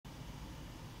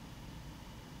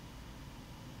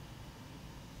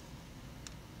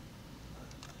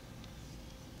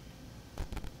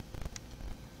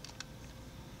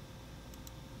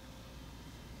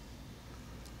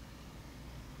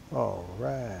All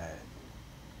right.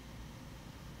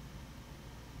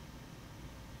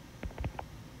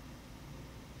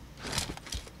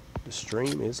 The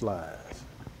stream is live.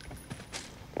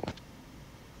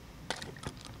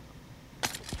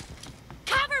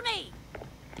 Cover me!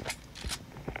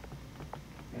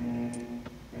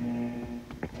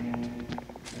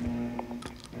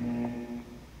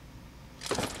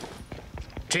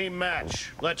 Team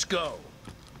match, let's go.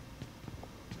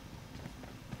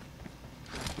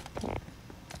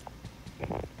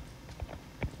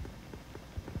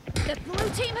 The blue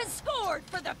team has scored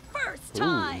for the first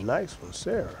time! Ooh, nice one,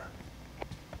 Sarah.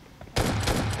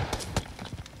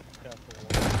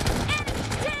 Enemy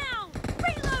down!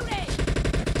 Reloading!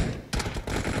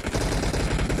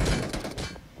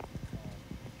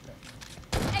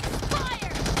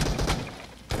 Expire!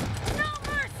 No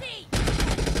mercy!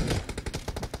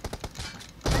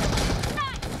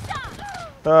 Nice shot!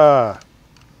 Ah.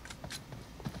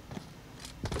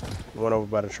 One over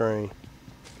by the train.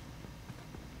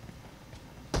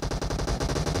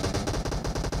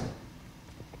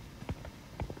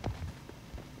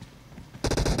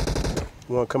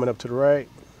 One coming up to the right.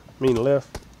 Mean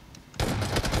left.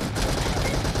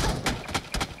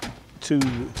 Two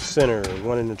center.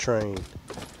 One in the train.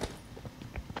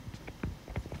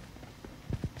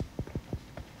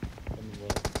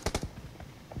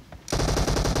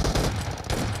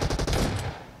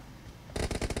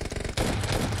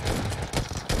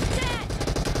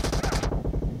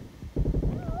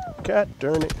 God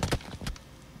darn it.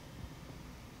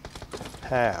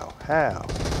 How? How?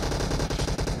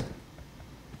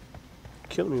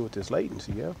 Killing me with this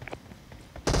latency, yo.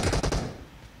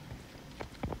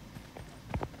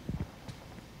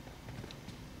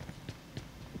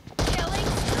 Killing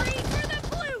spree for the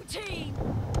blue team!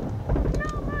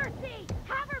 No mercy!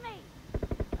 Cover me!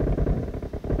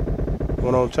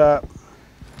 One on top.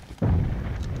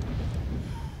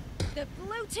 The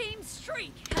blue team's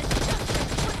streak has just been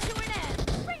put to an end.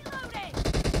 Reloading!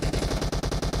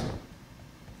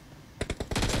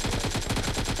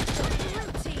 The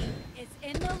blue team is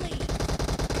in the lead.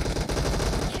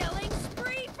 Killing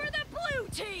spree for the blue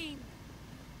team!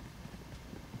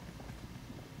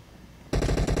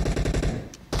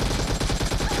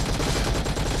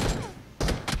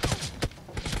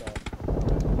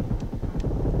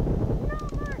 No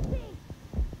mercy!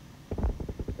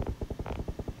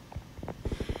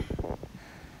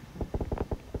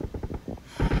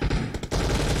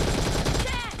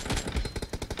 Dead!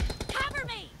 Cover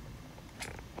me!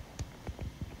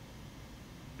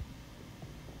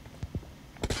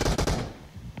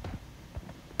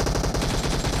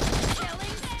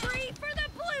 Killing spree for the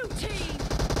blue team!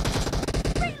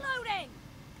 Reloading!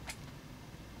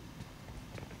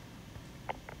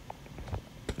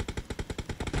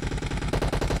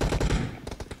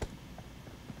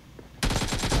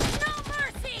 No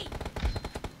mercy!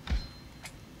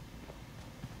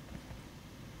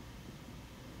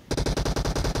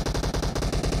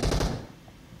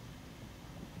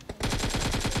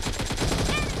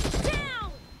 Enemy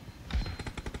down!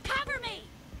 Cover me!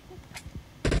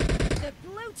 The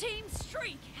blue team's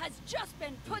streak has just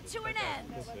been put to an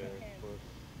end.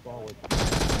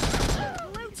 The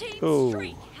blue team's Ooh.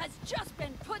 streak has just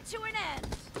been put to an end.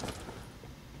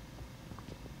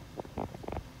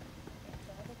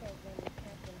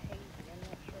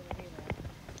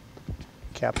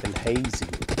 Captain Hazy.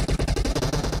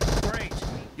 Great,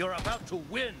 you're about to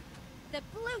win. The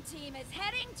blue team is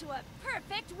heading to a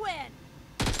perfect win.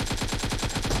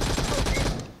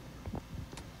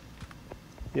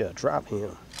 Yeah, drop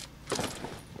him.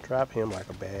 Drop him like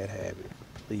a bad habit,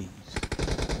 please.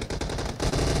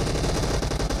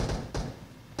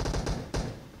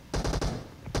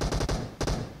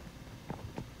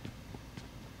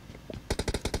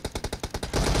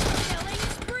 Killing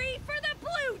spree for the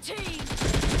blue team.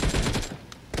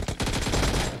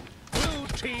 Blue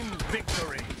team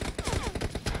victory.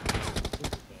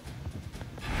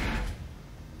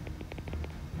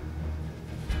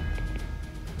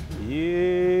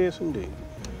 Yes, indeed.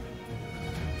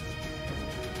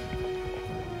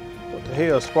 What the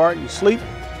hell, Spark? You sleep?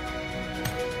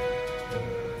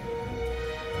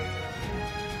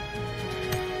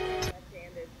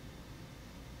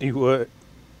 You what?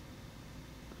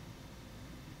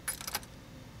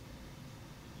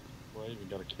 Well, I even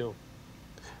got a kill.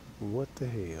 What the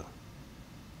hell?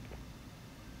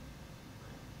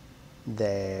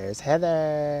 There's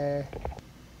Heather.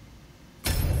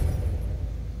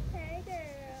 Hey, girl.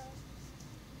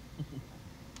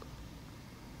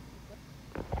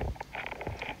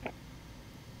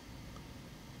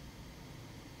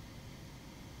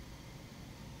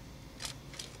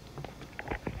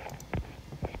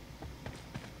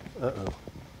 Uh-oh.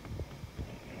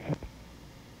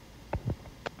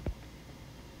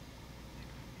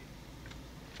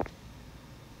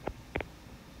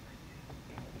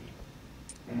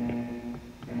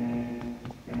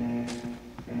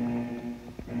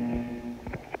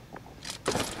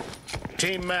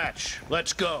 Team match,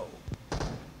 let's go.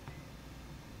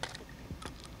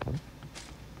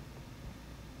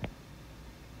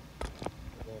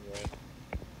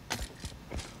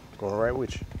 Going right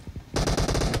with you.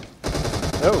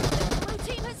 Oh. The blue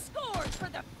team has scored for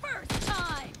the first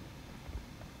time.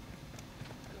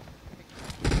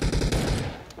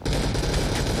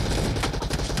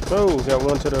 Oh, got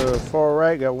one to the far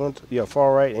right. Got one to, yeah,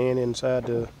 far right and inside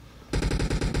the.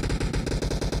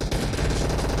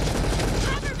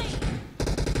 Cover me.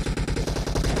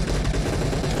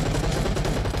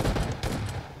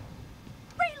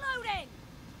 Reloading.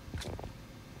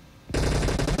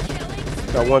 Killing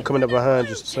Got one spree coming for up the behind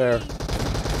blue just Sarah. team.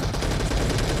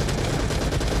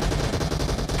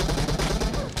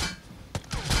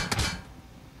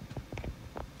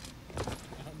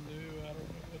 I'm new. I don't know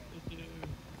what to do.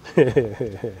 There's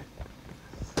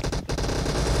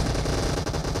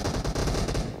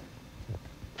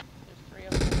 3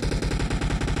 of them.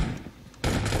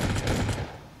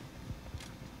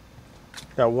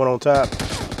 Got one on top.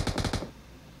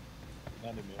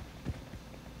 Not anymore.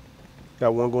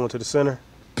 Got one going to the center.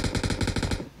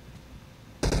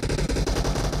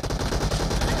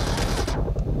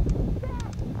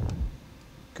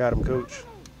 Got him, coach.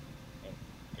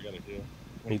 I got a heal.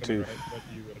 Me too. Right to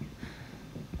you,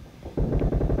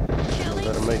 Killing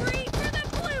Let 'em make- spree for the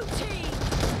blue team.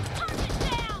 Target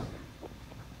down.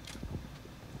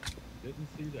 Didn't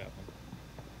see that one.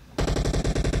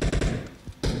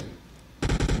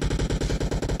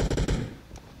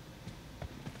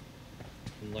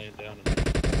 I'm laying down in the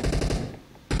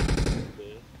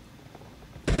bed.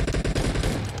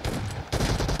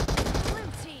 Blue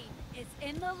team is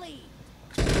in the lead.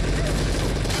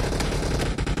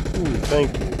 Ooh,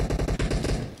 thank you.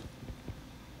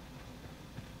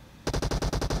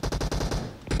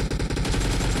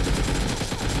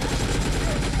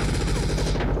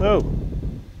 Oh.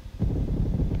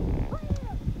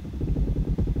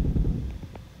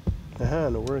 How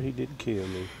in the world he didn't kill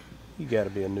me? You gotta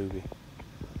be a newbie.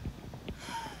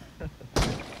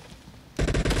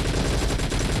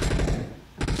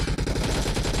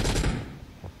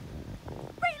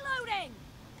 Reloading.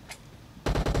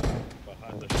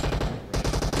 Behind the shed.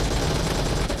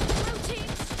 Blue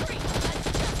team's streak has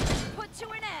just been put to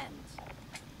an end.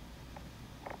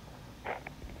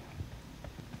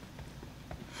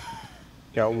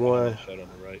 Got one. Shed on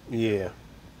the right. Yeah.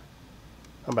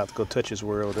 I'm about to go touch his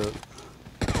world up.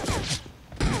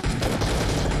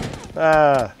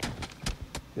 Ah.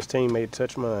 His teammate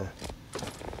touched mine.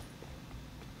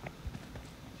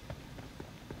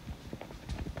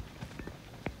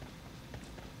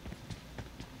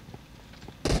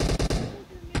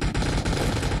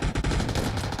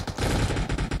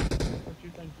 What you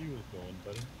think you was doing,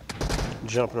 buddy?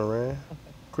 Jumping around.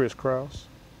 Crisscross.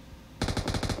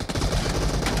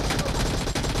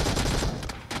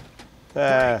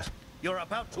 Ah. You're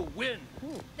about to win.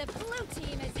 The blue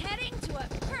team is heading to a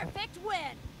perfect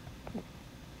win.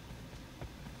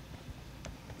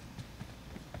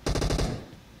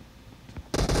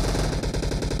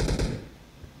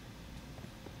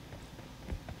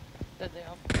 Did they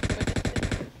all?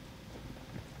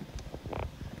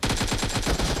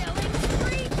 Killing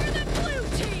spree for the blue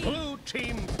team. Blue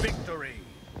team victory.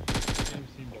 The game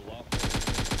seemed a lot more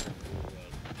intense than it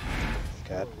was.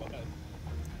 Got Or was.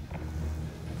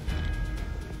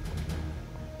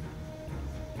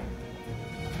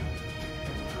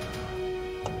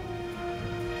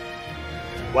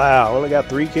 Wow, only got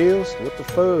 3 kills? What the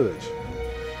fudge?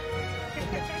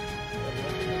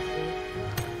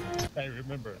 Hey,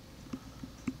 remember.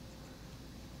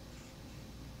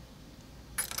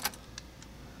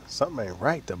 Something ain't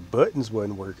right. The buttons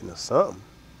wasn't working or something.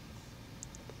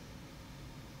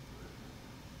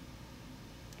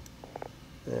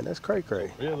 Man, that's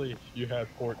cray-cray. Really, you had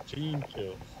 14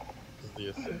 kills. Is the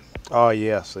assist. Oh,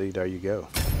 yeah. See, there you go.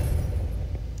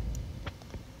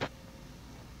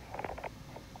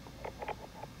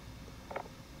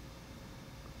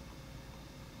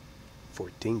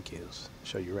 Kills.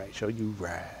 Show you right. Show you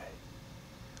right.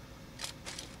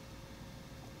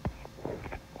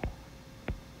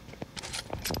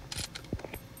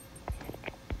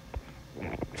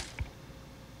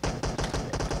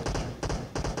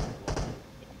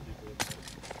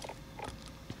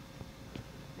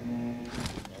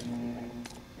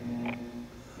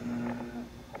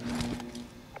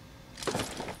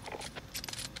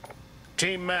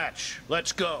 Team match.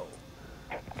 Let's go.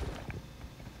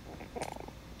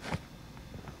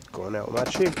 Going out with my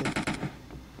chicken.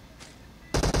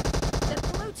 The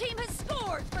blue team has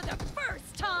scored for the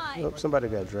first time. Oh, somebody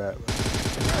got dropped.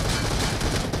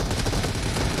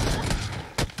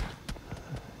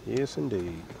 Yes,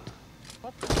 indeed.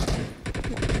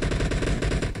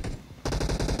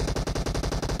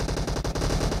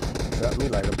 Dropped me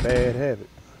like a bad habit.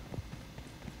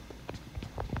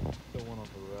 The one on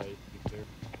the right, be there.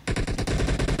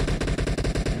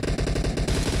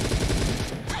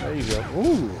 There you go.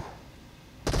 Ooh.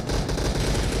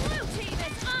 Blue team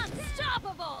is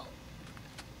unstoppable.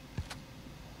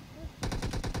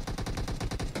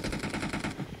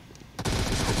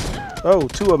 Oh,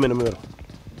 two of them in the middle.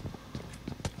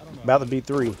 I don't know. About to be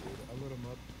three. I lit him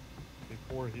up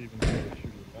before he even started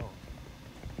shooting the gun.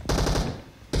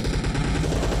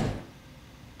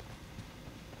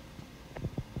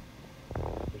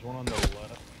 There's one on the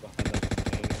left behind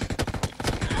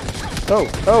us. Oh,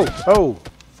 oh, oh.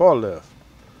 Far left.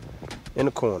 In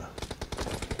the corner.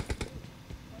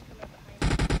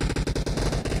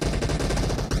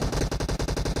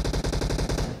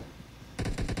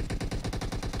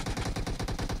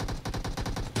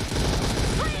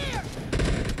 Clear.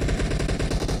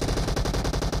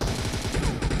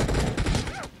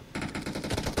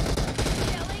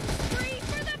 Killing spree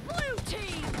for the blue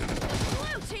team. The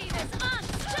blue team is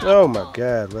unstoppable. Oh my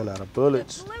God, ran out of The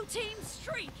bullets. blue team's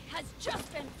streak has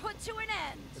just been put to an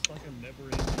end. It's like a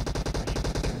never-ending stream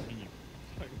of their team.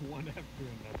 It's like one after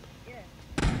another.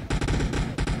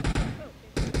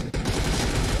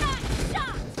 Nice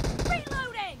shot!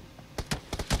 Reloading!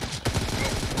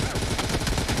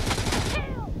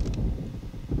 Kill!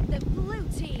 The blue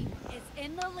team is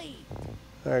in the lead.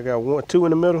 I got one, two in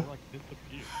the middle. They like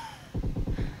disappear.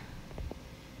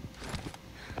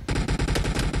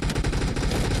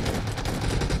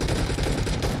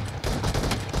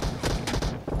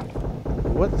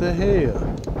 What the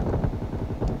hell?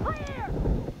 Clear!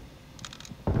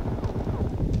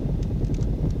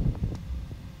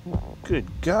 Good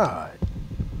God.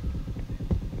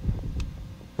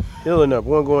 Healing up,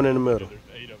 one going in the middle. There's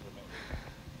 8 of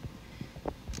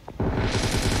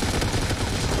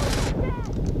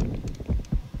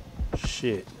them.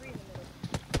 Shit.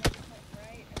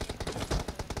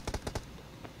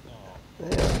 Oh,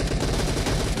 Damn.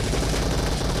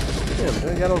 Damn,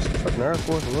 they got on some fucking Air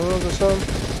Force Ones or something?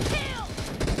 Kill!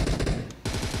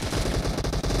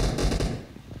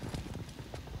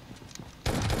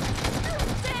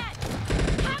 Dead!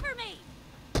 Cover me!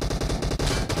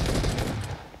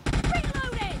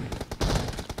 Reloading!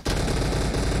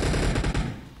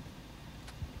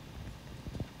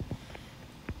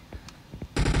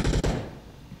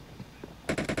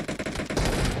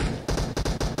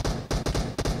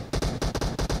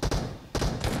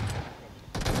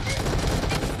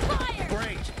 Expired!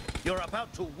 Great. You're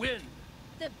about to win.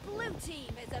 The blue team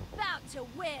is about to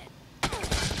win.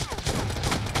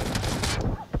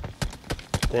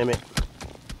 Damn it.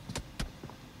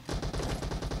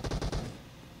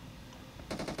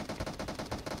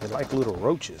 They're like little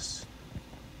roaches.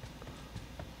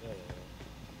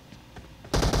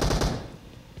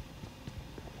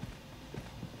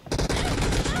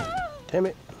 Damn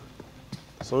it.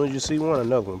 As soon as you see one,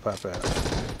 another one pop out.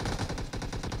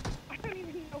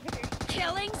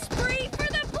 Killing spree for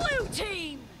the blue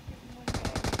team.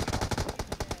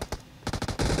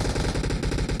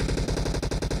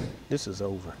 This is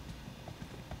over.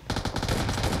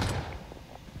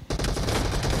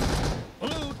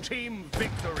 Blue team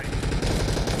victory.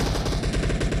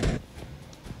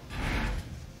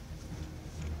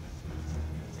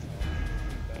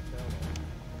 back out.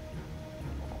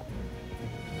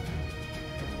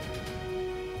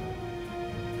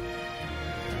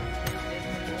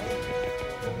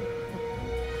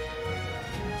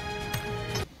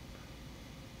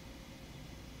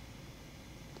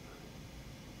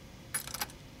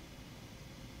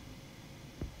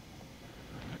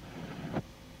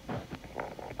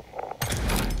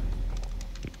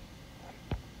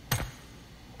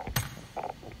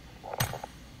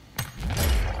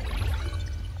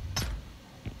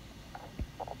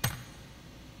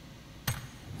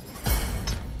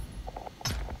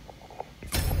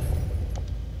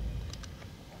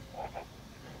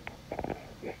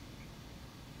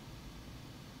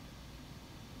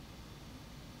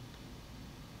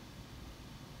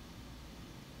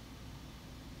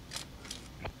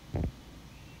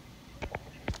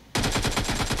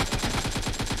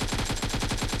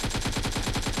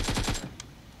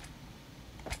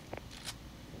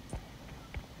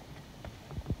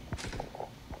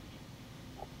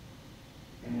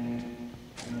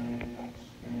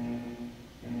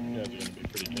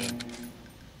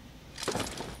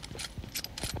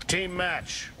 Team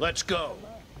match. Let's go.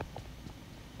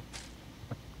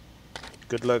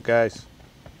 Good luck, guys.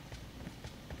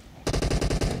 The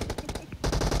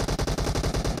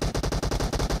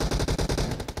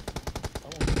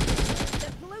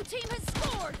blue team has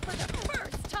scored for the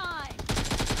first time.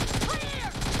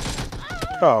 Clear.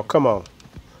 Oh, come on.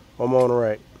 I'm on the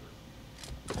right.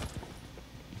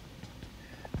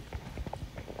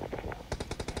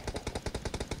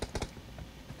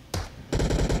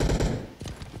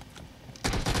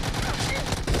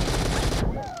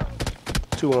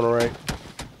 Two on the right.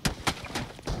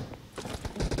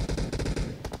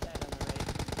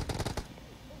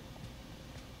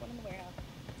 One in the warehouse.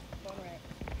 One right.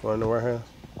 One in the warehouse.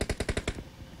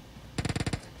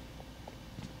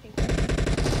 Reloading.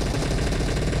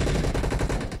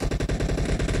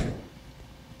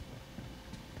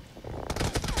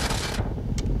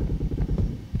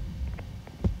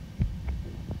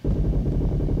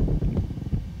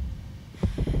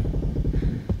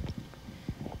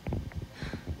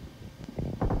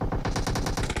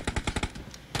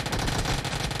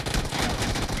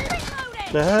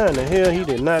 Now, how in the hell he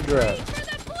did not drive? For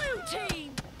the blue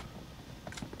team.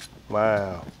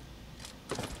 Wow.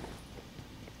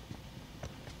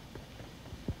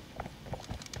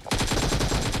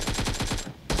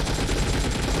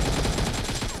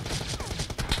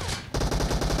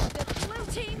 The blue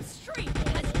team streak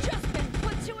has just been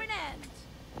put to an end.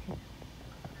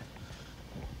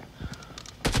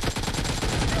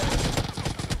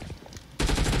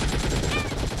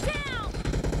 Down.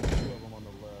 Two of them on the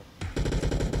left.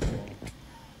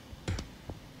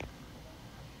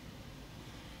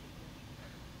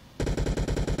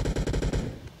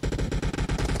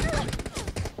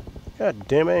 God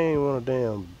damn it, I ain't want to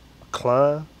damn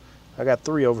climb. I got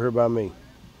 3 over here by me.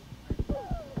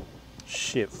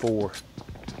 Shit, 4.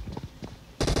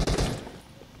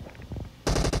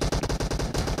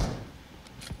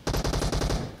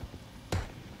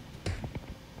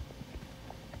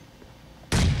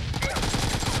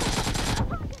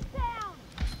 Down.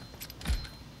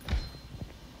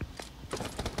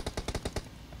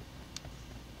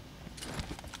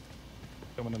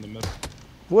 Coming in the middle.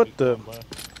 What the? One left.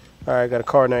 Alright, got a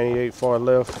car 98 far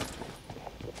left.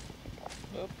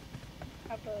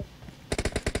 Have a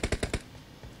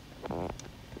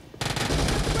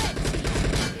Red team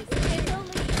is in the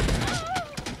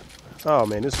lead. Oh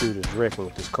man, this dude is wrecking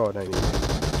with this car 98. Two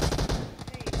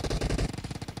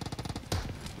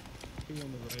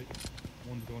on the right.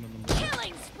 One's going in the middle.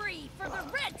 Killing spree for the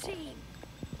red team.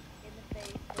 in the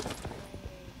face with a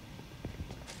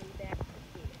back to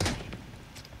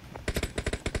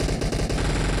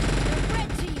The red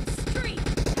team's streak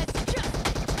has just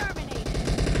been terminated.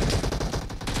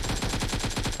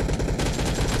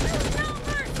 No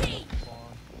mercy.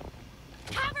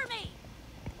 Cover me.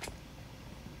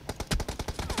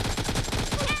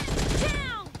 Enemy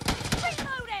down.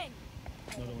 Reloading.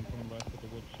 Another one coming back with the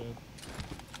woodshed.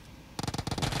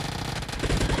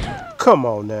 Come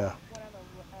on now. one on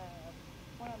the right,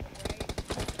 one and a half left.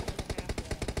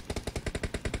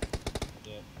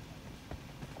 Yeah.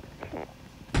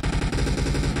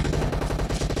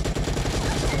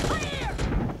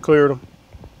 Clear. Cleared him.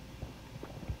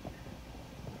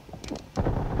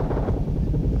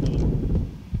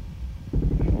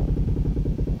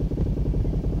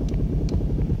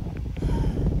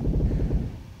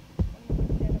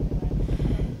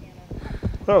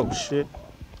 Oh shit.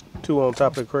 2 on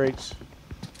top of the crates.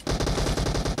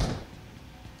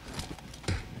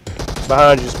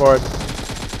 Behind you, Spark.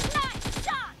 Nice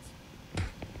shot.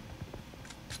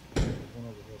 One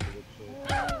over here at the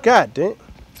woodshed. God damn.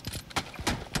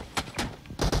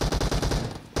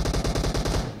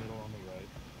 Middle on the right.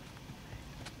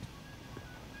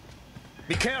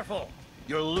 Be careful.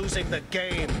 You're losing the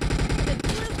game. The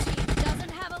blue team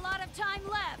doesn't have a lot of time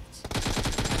left.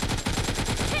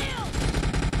 Kill.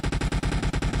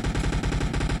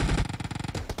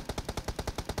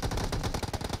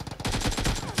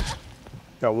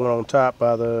 Got one on top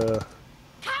by the.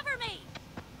 Cover me.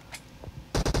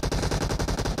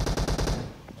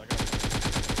 I got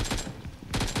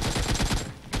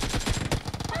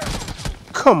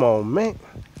Come on, man.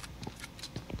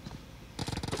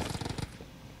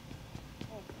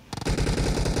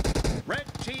 Red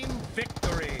team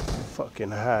victory.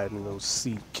 Fucking hide and go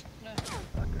seek.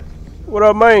 What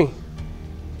up, man?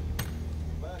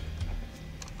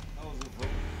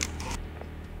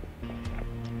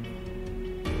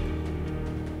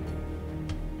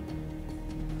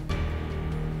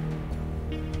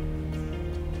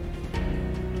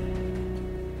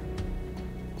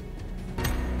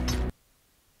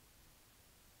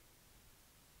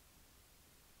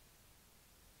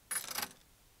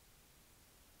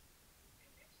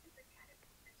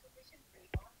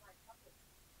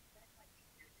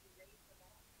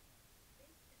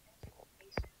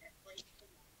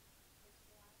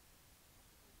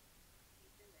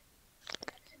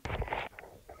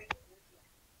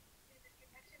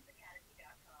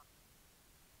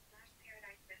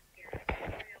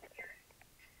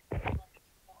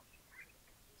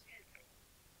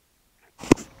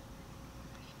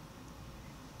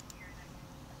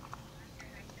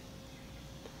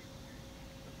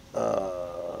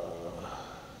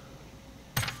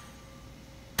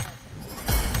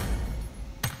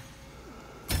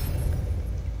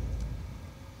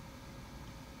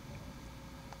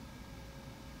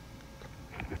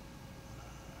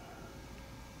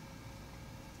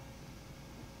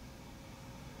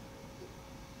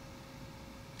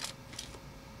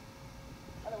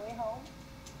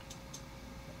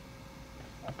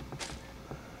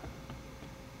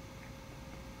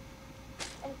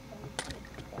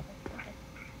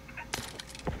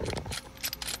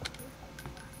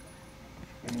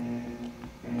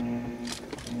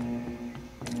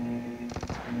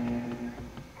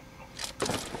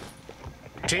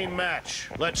 Team match.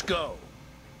 Let's go.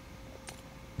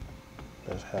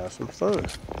 Let's have some fun.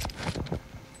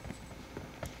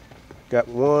 Got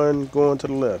one going to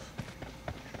the left.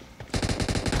 The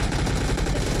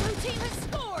blue team has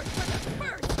scored for the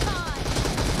first time.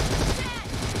 Dead.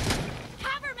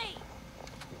 Cover me.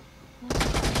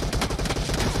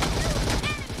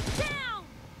 Enemy down.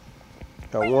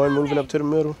 Got one moving up to the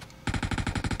middle.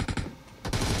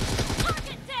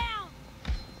 Target down.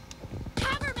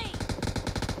 Cover me.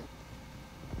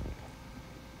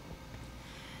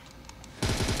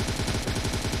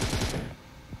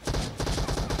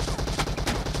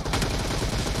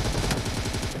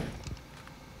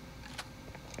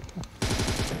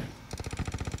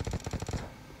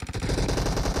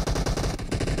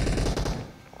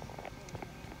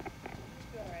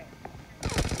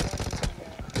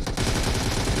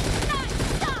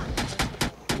 Nice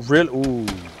shot. Real. Ooh.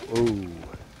 Ooh.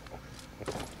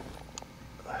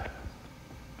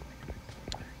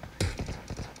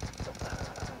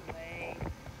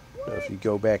 If you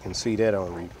go back and see that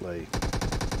on replay.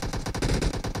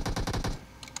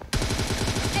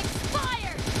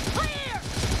 Expired. Clear.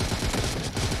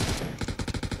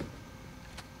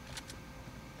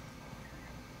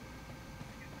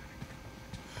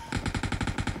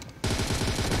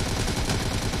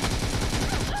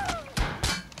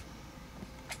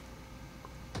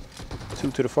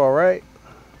 Two to the far right.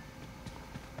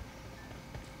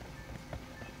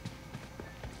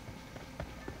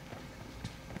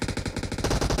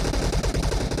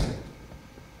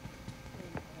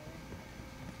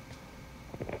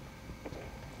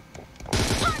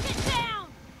 Target down.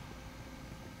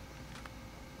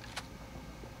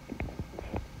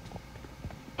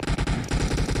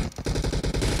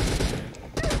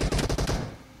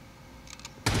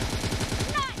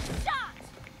 Nice shot.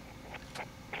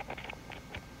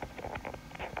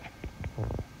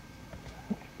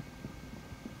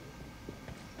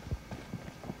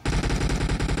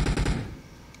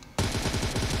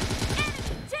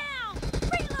 Enemy down.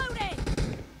 Reloading.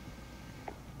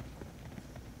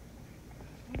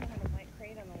 I have a white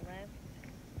crate on the left.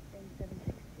 Then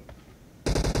 762.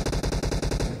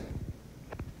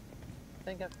 I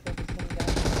think I've killed this one guy.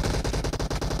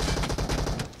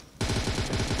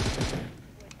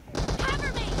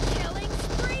 Cover me. Killing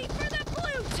spree for the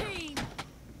blue team.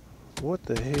 What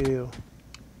the hell?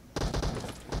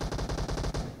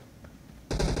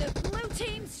 The blue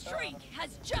team's streak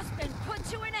has just been put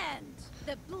to an end.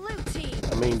 The blue team.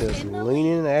 I mean, does is in the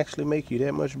leaning actually make you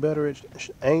that much better at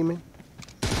aiming?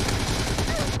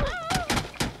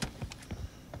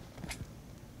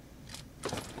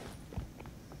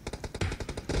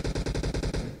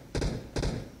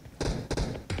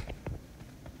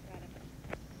 Got him.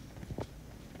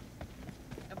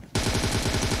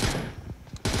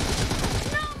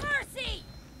 No mercy.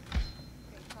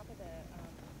 Okay, top of the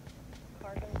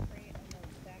cargo crate on the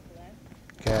back left.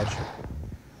 Gotcha.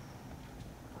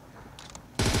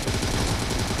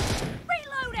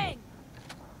 Reloading.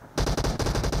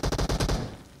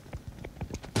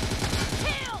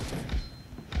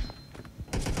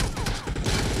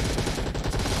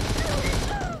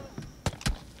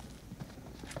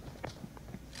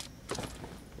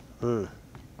 Killed.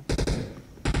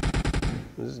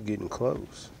 This is getting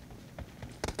close.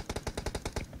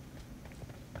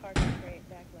 Cargo crate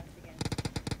back left again.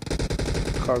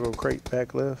 Cargo crate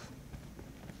back left.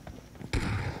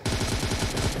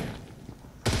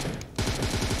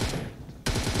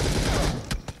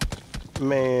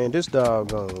 Man, this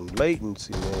doggone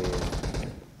latency,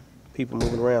 man. People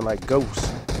moving around like ghosts.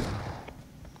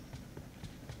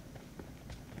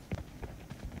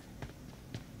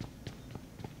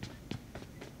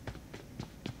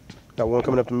 Got one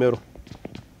coming up the middle.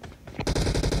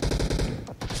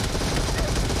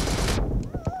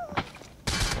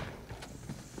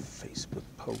 Facebook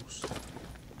post.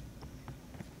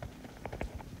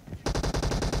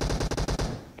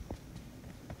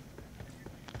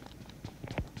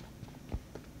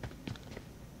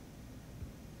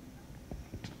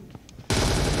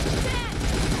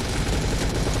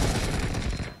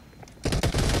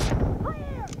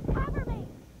 Clear. Cover me.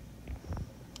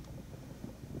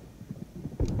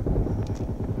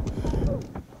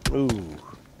 Ooh.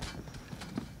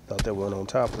 Thought that one on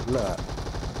top was not.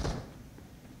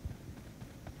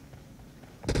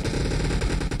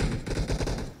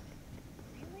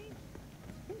 Really?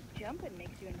 Just jumping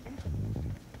makes you invincible.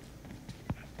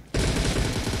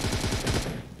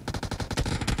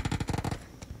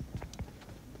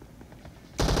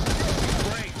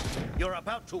 Great. You're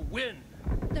about to win.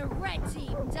 The red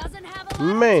team doesn't have a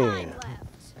lot Man. of time left.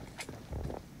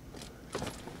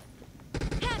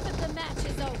 Half of the match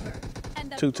is over, and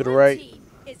the Two to the blue right. team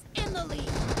is in the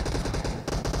lead.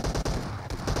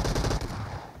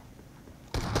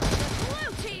 The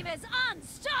blue team is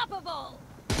unstoppable.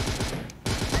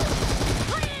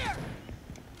 Clear.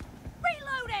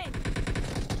 Reloading.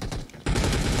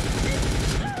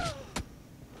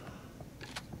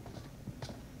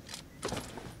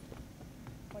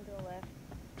 One to the left.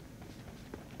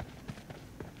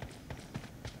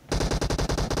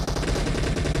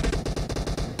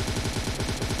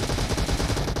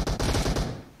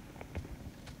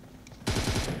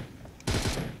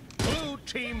 Blue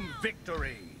team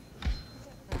victory.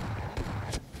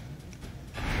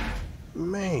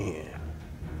 Man.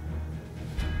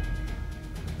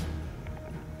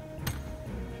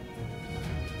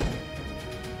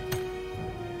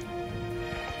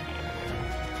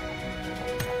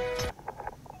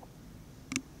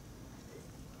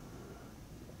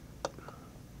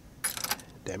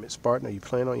 Damn it, Spartan, are you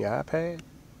playing on your iPad?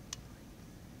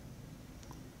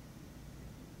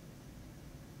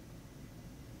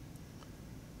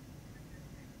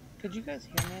 Could you guys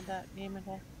hear me at that game at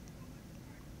all?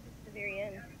 The very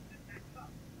end.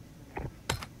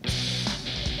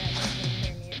 That wasn't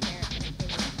hear me apparently.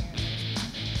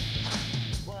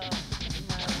 Well,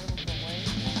 my little delay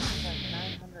was like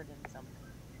 900 and something.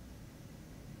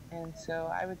 And so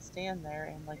I would stand there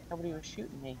and like nobody was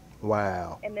shooting me.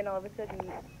 Wow. And then all of a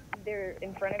sudden, they're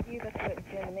in front of you. That's what it was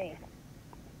doing to me.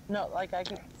 No, like I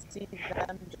could see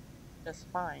them just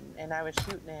fine, and I was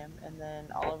shooting him, and then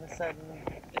all of a sudden,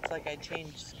 it's like I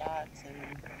changed spots, and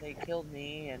they killed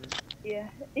me, and Yeah,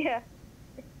 yeah.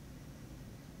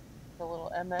 the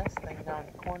little MS thing down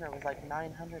in the corner was like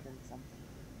 900 and something.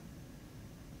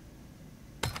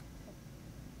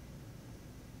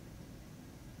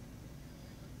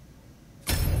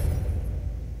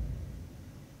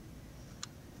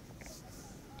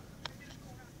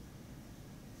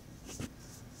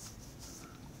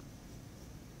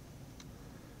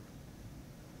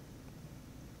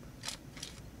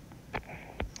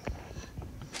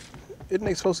 Isn't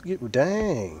they supposed to get,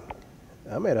 dang.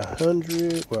 I'm at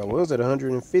 100, well, I was at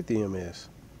 150 MS.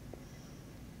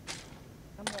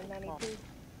 I'm at 92.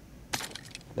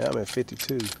 Now I'm at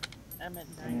 52. I'm at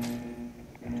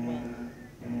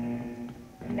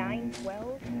 912.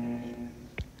 912?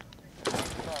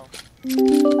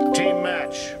 12. Team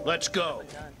match. Let's go.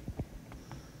 Done.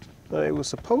 Well, they was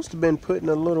supposed to have been putting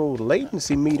a little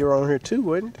latency meter on here too,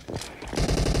 wasn't it?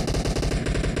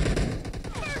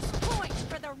 First point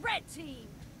for the red team.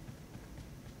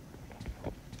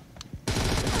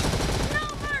 No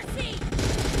mercy.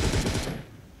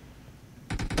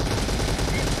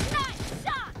 Nice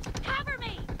shot. Cover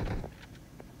me.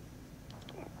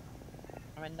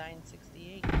 I'm at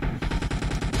 968.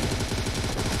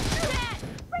 Dead.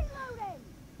 Reloading.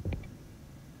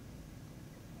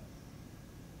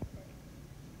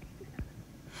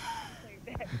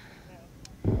 They're back.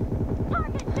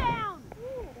 Target down.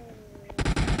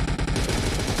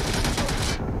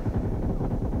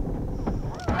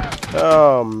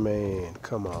 Oh man,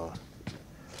 come on.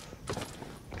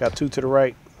 Got two to the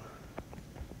right.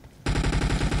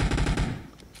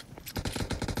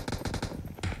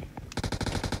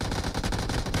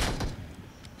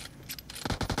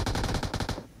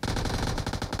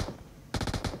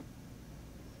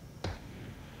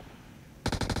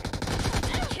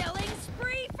 Killing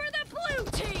spree for the blue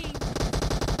team.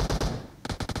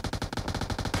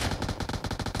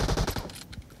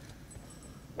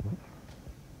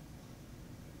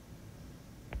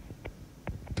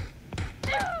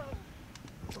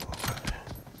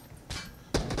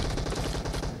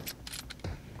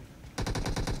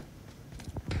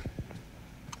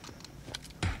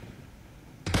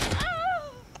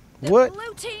 The What?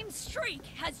 blue team's streak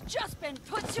has just been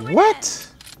put to an end. What?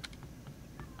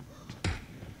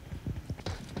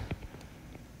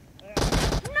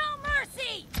 No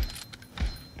mercy.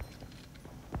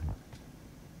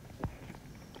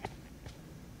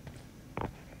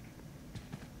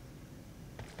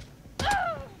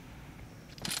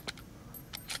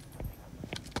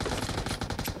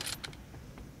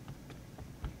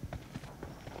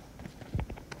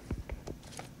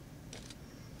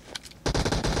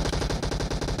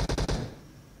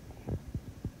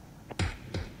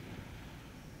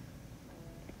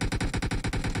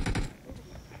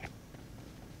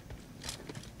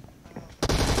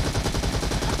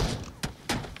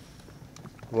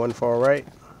 One far right.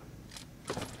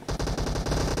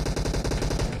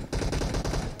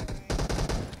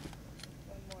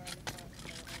 One more on the front.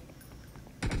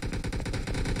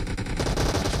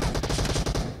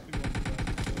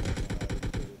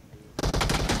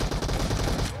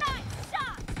 Nice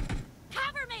shot.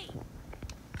 Cover me.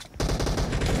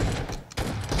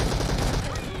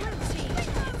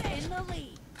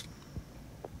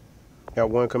 Got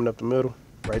one coming up the middle,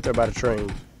 right there by the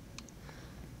train.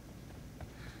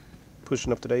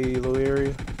 Pushing up to the little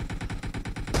area.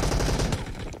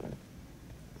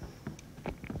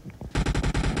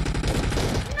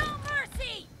 No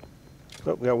mercy!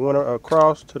 Oh, we got one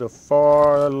across to the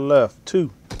far left.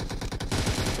 Two.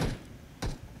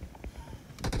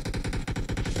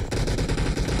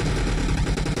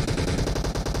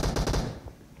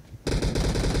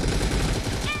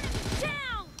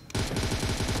 Down!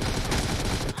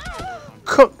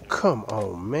 Come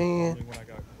on, man. Only when I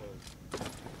got close.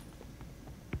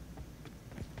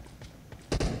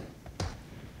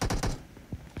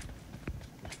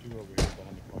 There's two over here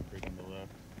behind the concrete on the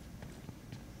left.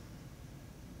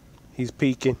 He's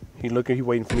peeking. He's looking. He's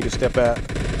waiting for me to step out.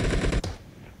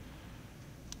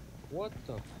 What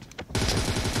the? I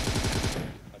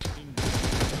seen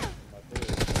my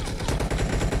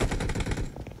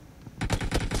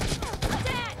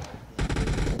Dead!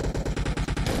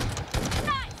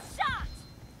 Nice shot!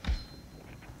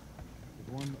 There's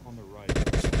one on the right.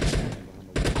 Behind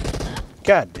the wall.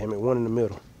 God damn it, one in the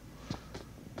middle.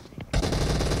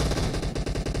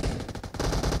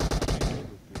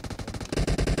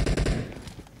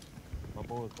 My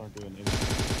bullets aren't doing anything.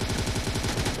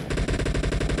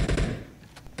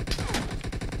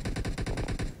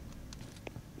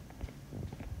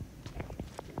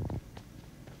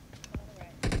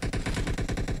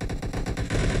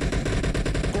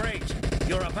 Great!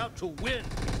 You're about to win!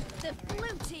 The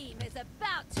blue team is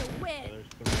about to win! There's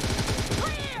three.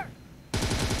 Clear!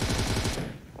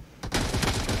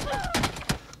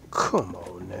 Come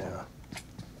on now.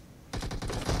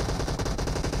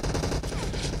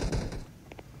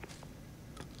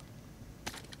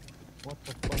 What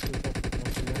the fuck is up with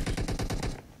my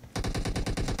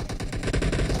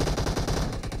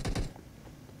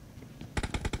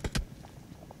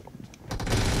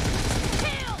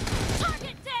Kill!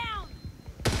 Target down!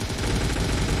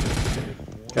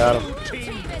 Got him. Blue Team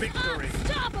team is victory.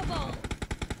 unstoppable!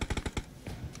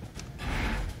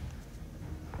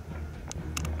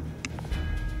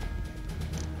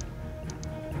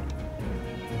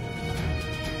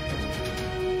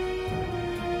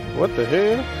 What the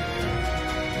hell?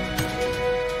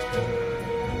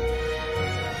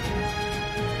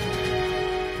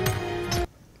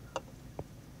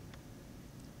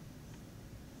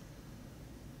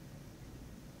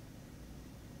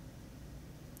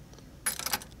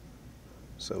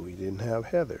 So we didn't have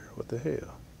Heather. What the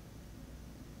hell?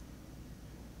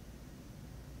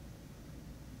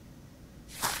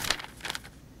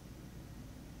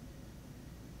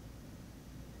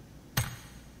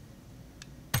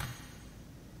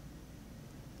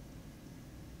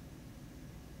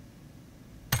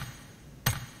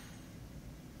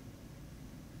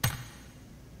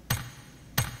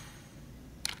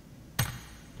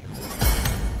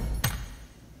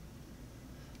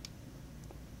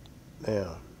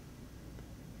 Now,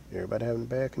 everybody having a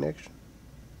bad connection?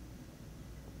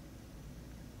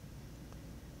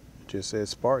 It just says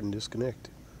Spartan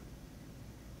disconnected.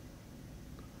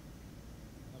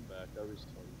 I'm back. I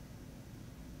restarted.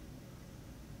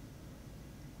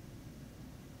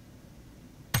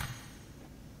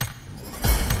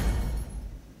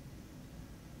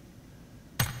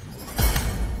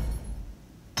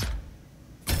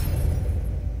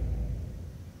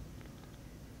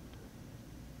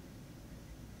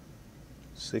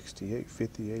 $68,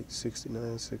 $58,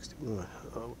 $69, $61.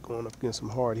 We're going up against some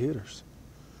hard hitters.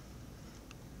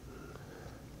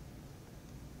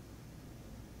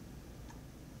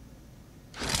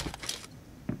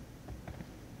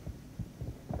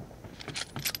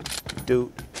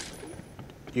 Dude,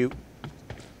 you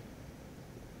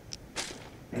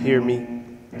hear me?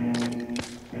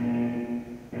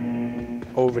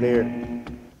 Over there.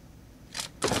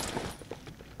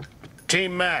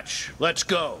 Team match, let's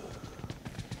go!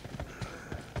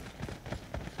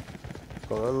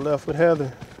 Going left with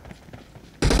Heather.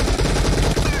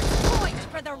 First point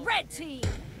for the red team!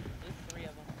 There's three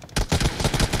of them.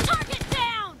 Target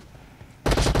down!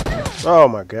 Oh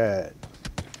my God.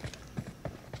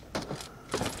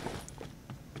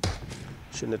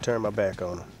 Shouldn't have turned my back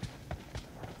on him.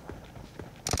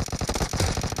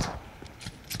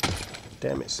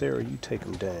 Damn it, Sarah, you take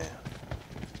him down.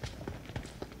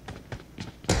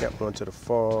 Got one to the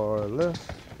far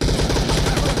left.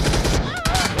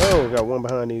 Oh, got one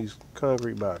behind these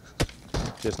concrete boxes.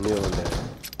 Just kneeling down.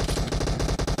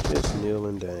 Just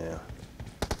kneeling down.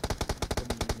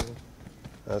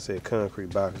 I said concrete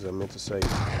boxes. I meant to say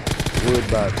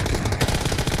wood boxes.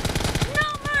 No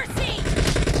mercy!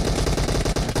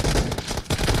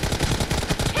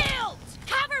 Killed!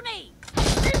 Cover me!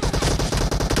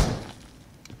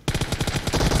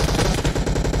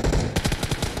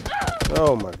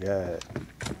 Oh my god.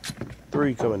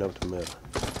 3 coming up the middle.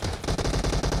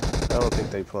 I don't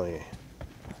think they playing.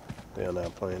 They're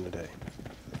not playing today.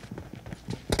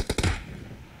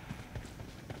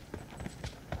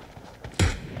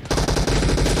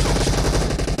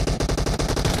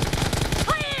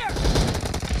 Clear!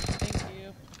 Thank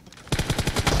you.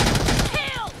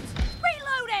 Killed!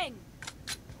 Reloading!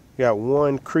 Got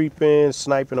one creeping,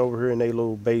 sniping over here in their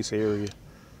little base area.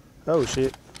 Oh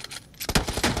shit.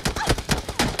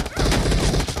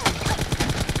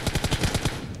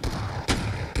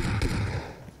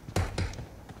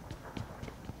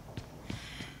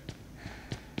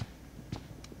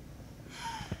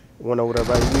 One over there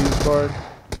by the news card.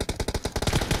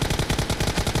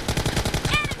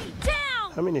 Enemy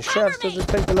down! How many Cover shots does me! it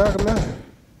take to knock him out?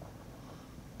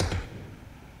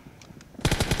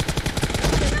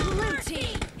 The blue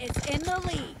team is in the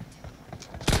lead.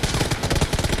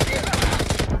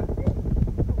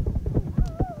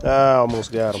 I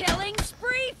almost got him. Killing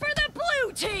spree for the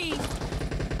blue team!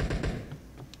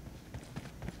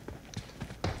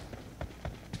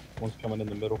 One's coming in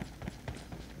the middle.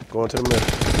 Going to the middle.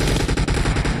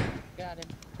 Got him.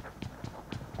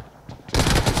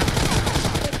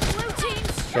 The blue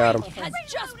team's Got him. streak has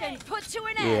just been put to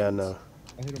an end. Yeah, I know.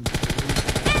 I hit him.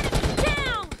 Enemy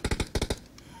down!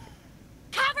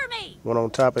 Cover me! One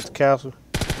on top at the castle.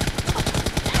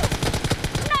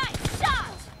 Nice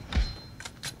shot!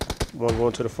 One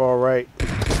going to the far right.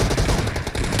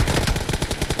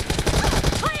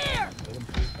 Clear! Hit him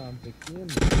 3 times again.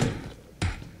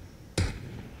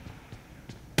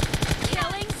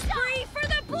 Killing spree for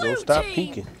the He's blue gonna stop team!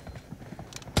 peeking.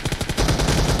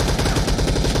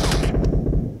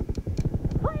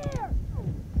 Clear!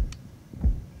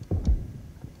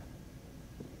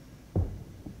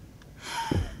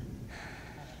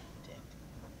 Dick.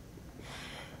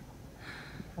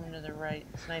 Coming to the right,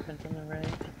 sniping from the right.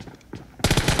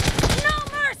 No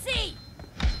mercy!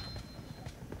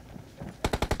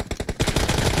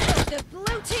 The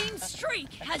blue team's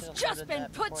streak has just been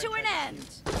put to an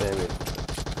end. Damn it.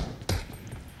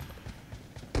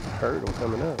 I heard him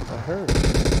coming up. I heard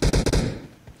him.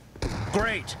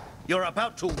 Great! You're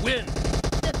about to win!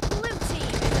 The blue team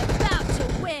is about to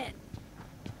win.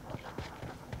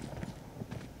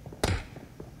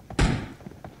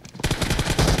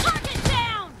 Target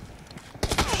down!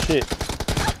 Shit.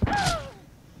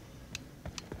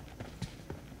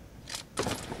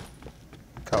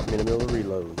 Caught me in the middle of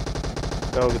reload.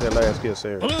 Don't get that last kill,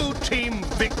 Sarah. Blue team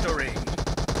victory!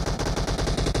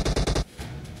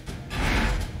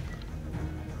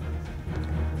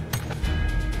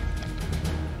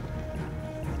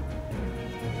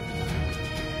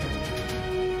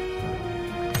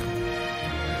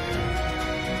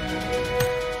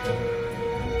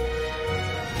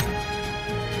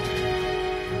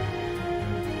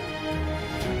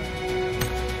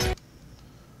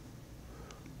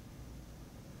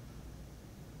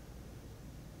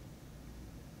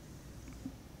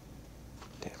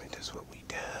 Damn it, that's what we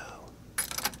do.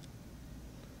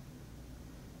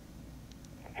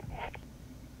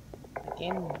 The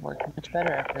game worked much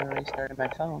better after I restarted my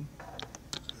phone.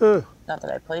 Huh. Not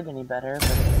that I played any better,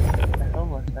 but my phone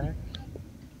worked better.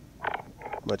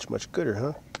 Much, much gooder,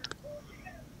 huh?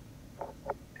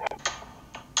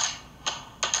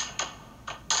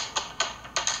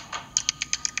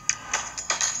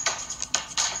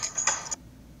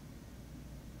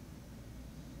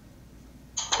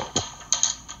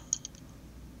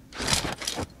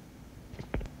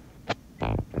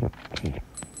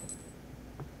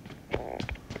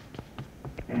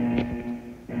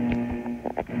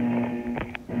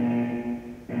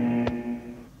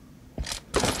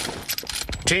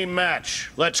 Team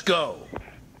match, let's go!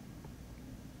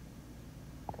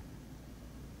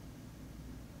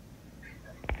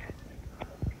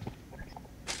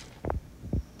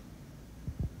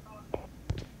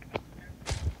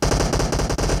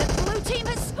 The blue team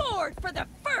has scored for the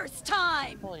first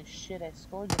time. Holy shit, I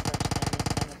scored the first time this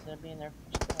time instead of being there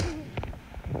first time.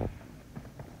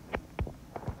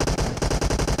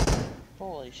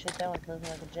 Holy shit, that one's moving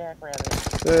like a jackrabbit.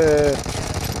 Where's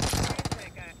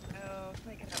that guy? Oh, it's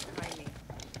making up behind me.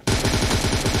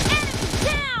 Enemy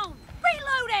down!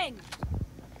 Reloading!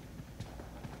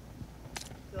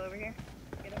 Still over here?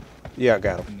 Get him. Yeah, I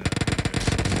got him.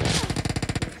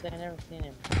 I've never seen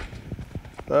him.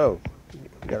 Oh,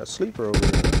 got a sleeper over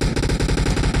there.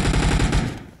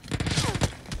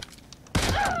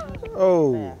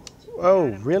 Oh, oh,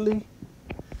 really?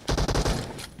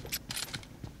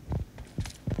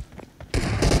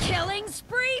 Killing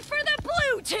spree for the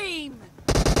blue team!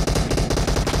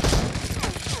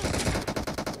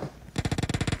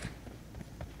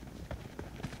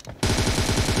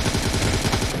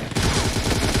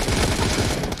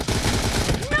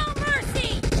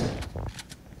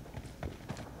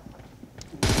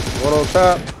 One on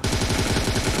top.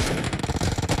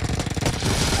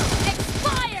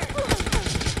 Expired!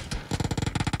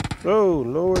 Oh,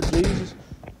 Lord Jesus.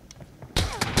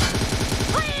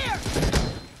 Clear!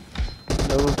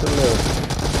 Another one to the left.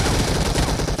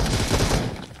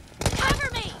 Cover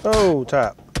me! Oh,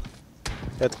 top.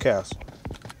 At the castle.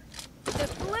 The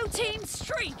blue team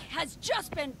streak has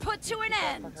just been put to an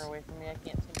end. Fucker away from me. I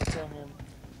can't seem to kill him.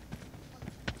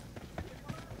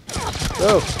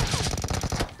 Oh.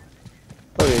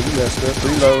 Oh, yeah, you messed up.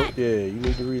 Reload. Yeah, you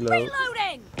need to reload.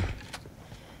 Reloading!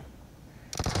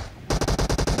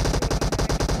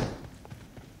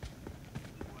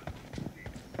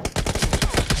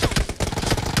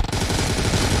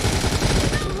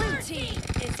 Blue team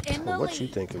is in the Well, what you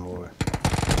lead. thinking, boy?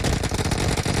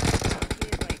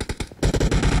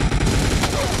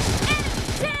 Enemy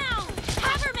down!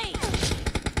 Cover me!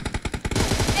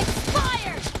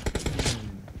 Expired!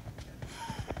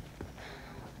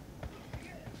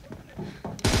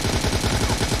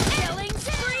 Killing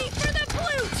spree for the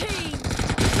blue team!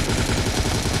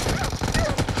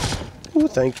 Ooh,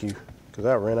 thank you. Because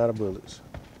I ran out of bullets.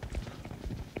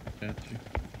 Got you.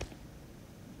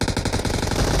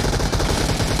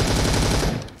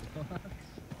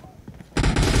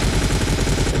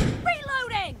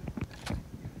 Reloading!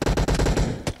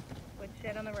 Wood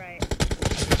shed on the right.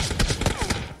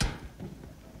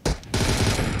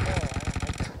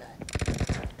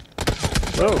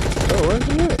 Oh, where's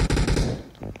the net?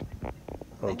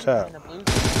 On top. And a blue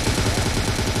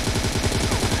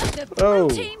The blue Oh.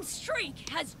 team streak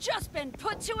has just been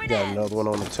put to an Got end. another one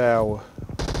on the tower.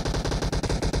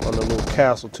 On the little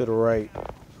castle to the right.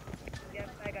 Yep,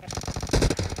 I got it.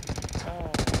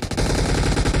 Oh,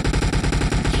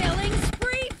 Killing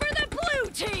spree for the blue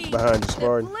team. Behind you, The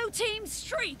Spartan. blue team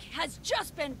streak has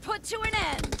just been put to an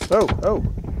end. Oh.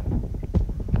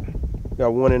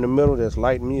 Got one in the middle that's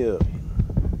lighting me up.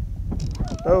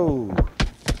 Oh.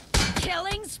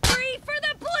 Killing spree for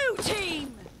the blue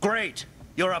team. Great!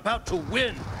 You're about to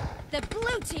win! The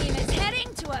blue team is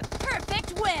heading to a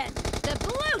perfect win. The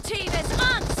blue team is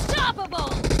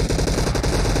unstoppable.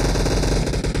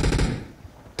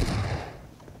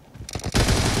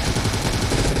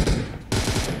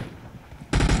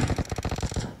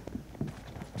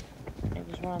 it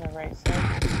was on the right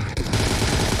side.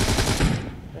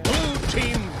 Blue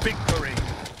team victory!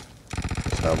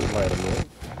 I would light him up.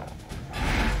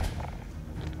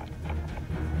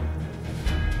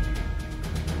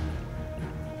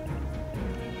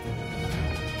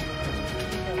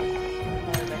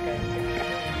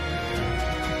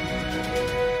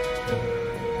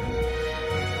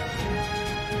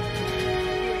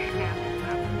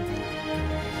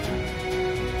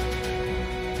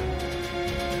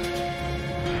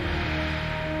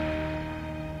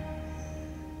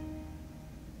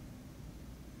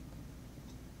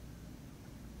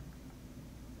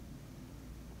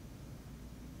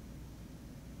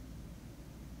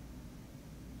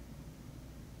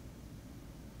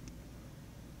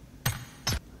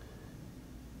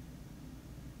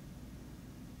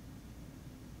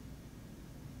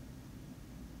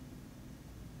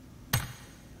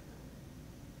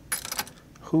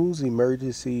 Who's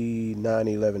emergency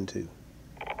 911 to? You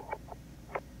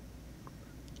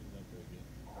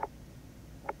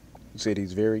said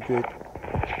he's very good?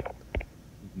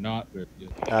 Not very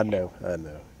good. I know.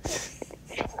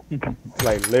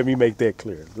 Like, let me make that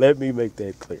clear.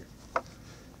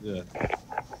 Yeah.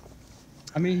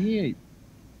 I mean, he ain't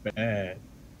bad,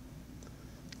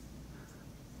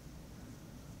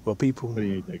 Well, people, but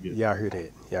he ain't that good. y'all heard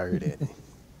that.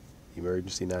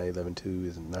 Emergency 911-2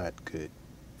 is not good.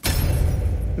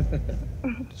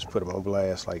 Just put him on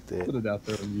blast like Put that. it out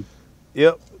there on you.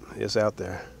 Yep, it's out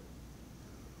there.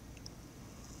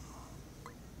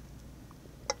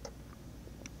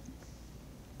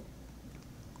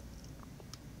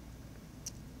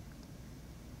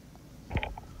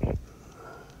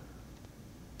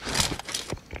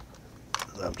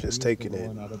 I'm just taking it.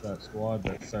 One out of that squad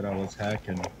that said I was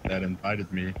hacking that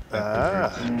invited me.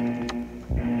 Ah.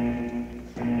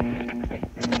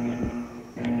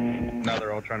 Now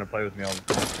they're all trying to play with me all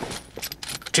the time.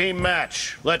 Team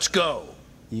match, let's go!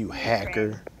 You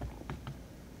hacker.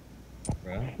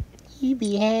 Right? You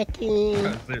be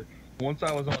hacking. Once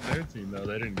I was on their team, though,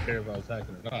 they didn't care if I was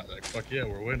hacking or not. Like, fuck yeah,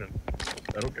 we're winning.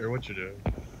 I don't care what you do.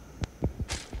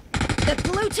 The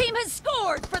blue team has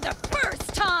scored for the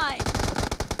first time.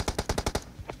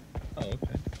 Oh,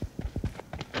 okay.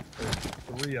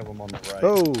 There's 3 of them on the right.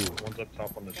 Oh. One's up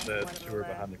top on the shed, 2 are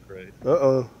behind the crate.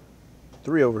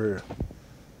 3 over here.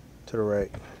 To the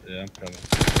right. Yeah, I'm coming.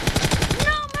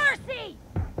 No mercy.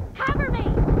 Cover me.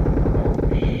 Oh,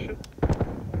 shit.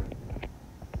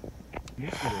 me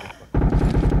see where the fuck.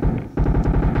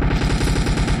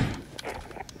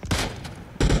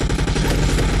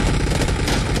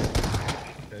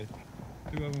 Okay.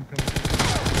 Two of them coming.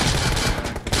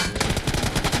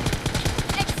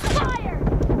 Expired!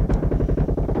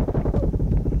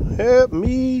 Help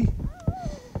me!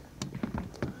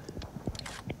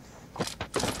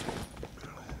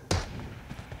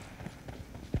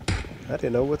 I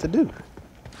didn't know what to do.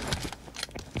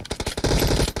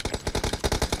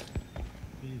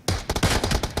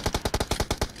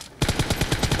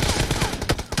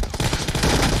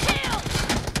 Kill!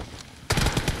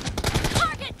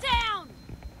 Target down!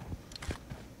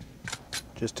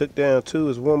 Just took down two.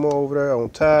 There's one more over there on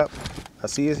top. I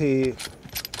see his head.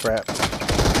 Crap.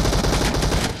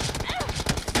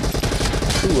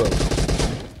 Two of them.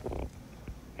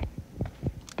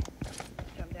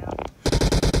 Jump down.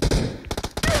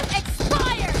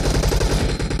 Expired!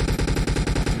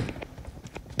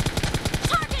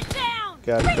 Target down!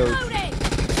 Got it, coach. Reloading!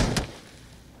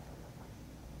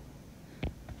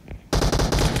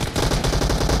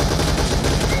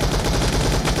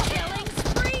 Killing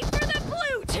spree for the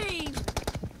blue team!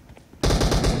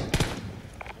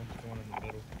 One's going in the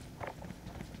middle.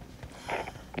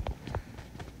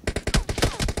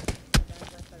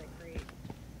 Guys left by the crate.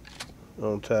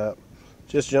 On top.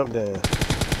 Just jump down.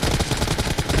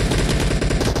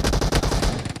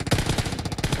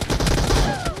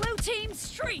 The blue team's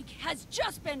streak has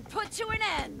just been put to an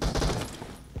end.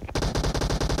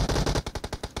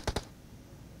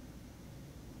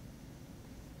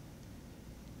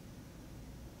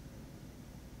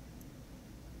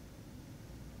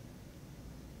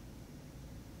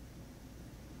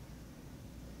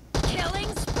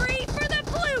 Killing spree for the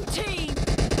blue team.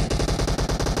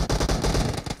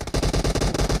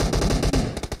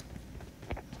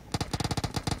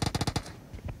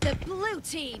 The blue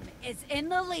team is in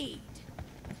the lead.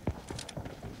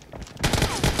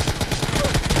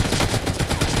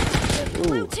 The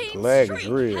blue Ooh, team's lag is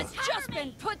streak real. has just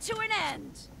been put to an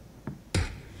end.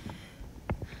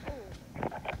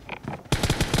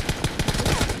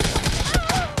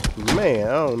 Man,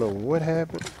 I don't know what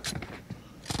happened.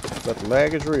 But the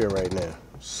lag is real right now.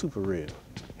 Super real.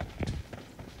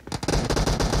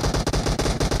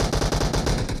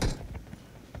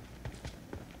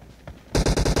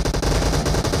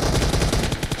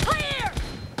 Clear!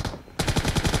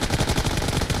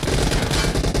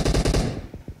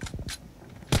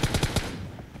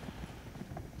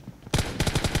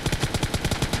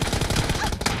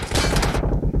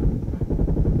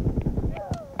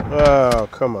 Oh,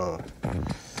 come on.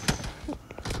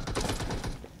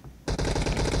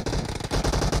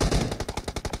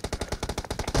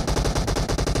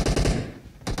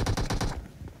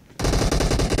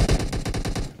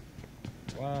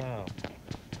 Wow.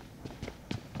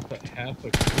 That's half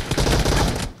a.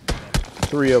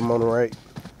 Three of them on the right.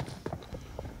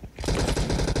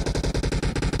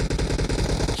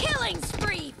 Killing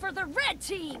spree for the red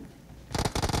team.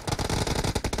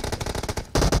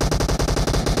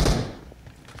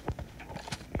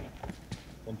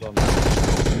 One's on the.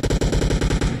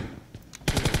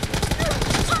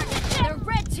 The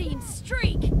red team's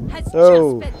streak has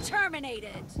Oh. just been terminated.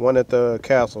 One at the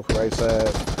castle, right side.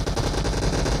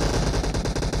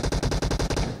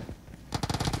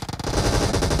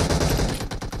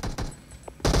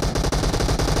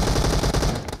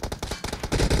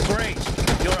 Great!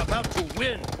 You're about to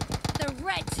win! The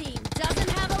red team doesn't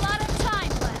have a lot of time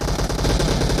left.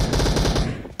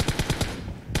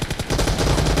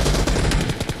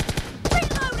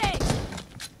 Reloading!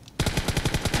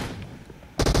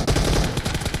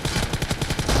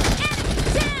 Enemy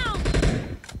down!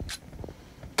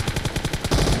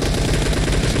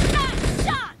 Nice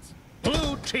shot!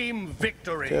 Blue team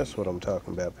victory! That's what I'm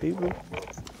talking about, people.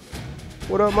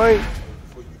 What up, mate?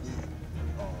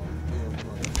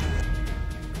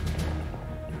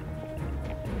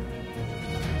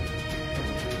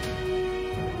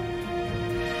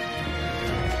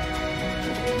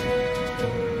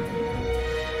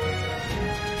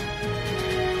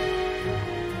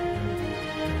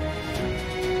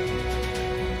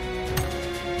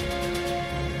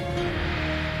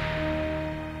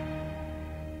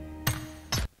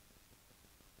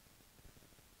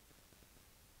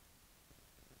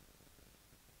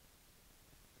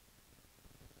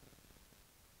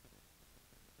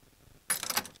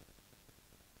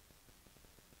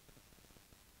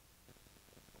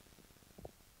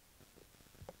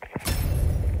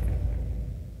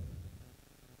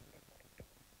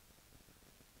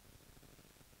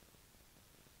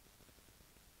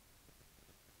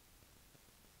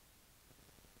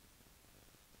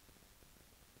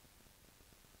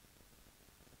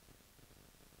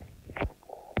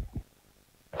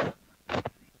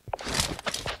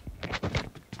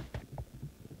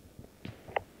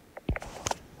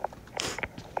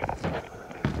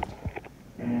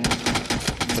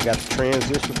 I got the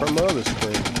transition from the other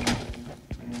screen.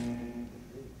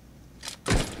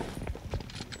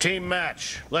 Team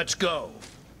match, let's go.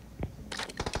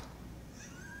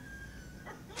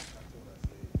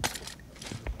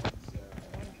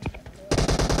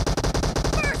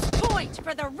 First point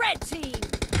for the red team.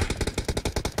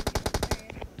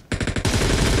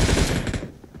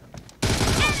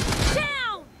 Enemy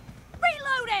down.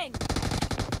 Reloading.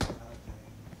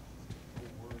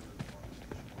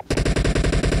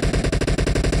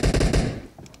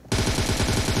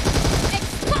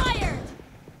 Expired.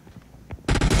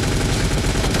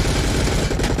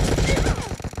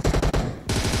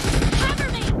 Cover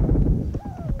me.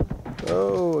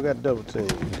 Oh, I got double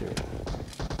teamed here.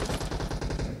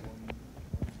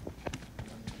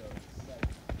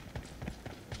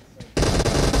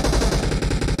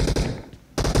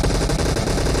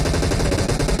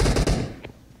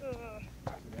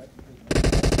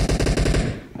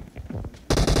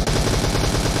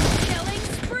 Killing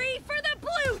spree for the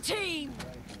blue team.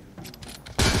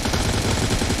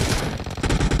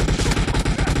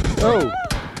 Oh,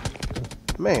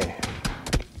 man.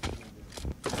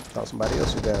 Thought somebody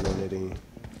else was down on that end.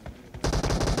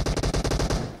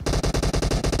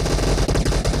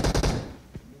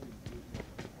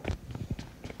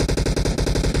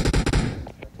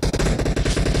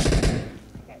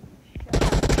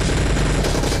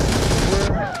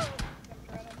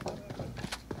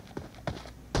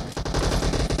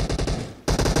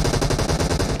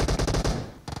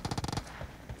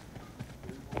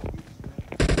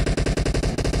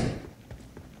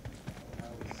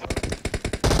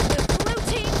 The blue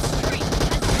team streak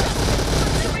has just been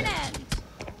put to an end.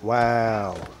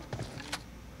 Wow.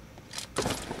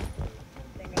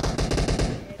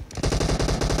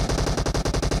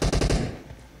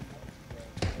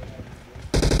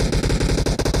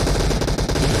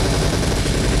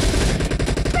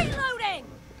 Reloading!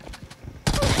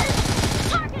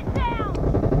 Target down!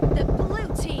 The blue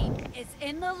team is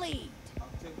in the lead.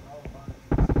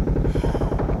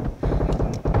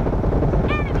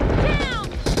 Enemy down!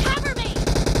 Cover me!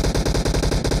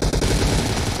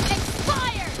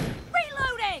 Expired!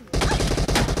 Reloading!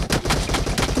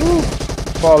 Woo.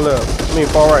 Fall left. I mean,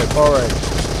 fall right, fall right.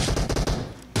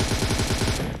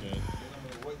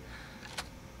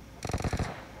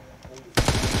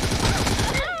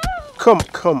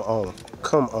 Come on.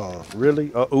 Come on.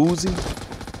 Really? A Uzi?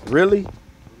 Really?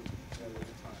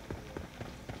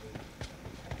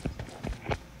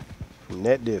 From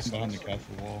that distance. Behind the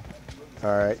castle wall.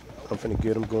 Alright. I'm finna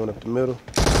get him going up the middle.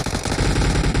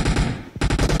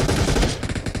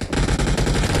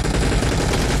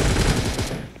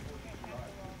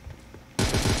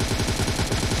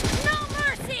 No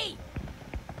mercy!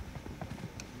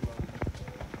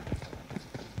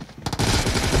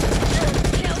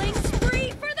 Killing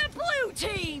spree for the blue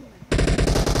team!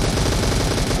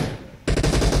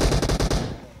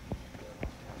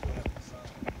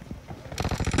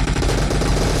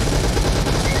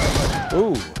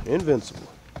 Ooh, invincible.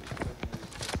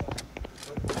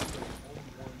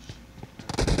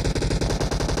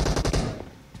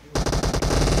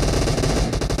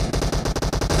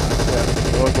 Yeah,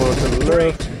 one going to the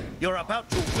Great. left. You're about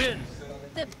to win.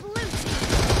 The blue team is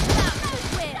about to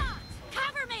win!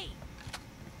 Cover me!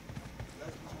 The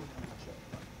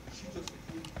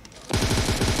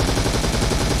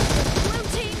blue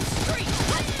team streak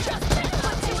has just been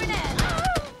put to an end!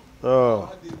 Oh.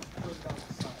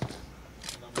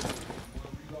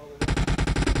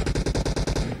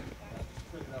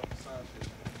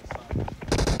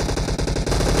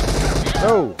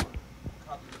 Oh.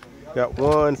 Got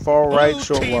one far right Blue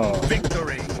short team wall.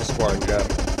 victory. Spartan got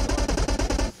him.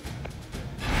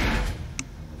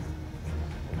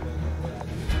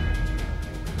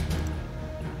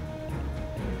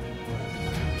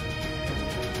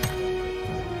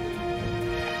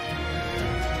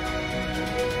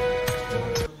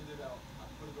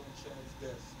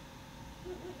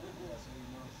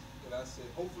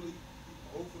 Hopefully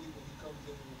when he comes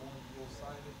in the morning, we'll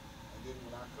sign it, and then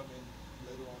when I come in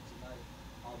later on tonight,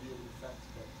 I'll be able to fax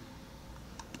it back to you.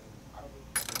 I don't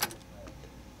know.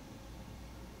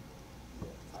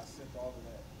 Yeah, I sent all of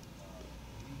that.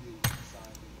 He did, he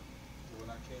signed it. So when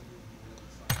I came in, he went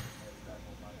and signed it, had it back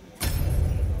on my desk.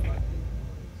 All I did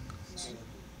was scan it.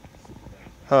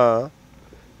 Huh?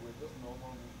 Well, there's no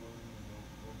longer going,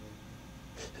 no baby.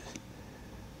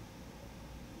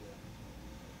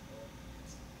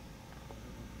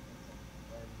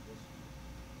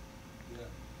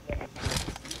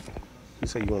 You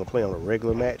say you want to play on a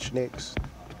regular match next?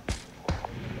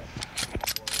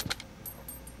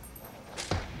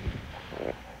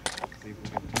 See if we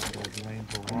can keep those lanes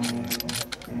for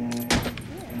one.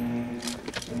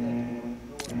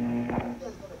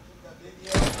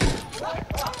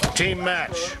 Team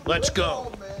match. Let's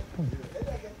go. Oh, man. And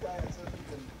that get tired,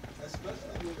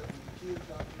 especially when the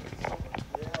kids out there in the summer.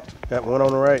 Yeah. Got one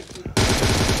on the right.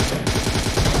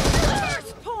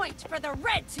 First point for the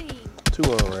red team. Two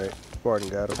on the right. Spartan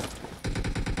got him.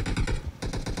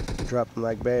 Drop them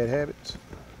like bad habits.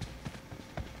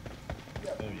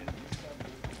 Oh yeah.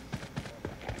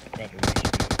 About to rush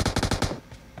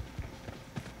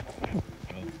me.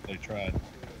 Well, they tried.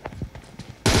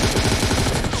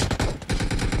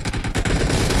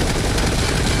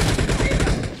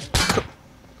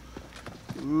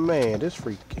 Man, this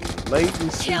freaking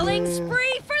latency. Killing Man.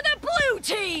 spree for the blue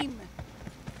team.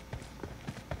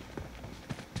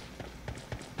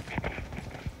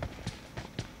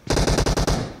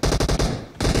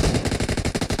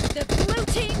 The blue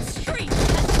team streak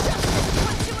has just been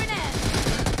put to an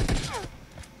end.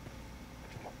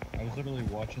 I was literally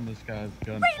watching this guy's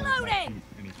gun point at my Reloading! feet,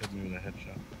 and he hit me with a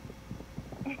headshot.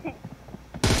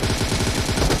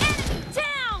 Enemy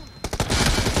down.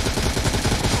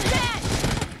 Dead.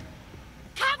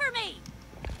 Cover me.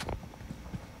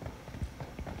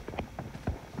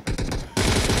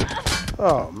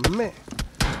 Oh man,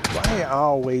 why you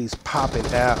always popping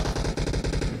out?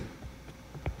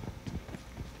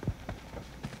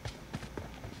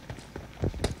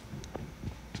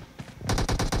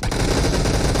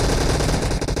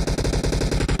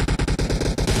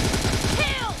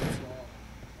 Killed.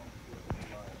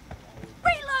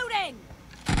 Reloading.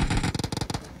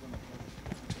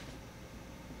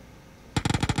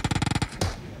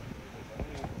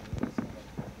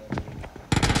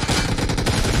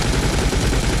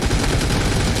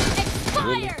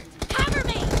 Expired. Cover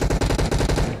me.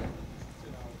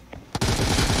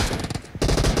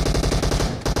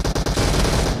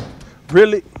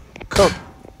 Really?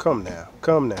 Come now,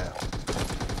 come now.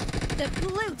 The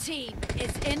blue team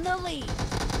is in the lead.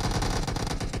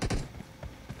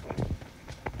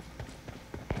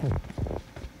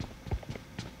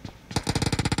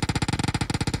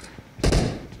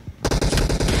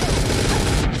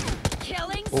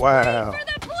 Killing spree Wow. for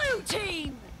the blue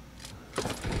team.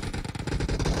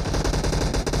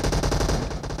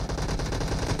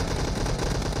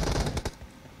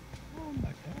 Oh my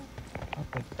god. I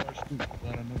thought the first two.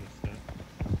 Glad I noticed that.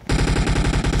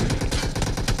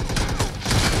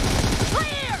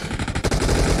 Clear!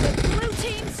 The blue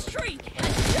team streak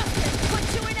has just been put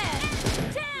to an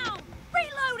end. Down!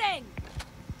 Reloading!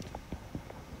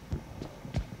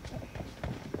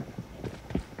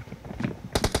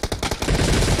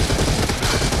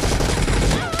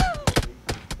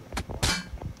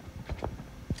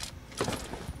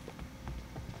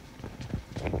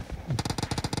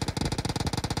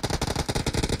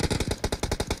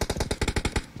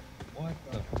 What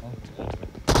the fuck?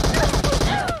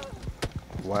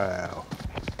 Wow.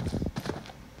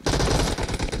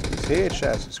 These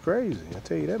headshots is crazy, I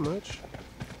tell you that much.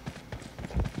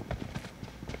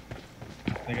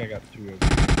 I think I got two of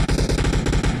them.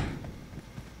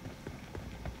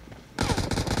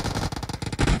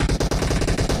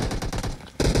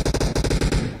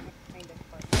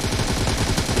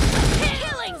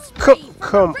 Killing spree for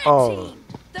Come the red on. team.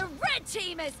 The red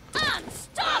team is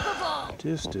unstoppable.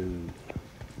 This dude.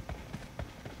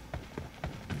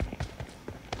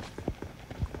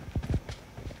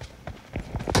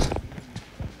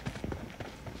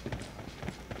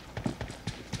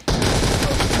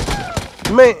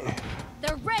 Man,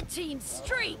 The red team's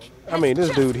streak I mean, has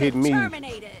this just dude hit been me.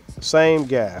 terminated. Same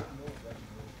guy.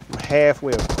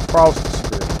 Halfway across the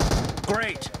screen.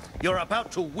 Great. You're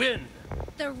about to win.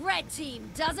 The red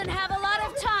team doesn't have a lot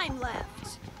of time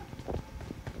left.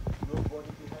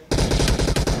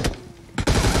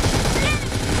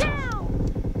 Down!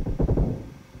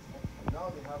 Now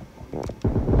they have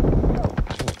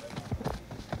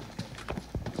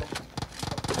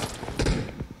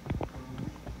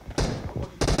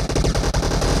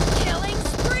Killing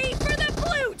spree for the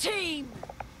blue team.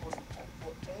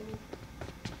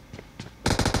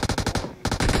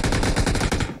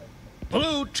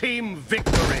 Blue team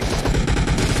victory.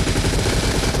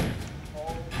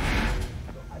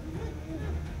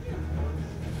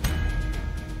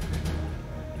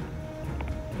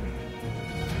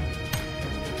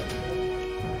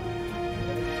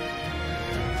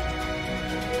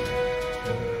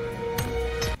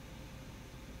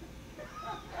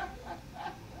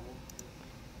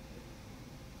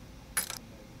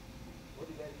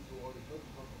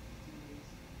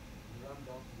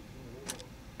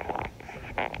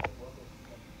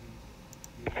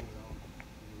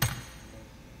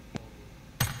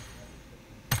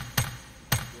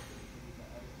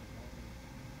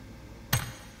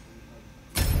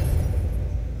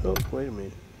 Oh, wait a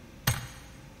minute.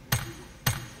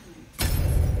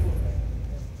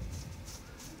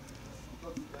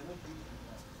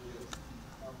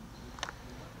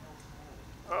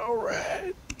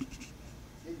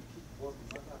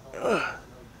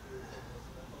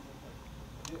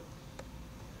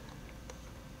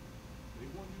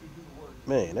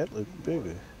 Man, that looks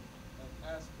bigger. and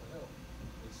ask for help,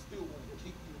 they still want to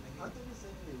kick you in the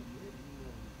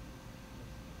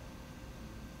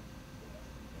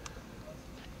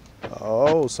head.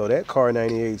 Oh, so that Car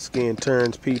 98 skin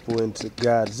turns people into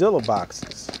Godzilla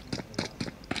boxes.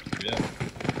 Yeah.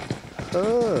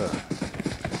 Huh.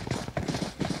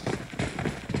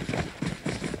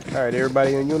 All right,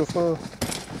 everybody in uniform?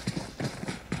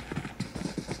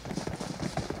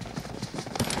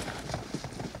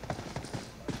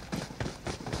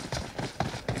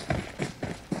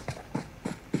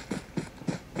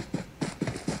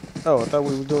 Oh, I thought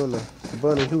we were doing the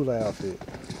bunny hula outfit.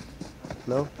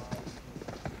 No?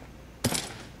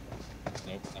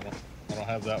 Nope. I don't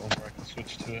have that one where I can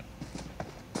switch to it.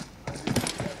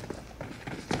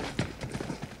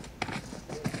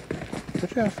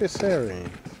 Which outfit Sarah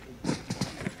in?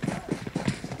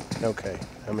 Okay,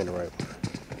 I'm in the right one.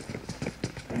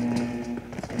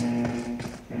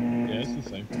 Yeah, it's the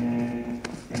same.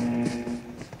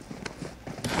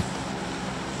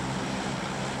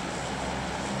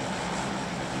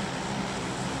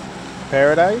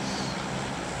 Paradise?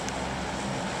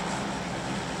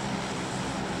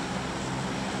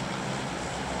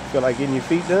 Feel like getting your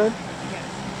feet done? Yeah.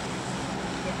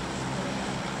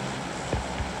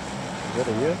 Is that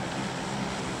a yeah?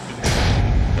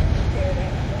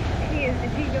 Paradise.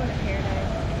 Is he going to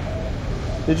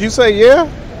Paradise? Did you say yeah?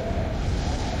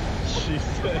 She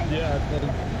said,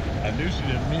 yeah, I knew she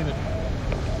didn't mean it.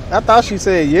 I thought she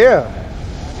said yeah.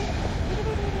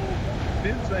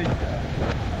 Didn't say yeah.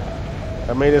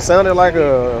 I mean, it sounded like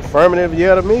a affirmative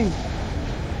yeah to me.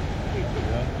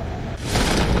 Yeah.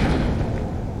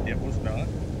 It was not.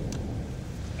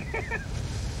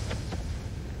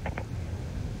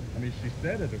 I mean, she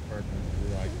said it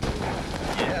affirmatively, like,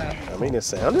 yeah, I mean, it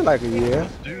sounded like a yeah.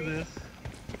 let's do this.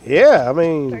 Yeah, I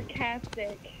mean,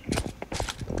 Sarcastic.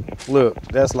 look,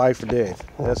 that's life or death.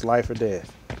 That's life or death.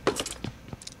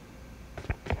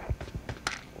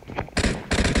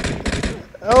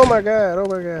 Oh my God, oh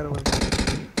my God, oh my God.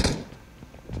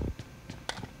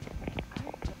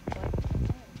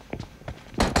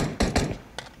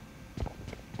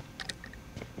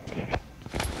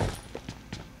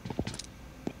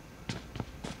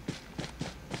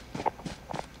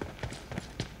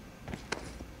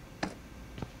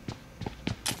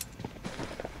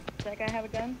 Does that guy have a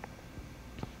gun?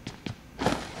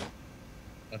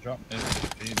 I dropped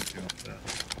M15 if you want that.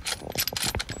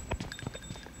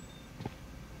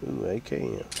 Ooh,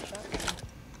 AKM.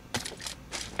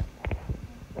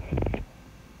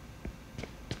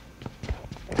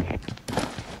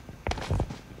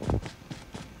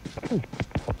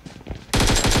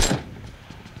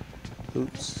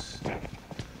 Oops.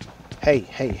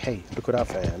 Hey, look what I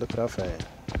found, look what I found.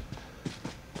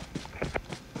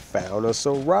 Found us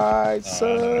a ride,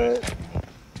 son.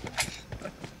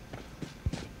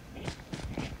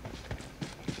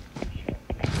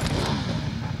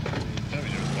 Tell me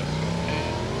you're the best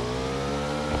one.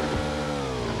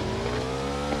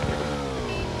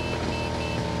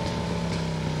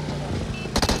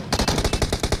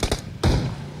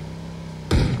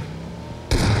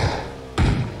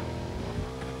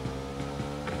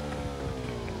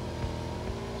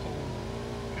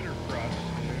 Peter Crush,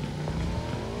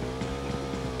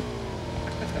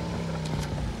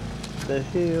 The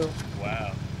hell?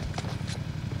 wow.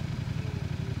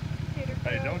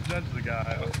 Hey, don't judge the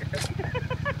guy.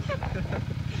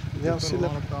 Y'all Put a sitting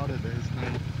lot up of thought into his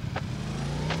name.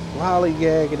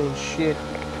 lollygagging and shit.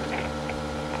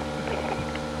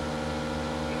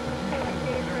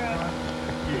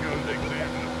 He goes to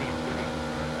examine a Peter Crush.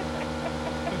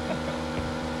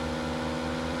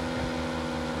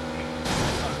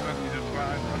 Sometimes you just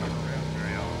find running around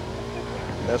very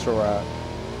often. That's a ride.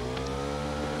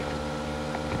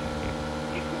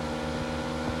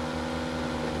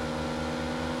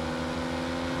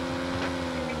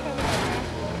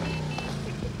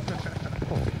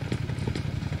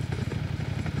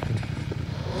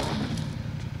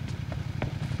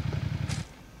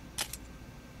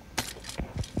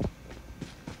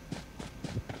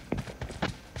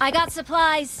 I got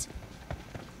supplies.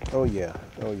 Oh yeah,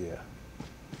 oh yeah.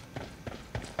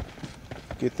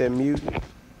 Get that mute.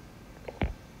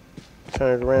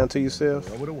 Turn it around to yourself.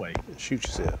 Throw it away. And shoot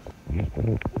yourself.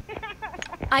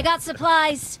 I got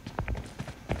supplies.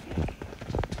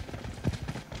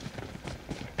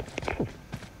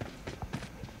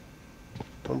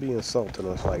 Don't be insulting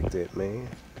us like that, man.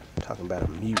 Talking about a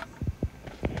mute.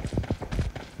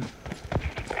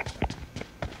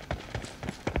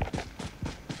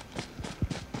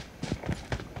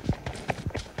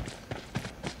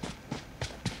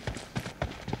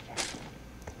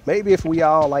 Maybe if we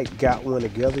all like got one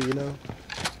together, you know,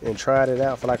 and tried it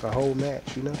out for like a whole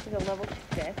match, you know. There's a level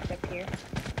 2 desk up here.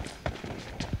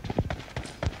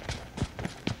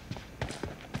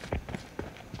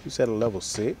 You said a level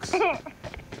 6.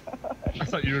 I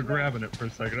thought you were grabbing it for a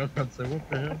second. I was about to say, what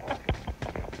the hell?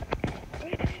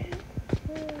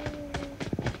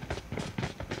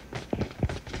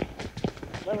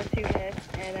 Level 2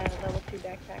 desk and a level 2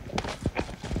 backpack.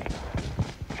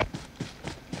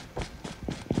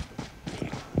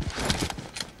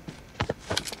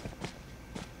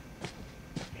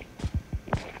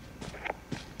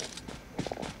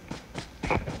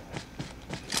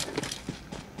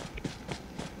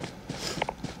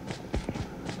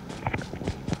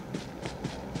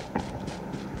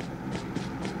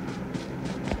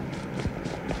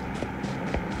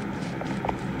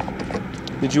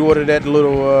 Did you order that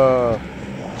little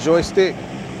joystick?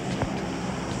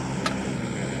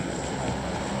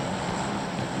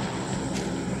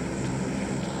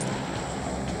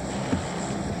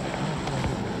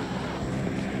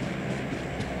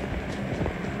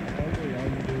 Probably all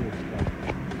you do is like,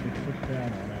 just push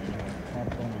down on it and it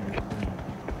pops on your screen.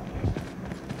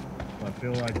 So I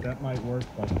feel like that might work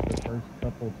like the first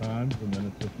couple times, and then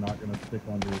it's just not going to stick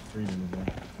onto your screen anymore.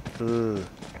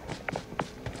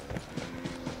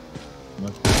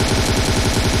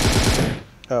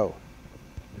 Oh.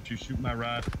 Did you shoot my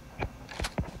rod?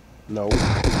 No.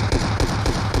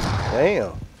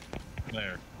 Damn.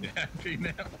 There. Yeah, see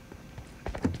now.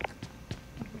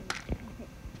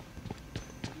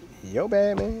 Yo,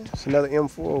 bad man. It's another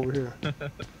M4 over here.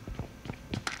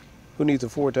 Who needs a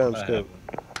 4x scope?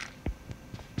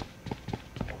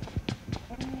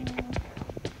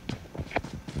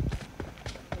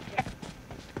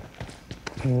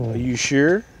 Are you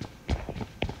sure?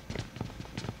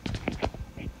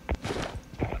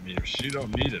 I mean, if she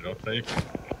don't need it, I'll take it.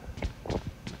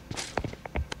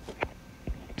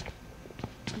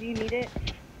 Do you need it?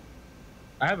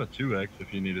 I have a 2x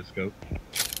if you need a scope.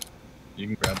 You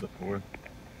can grab the 4.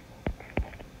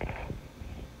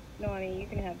 No, I mean, you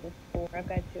can have this 4. I've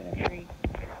got 2 and a 3.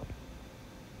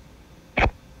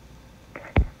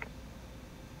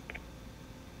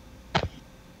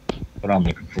 What I'm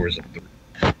looking for is a 3.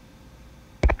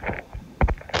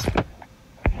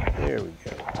 There we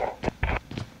go.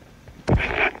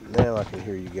 Now I can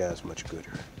hear you guys much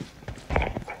gooder.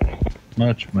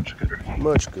 Much, much gooder.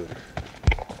 Much gooder.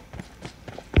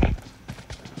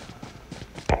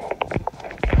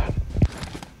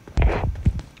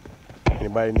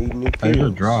 Anybody need any pills?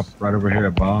 There's a drop right over here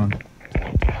at Bond.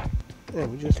 Yeah,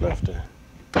 we just left her.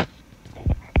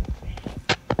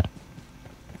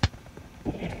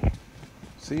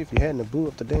 See, if you hadn't blew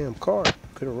up the damn car,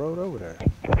 could have rode over there.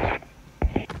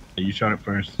 You shot it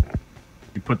first.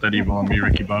 You put that evil on me,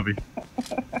 Ricky Bobby.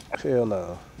 Hell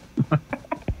no.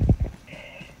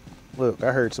 Look,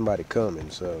 I heard somebody coming,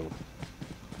 so...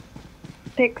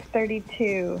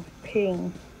 632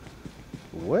 ping.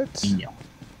 What? Yeah.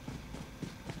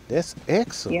 That's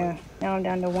excellent. Yeah, now I'm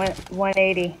down to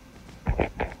 180.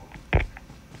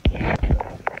 I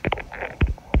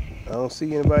don't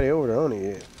see anybody over there on it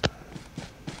yet.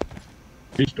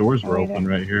 These doors were Oh, open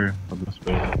right here on this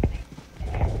building.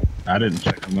 I didn't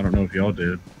check them. I don't know if y'all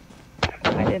did.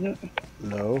 I didn't.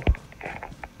 No.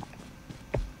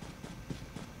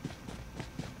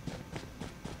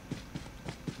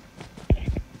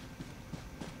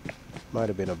 Might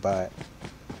have been a bot.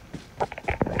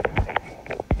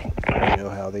 You know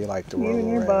how they like to You roll and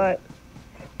your around.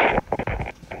 butt.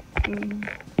 Mm.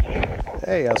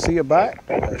 Hey, I see a bot.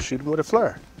 Shoot him with a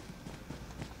flare.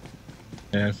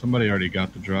 Yeah, somebody already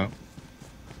got the drop.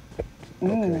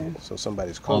 Okay, so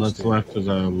somebody's close. All that's to it. left is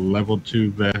a level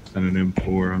 2 vest and an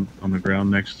M4 on the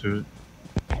ground next to it.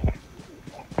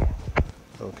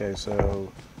 Okay,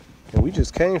 so and we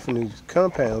just came from these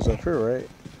compounds up here, right?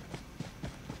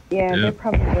 Yeah, Yeah. they're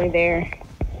probably there.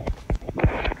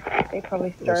 They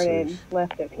probably started see.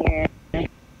 left up here.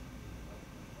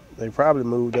 They probably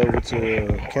moved over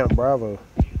to Camp Bravo.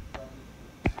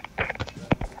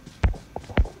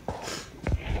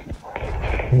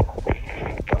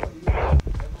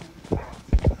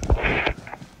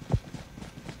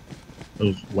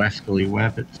 Those wascally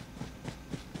wabbits.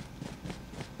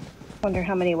 Wonder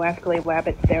how many wascally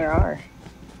wabbits there are.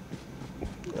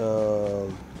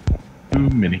 Too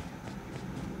many.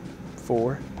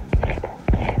 4.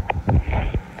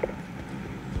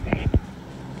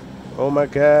 Oh my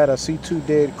God! I see 2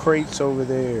 dead crates over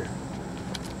there.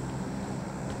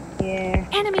 Yeah,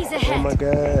 Enemies Oh ahead. my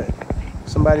God!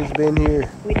 Somebody's been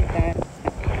here. we did that.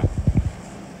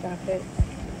 Stop it.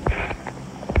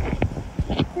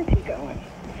 Where's he going?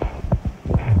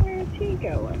 Where's he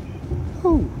going?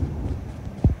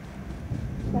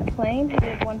 lane,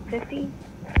 headed 150.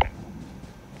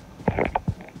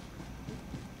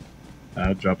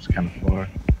 Drops kind of far.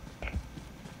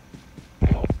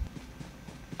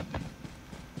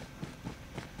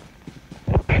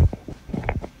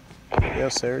 Yeah,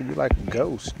 Sarah, you like a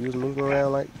ghost. You was moving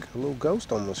around like a little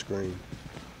ghost on the screen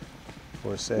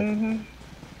for a second. Mm-hmm.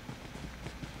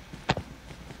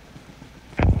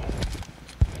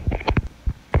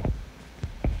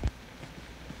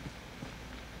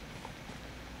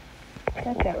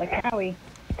 That's that like Howie.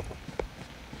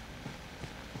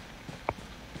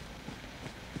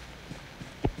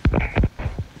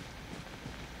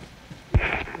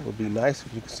 It would be nice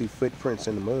if you could see footprints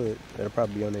in the mud. That'll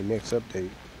probably be on their next update.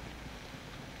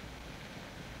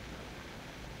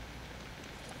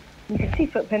 You can see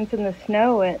footprints in the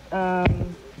snow at the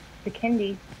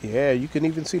Kendi. Yeah, you can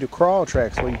even see the crawl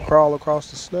tracks where you crawl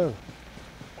across the snow.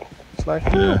 It's like,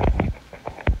 huh.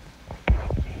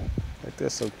 Like,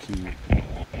 that's so cute.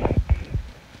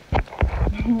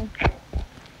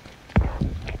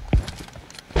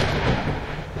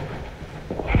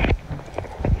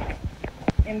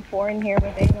 M4 in here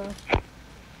with ammo.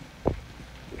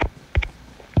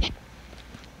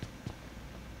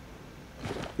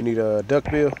 You need a duck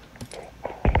bill?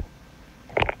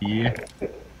 Yeah.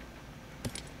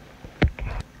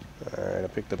 Alright, I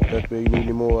picked up a duck bill. You need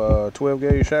any more 12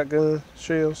 gauge shotgun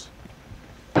shells?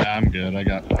 I'm good. I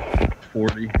got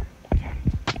 40.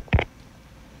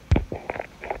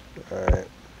 Alright.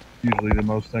 Usually the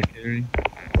most I carry.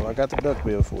 Well, I got the duck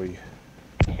bill for you.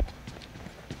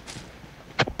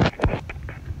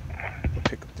 I'll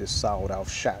pick up this sawed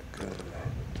off shotgun.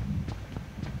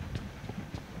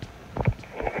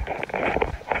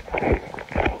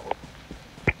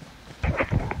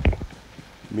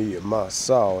 Me and my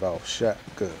sawed off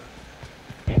shotgun.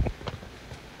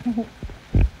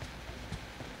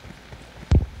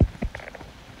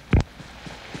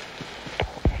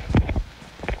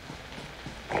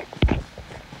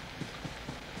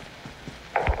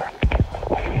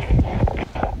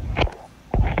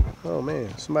 Oh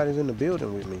man, somebody's in the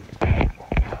building with me.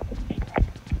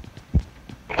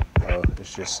 Oh,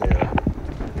 it's just Sarah.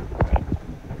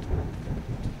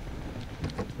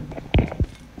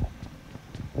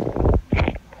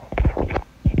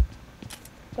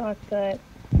 So it's at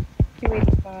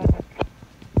 285.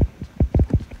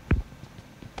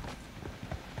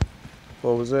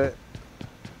 What was that?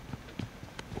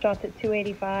 Shots at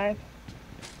 285.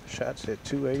 Shots at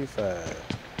 285.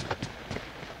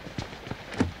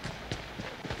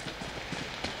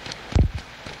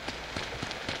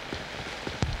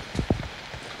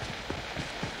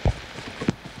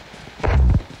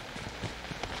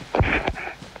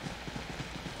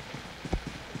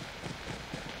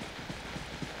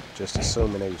 Just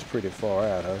assuming they was pretty far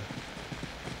out, huh?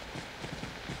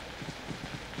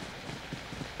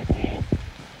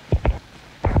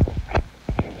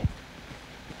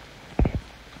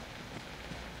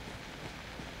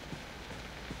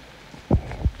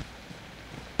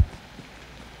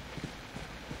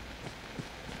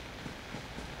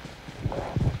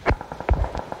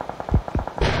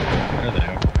 There they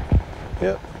are.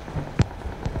 Yep.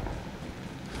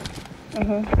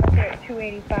 Mm-hmm. They're at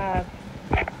 285.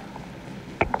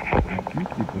 A few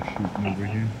people shooting over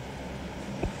here.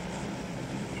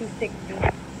 260.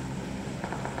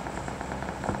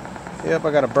 Yep,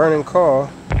 I got a burning car.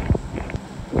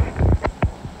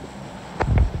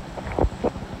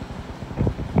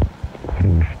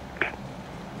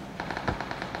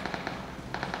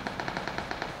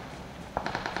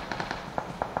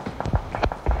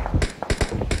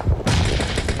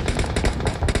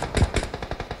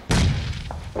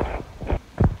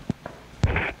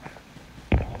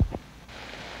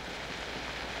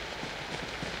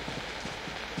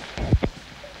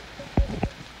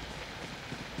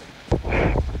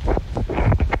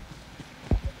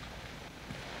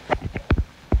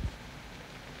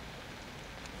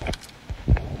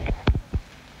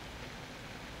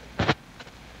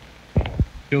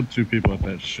 Killed 2 people at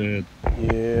that shed.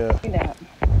 Yeah. See that.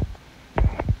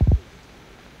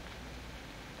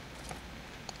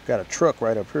 Got a truck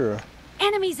right up here.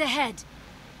 Enemies ahead.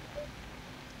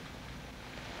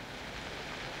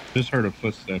 Just heard a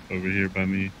footstep over here by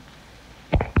me.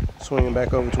 Swinging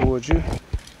back over towards you.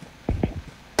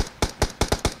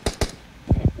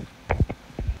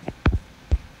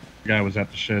 The guy was at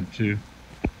the shed too.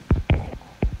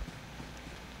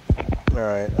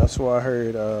 Alright, that's why I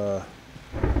heard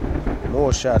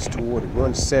more shots toward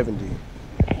 170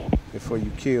 before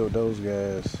you killed those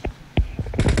guys.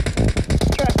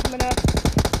 Truck coming up.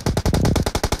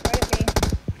 Right at me.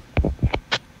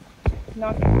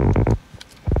 Knocked.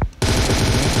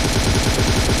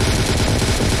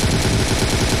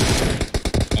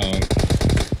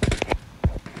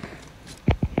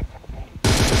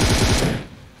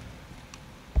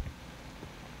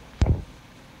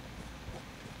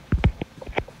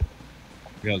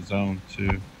 We got zone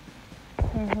too.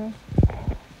 Mm-hmm.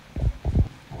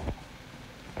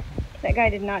 That guy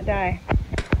did not die.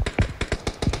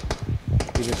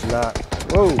 He just not.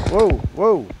 Whoa, whoa,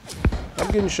 whoa. I'm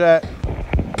getting shot.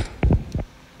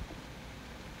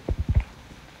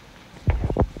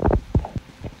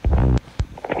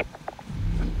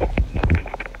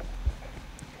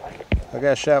 I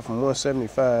got shot from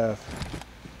 175.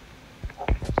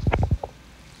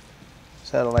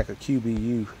 Sounded like a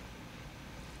QBU.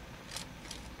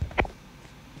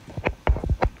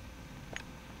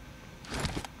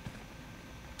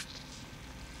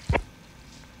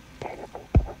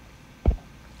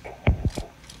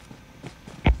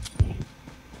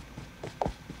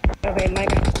 Okay, my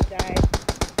guy just died.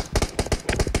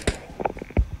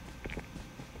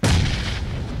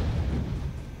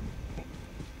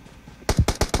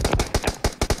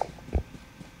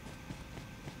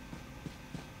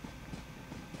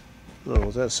 Oh,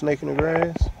 was that a snake in the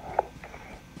grass?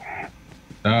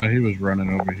 He was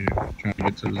running over here, trying to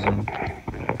get to the zone.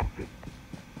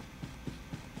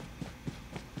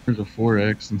 There's a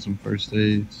 4X and some first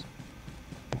aids.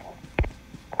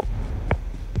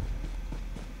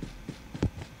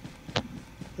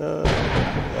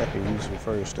 I can use some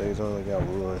first aids. I only got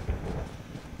one.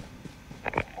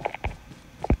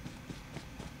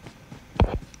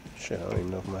 Shit, I don't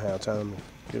even know if I have time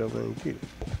to get over there and get it.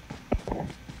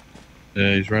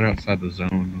 Yeah, he's right outside the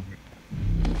zone.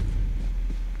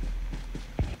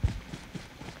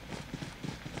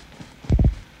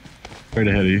 Right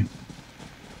ahead of you.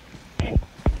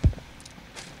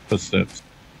 Footsteps.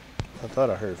 I thought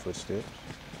I heard footsteps.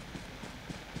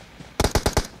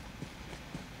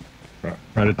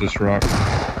 Right at this rock.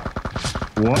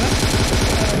 What?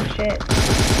 Oh shit.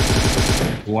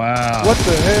 Wow. What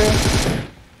the hell?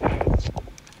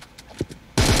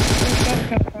 Where'd the shots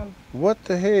come from? What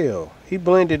the hell? He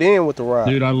blended in with the rock.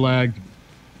 Dude, I lagged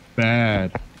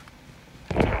bad.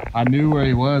 I knew where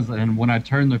he was, and when I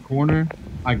turned the corner,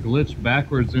 I glitched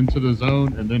backwards into the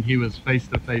zone, and then he was face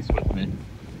to face with me.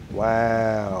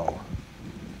 Wow.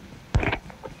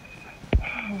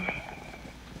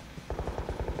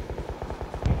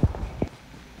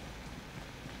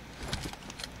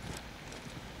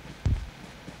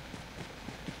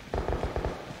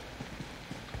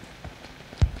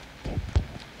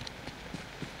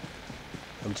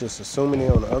 I'm just assuming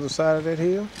they're on the other side of that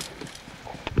hill.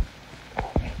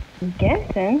 I'm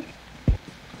guessing.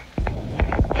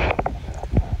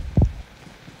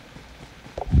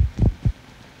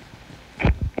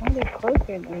 Probably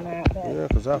closer than that, but Yeah,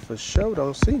 because I for sure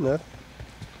don't see nothing.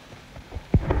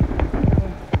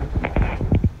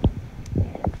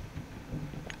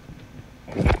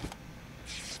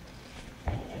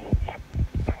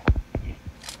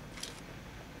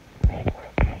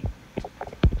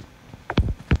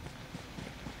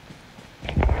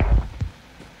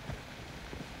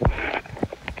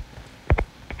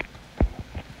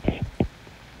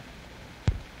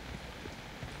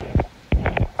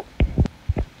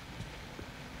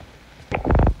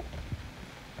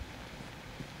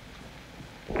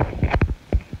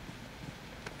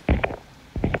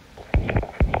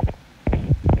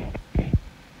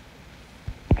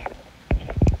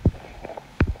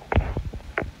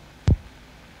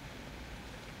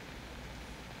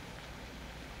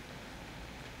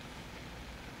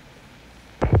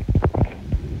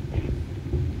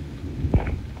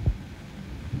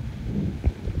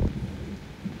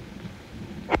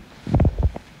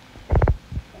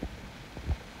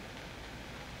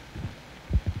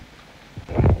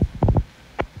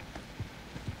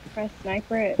 press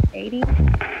sniper at 80.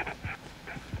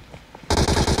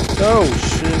 Oh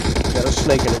shit! Got a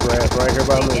snake in the grass right here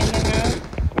by In me. the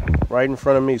house. Right in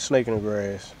front of me, snake in the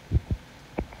grass.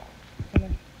 In the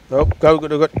Nope. Go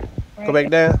right back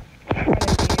down. in front of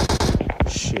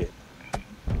you. Shit.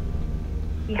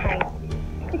 Behind.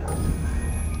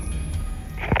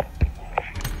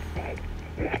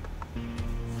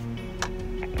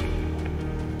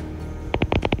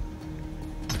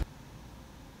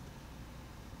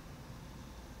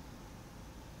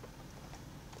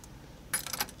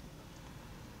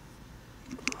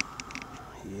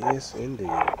 Yes, indeed.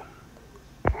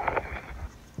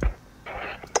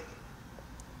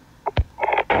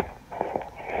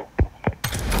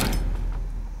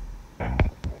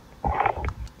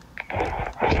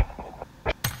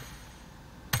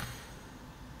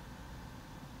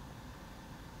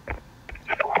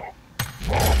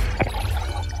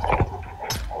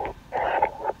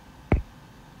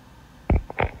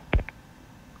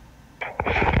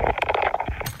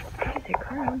 Easy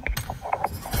crowd.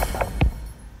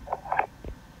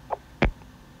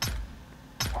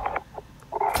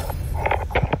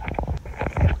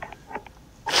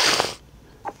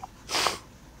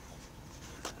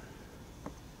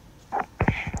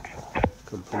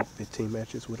 team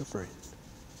matches with a friend.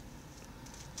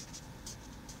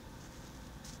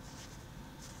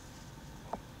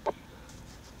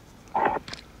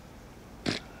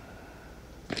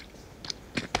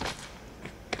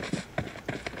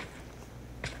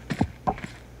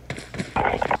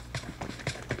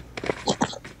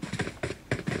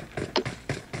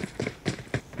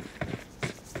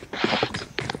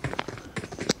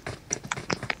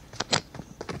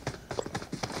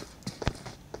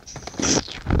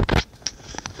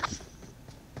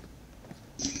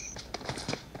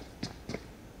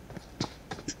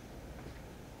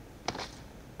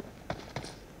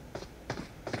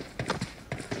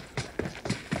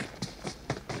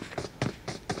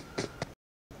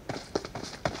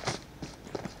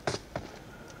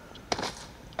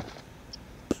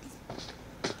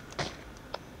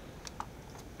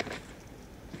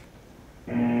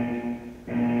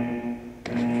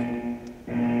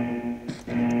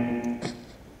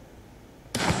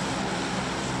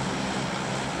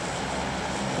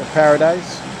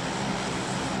 Paradise.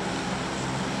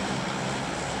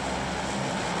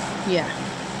 Yeah.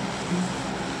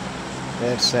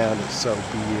 That sounded so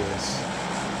BS.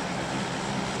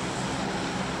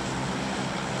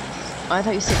 I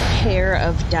thought you said pair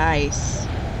of dice.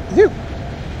 You.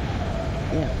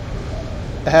 Yeah.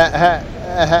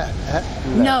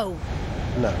 No.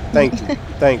 No. Thank you.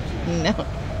 Thank you. No.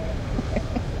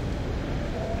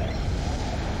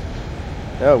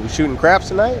 Oh, we shooting craps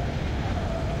tonight?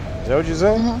 Is that what you're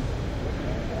saying?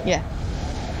 Yeah.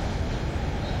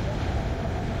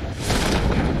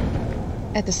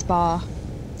 At the spa.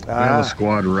 We have a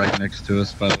squad right next to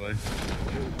us, by the way.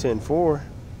 10-4.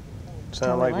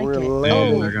 Sound like it. we're Oh,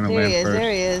 landing. They're gonna there land he is. first.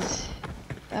 There he is.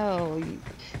 Oh.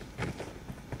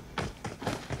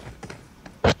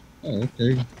 Oh,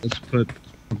 okay. Let's put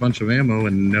a bunch of ammo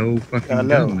and no fucking I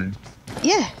know. gun there.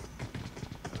 Yeah.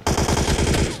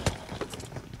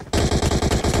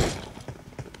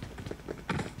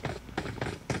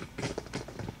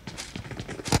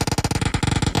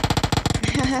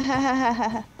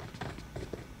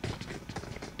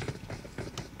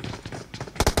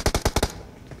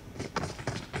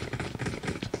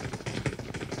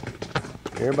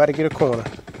 Everybody get a corner.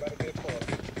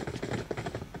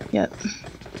 Yep.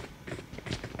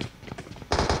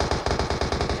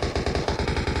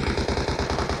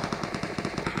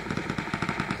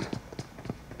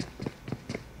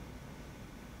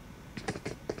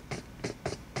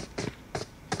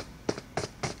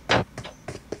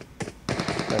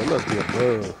 They must be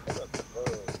above.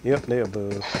 Yep, they're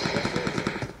above.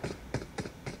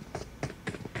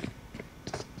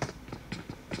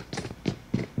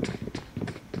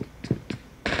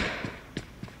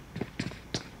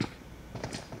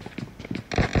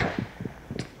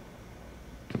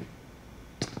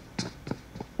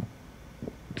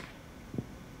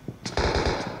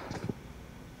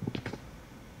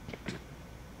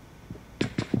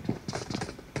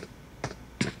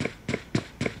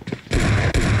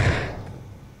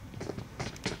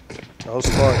 Oh,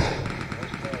 smart.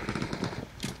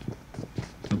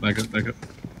 Oh, back up, back up.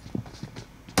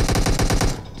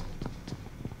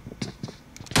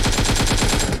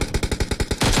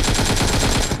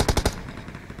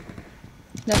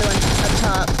 Another one up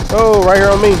top. Oh, right here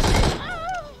on me.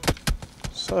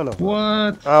 Son of a.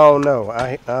 What? Oh no,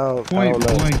 I don't Point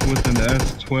know. blank with an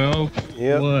S12?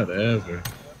 Yep. Whatever.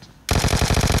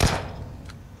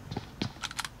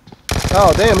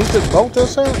 Oh damn, he took both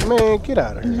those sounds? Man, get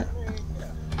out of here.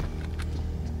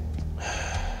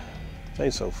 They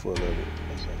so full of it.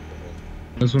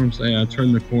 That's what I'm saying. I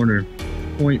turned the corner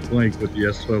point blank with the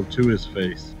S12 to his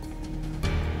face.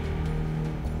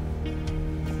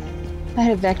 I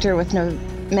had a Vector with no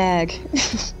mag.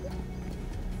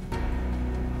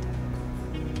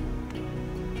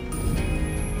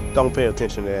 Don't pay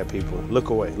attention to that, people. Look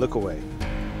away, look away.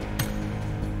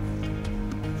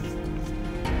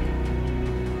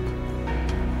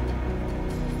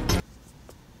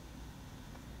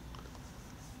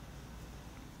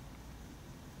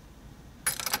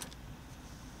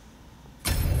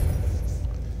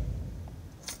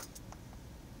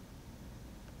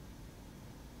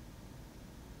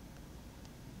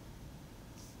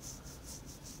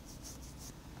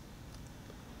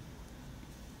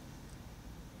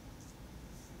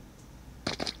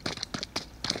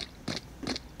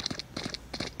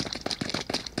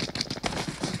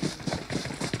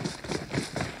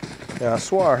 Yeah, I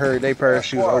swore I heard they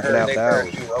parachute open out the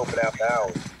alley.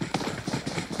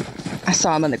 I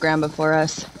saw him on the ground before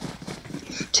us.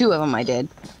 2 of them I did.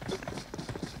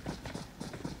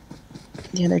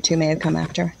 The other 2 may have come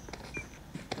after.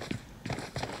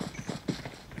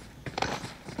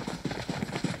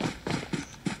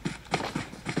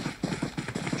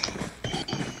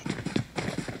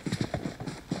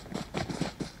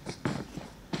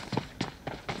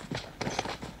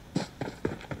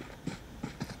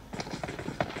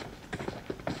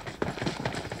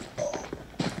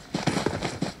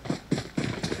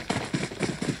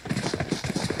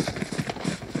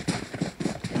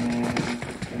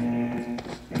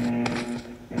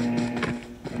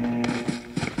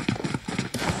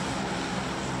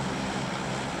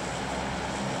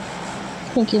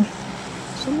 Thank you.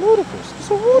 Some ludicrous.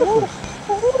 Some ludicrous.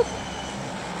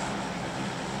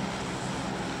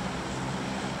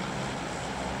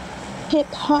 Hip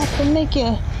hop will make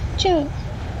you jump,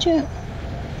 jump.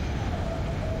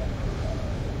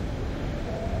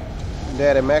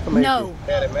 Daddy Mac will make No.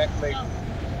 you.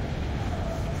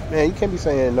 Man, you can't be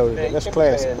saying no to that. That's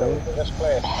classic, man.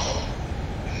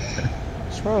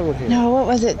 What's wrong with him? No, what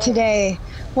was it today?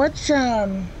 What's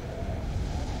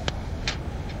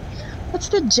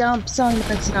the jump song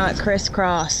that's not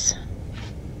crisscross?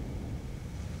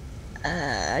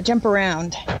 Jump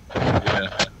around.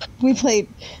 Yeah. We played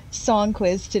song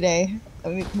quiz today.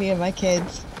 Me and my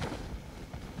kids.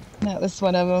 That was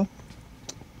one of them.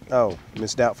 Oh,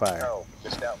 Miss Doubtfire.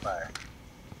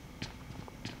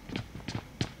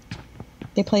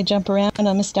 They played jump around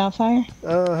on Miss Doubtfire.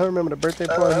 I remember the birthday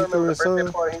party he threw his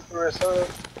son.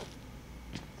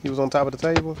 He was on top of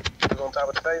the table.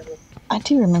 I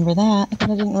do remember that, but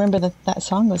I didn't remember that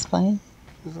song was playing.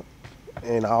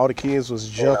 And all the kids was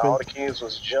jumping.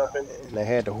 And they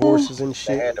had the horses and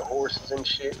shit.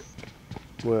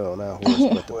 Well, not horse,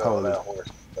 but the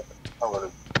pony.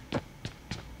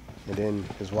 And then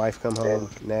his wife come home,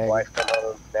 nagging.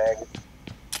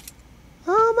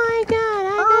 Oh my God,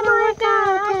 I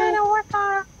gotta work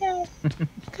out.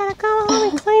 Gotta come home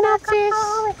and clean up this.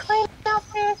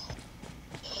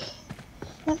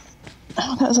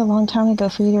 Oh, that was a long time ago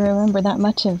for you to remember that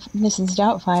much of Mrs.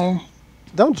 Doubtfire.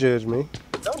 Don't judge me.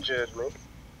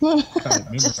 Yeah.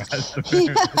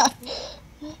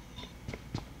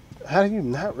 How do you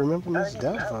not remember Miss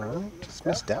Doubtfire? It's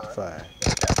Miss Doubtfire.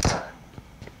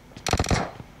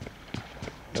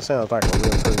 That sounds like a real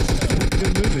person.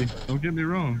 Good movie. Don't get me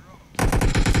wrong.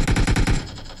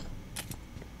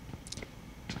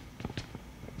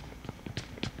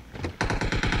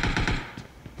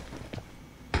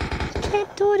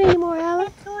 Can't do it anymore,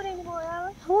 Alan.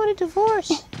 I want a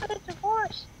divorce.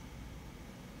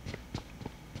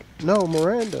 No,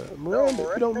 Miranda,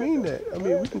 you don't mean that. I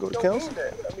mean, we can go to counsel.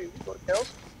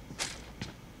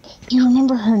 You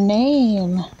remember her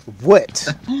name. What?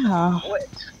 Wow.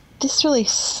 This really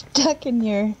stuck in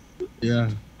your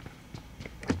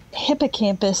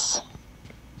hippocampus.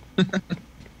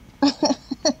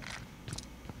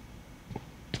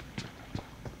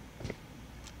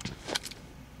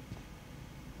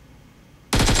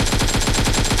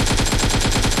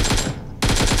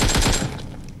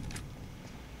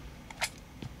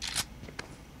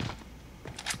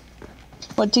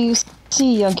 What do you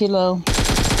see, Yogi Low?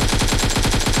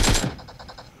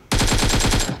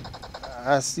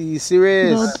 I see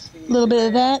serious. Little bit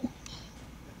of that.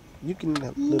 You can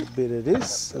have a little bit of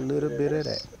this, a little bit of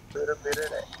that.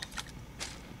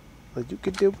 But you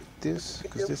can deal with this,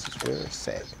 because this is where it's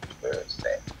at.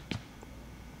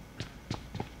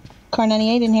 Car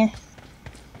 98 in here.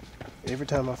 Every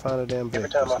time I find a damn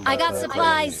vehicle, I got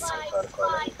supplies.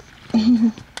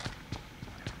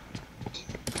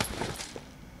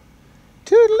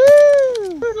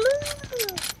 Toodaloo!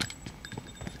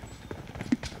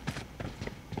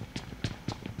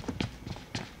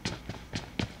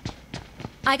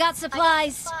 I got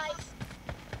supplies.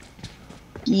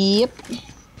 Yep.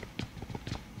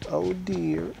 Oh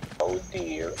dear.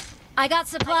 I got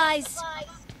supplies.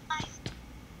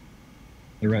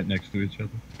 They're right next to each other.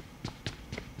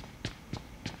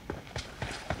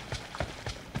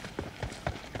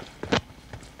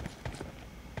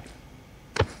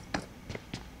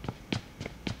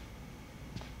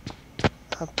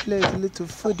 I played a little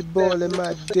football in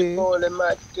my day.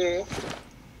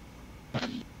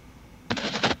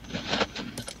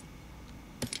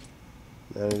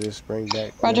 Now just bring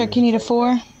back. Roger, can you need a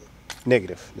 4?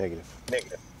 Negative.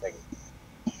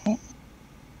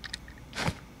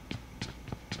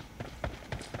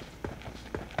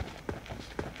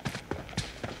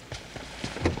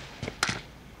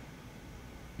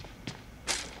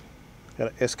 Got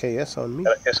an SKS on me.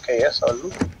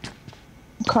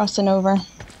 Crossing over.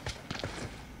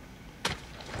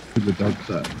 To the dark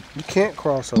side. You can't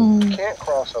cross over.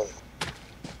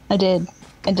 I did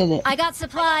it. I got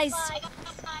supplies.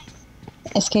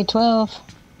 SK12.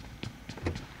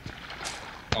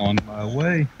 On my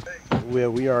way.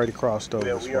 Well, we already crossed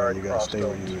over. So you gotta stay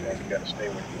where you at.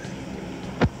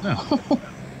 No.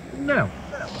 No.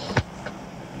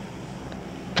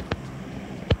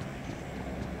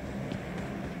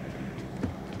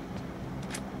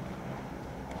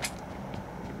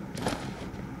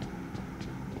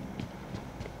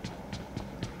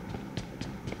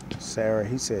 Sarah,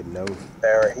 he said no.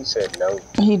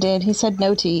 He did. He said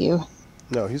no to you.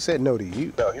 No, he said no to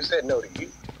you.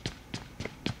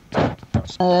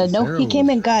 No, he came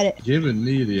and got it. Giving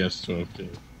me the S12 too.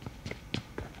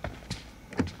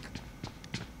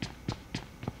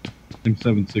 Team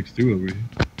 762 over here.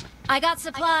 I got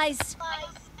supplies.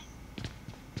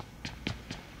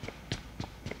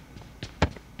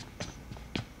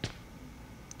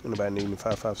 Anybody need any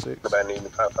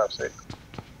 5.56?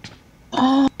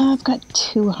 I've got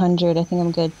 200. I think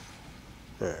I'm good.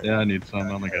 Right. Yeah, I need some.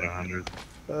 I only got 100.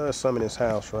 Some in this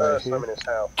house right here.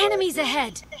 Enemies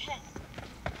ahead.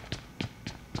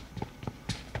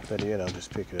 Better yet, I'll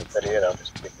just pick it up.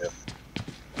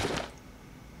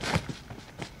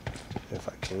 If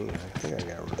I can. I think I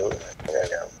got room.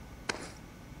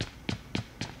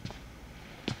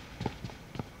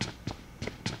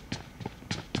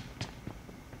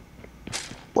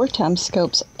 Wartime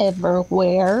scopes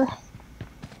everywhere.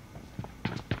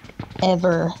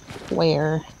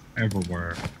 Everywhere.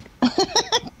 Everywhere.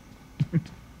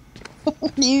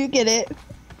 You get it.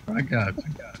 I got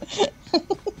you.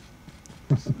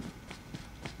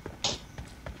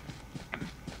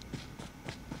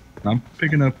 I'm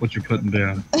picking up what you're putting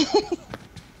down.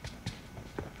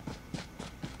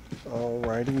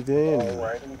 Alrighty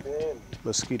then.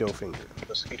 Mosquito finger.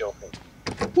 Mosquito.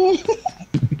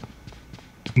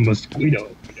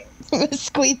 Mosquito.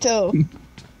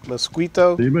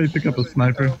 Mosquito? Did anybody pick up a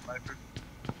sniper?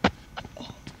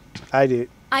 I did.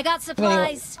 I got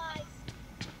supplies.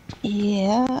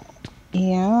 Yeah.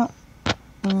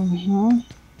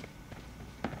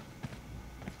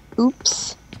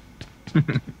 Oops.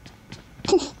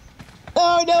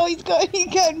 Oh no, he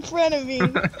got in front of me.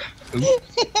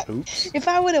 Oops. If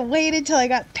I would have waited till I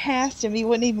got past him, he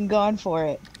wouldn't even gone for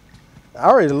it. I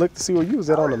already looked to see where you was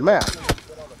at on the map.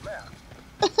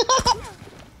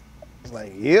 It's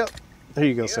like, yep. There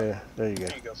you go, Sarah. There you go.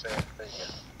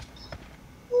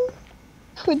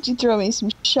 Would you throw me some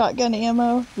shotgun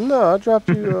ammo? No, I dropped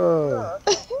you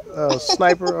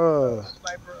sniper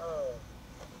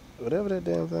whatever that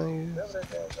damn thing is.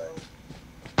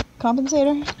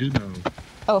 Compensator? You know.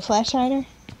 Oh, a flash hider?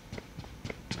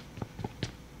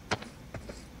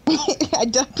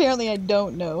 Apparently I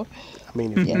don't know. I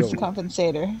mean, if you, Yes, go,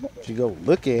 compensator. if you go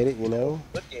look at it, you know.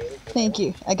 Thank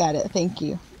you. I got it. Thank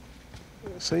you.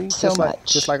 See, So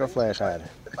just like a flash hider.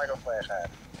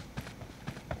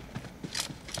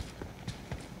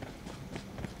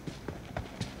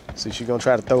 See, she's gonna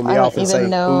try to throw me I off don't and say,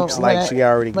 even know oops, like she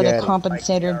already what got a it.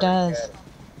 compensator does.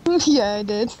 Yeah, I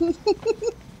did. I'm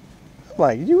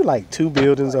like, you like 2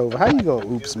 buildings over. How you gonna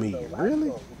oops me?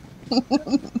 Really?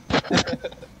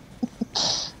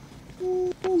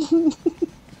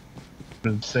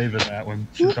 Been saving that one.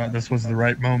 She thought this was the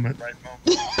right moment.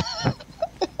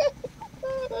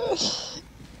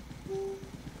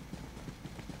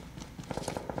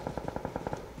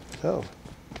 Oh.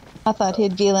 I thought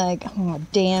he'd be like, oh,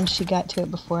 damn, she got to it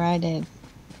before I did.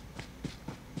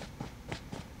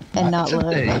 And not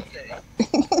look. today.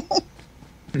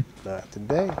 Not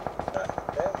today.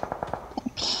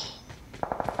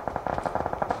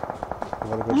 You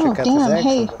wanna go Oh, check out damn, this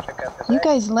hey, action? you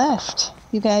guys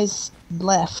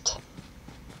left.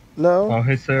 No. Oh,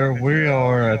 hey, Sarah, we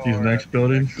are at these next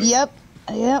buildings. Yep.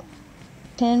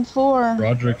 10-4.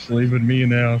 Roderick's leaving me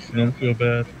now, so don't feel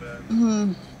bad.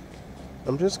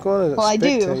 I'm just gonna Well, I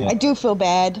do. spectate. I do feel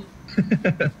bad.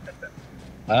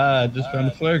 I just found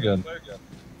a flare gun.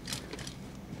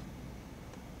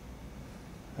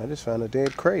 I just found a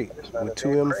dead crate with 2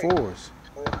 M4s.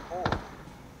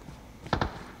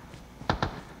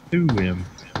 2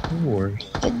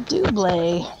 M4s. The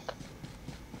double.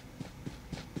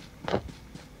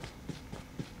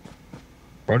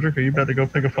 Roderick, are you about to go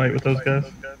pick a fight with those guys?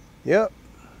 Yep.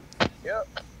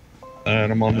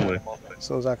 And I'm on the way. As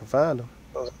soon as I can find them.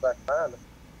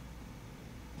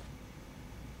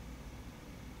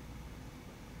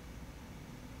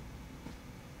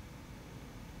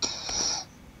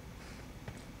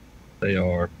 They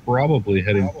are probably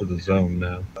heading for the zone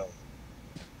now.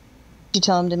 Did you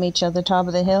tell him to meet you at the top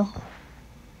of the hill?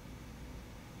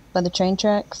 By the train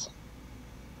tracks?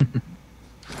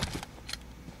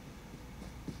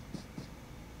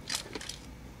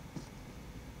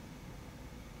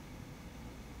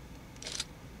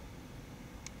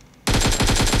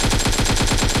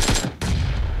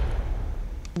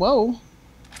 Whoa.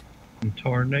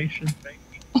 Tarnation.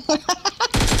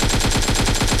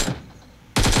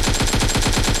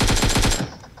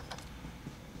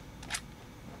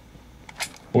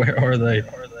 Where are they?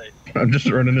 I'm just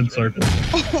running in circles.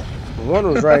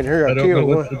 One was right here. I I don't know killed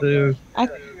what one. to do. I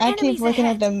keep Enemies looking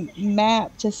ahead. at the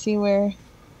map to see where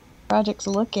Project's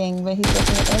looking, but he's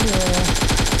looking at everywhere.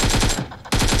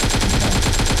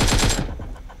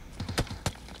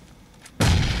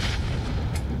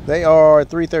 They are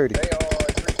 330.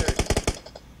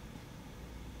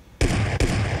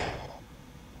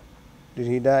 Did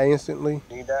he die instantly?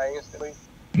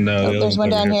 No, Oh, the other there's one's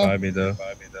one over down here here. by me though.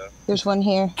 There's one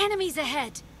here. Enemies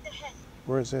ahead.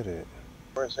 Where is it at?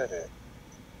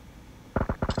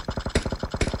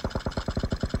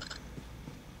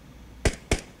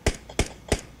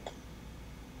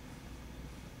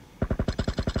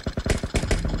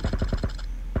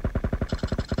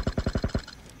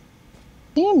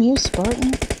 Damn you,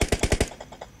 Spartan.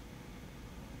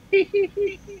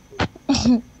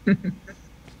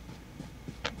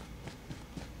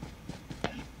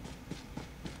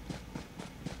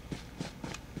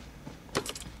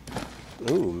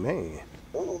 Ooh, man.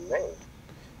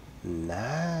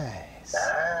 Nice.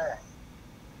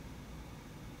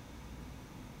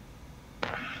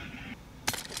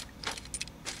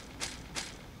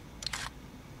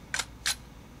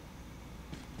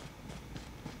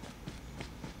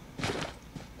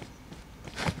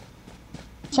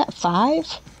 Is that 5?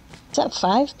 Is that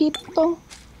 5 people?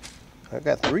 I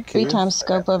got 3 3 kills. times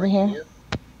scope over here.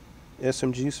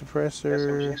 SMG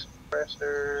suppressor.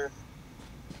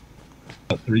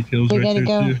 Got 3 kills We right gotta there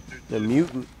go. too. The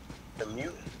mutant.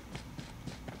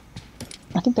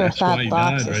 I think there were That's why 5 he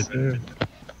boxes. died right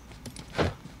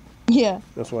there. Yeah.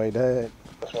 That's why he died.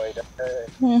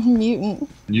 Mutant.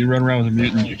 You run around with a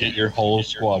mutant, you get your whole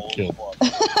squad killed.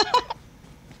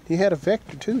 He had a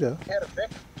vector too, though.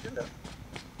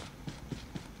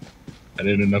 I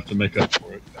did enough to make up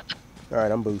for it.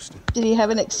 Alright, I'm boosting. Did he have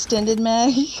an extended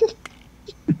mag?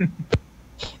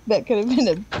 That could have been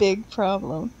a big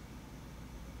problem.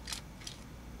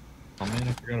 Oh man,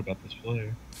 I forgot about this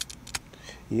flare.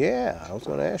 Yeah, I was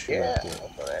going to ask you about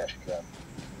that.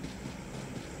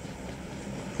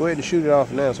 Go ahead and shoot it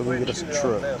off now so we can get us a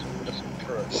truck.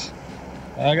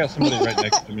 I got somebody right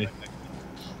next to me.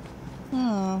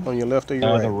 Oh. On your left or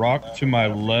your The right? rock to my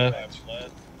left.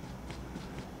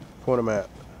 Point him out.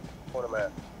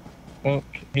 Oh,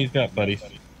 he's got buddies.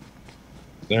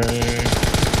 There. Enemies ahead.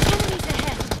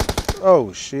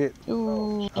 Oh, shit.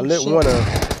 Ooh, I lit shit. one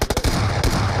up.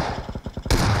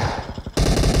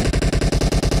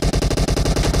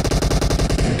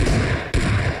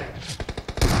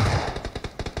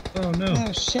 Oh no.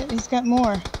 Oh shit, he's got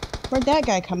more. Where'd that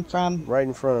guy come from? Right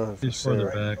in front of He's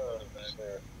further Sarah. back.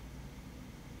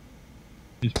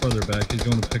 He's further back. He's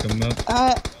going to pick him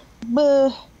up.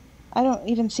 Buh. I don't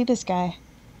even see this guy.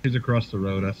 He's across the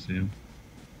road. I see him.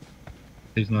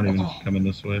 He's not even Okay. coming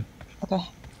this way. Okay.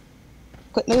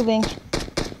 Quit moving.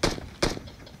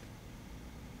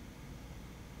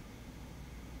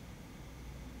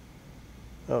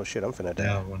 Oh, shit, I'm finna die.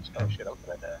 Now one's coming.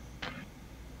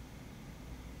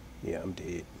 Yeah, I'm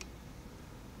dead.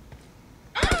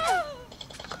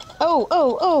 Oh,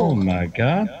 oh, Oh oh. my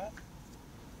god.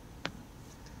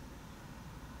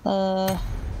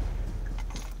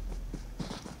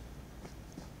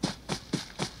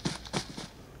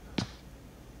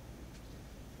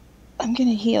 I'm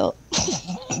gonna heal.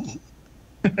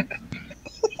 I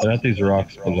got these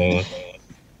rocks below us.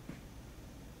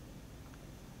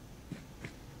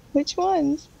 Which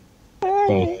ones? Where are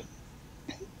Both. they?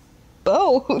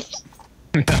 Both.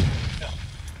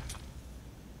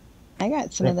 I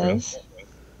got some of Okay. those.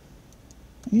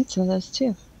 I got some of those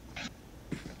too.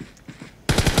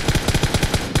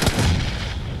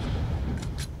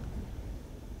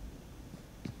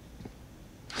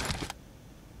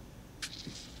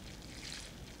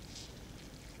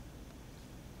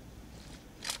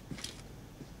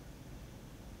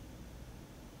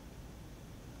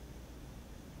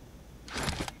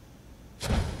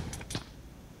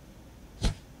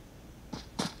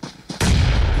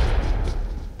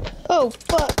 Oh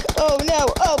fuck! Oh no!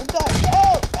 Oh god!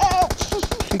 Oh! Oh!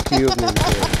 She kills me with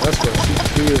that. That's what she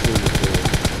kills me with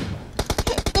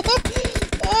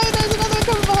Oh, there's another one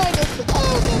coming behind us!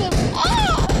 Oh, get him!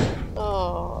 Ah!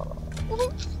 Oh!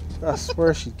 that. I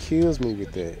swear she kills me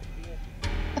with that.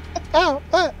 Ow!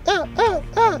 Ow! Ow! Ow!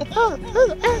 Ow! Ow!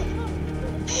 Ow!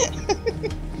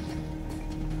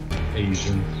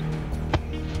 Asians.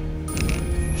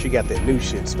 She got that new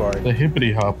shit, Spartan. The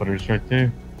hippity hoppers right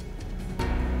there.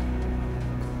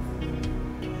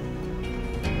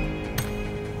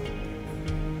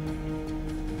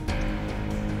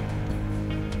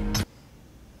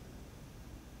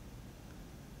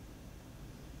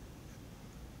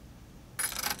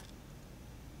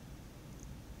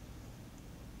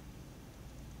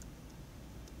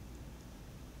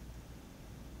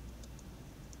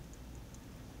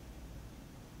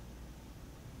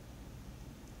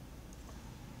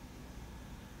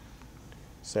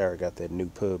 Sarah got that new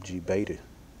PUBG beta.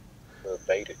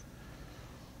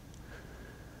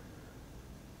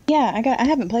 Yeah, I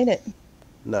haven't played it.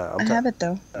 Nah, I have it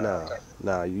though. Nah,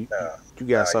 Nah, you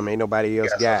got something ain't nobody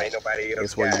else got.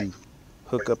 That's where you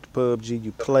hook up the PUBG,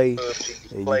 you play,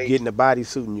 and you get in the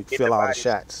bodysuit and you feel all the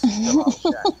shots. Ooh,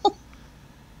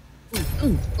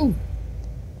 ooh, ooh,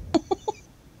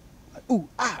 ooh.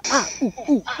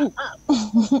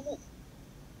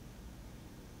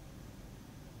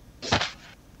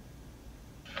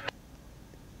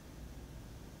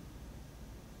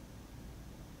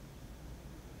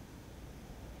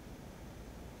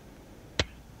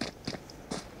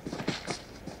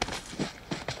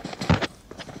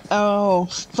 Oh,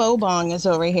 Phobong is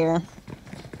over here.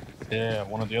 Yeah,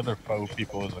 one of the other faux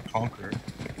people is a conqueror.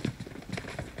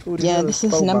 Who the Yeah, hell this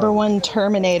is is number Phobong? one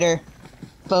Terminator.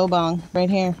 Phobong, right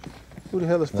here. Who the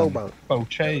hell is Phobong?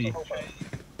 Foche,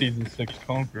 season 6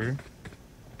 conqueror.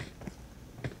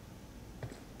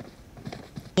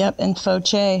 Yep, and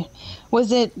Foche.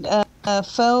 Was it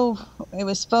Faux? It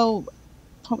was Faux.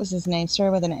 What was his name?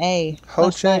 Started with an A.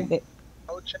 Last Hoche? night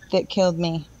that killed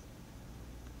me.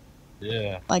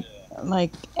 Yeah.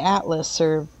 Like Atlas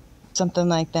or something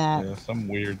like that. Yeah, some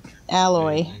weird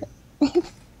Alloy.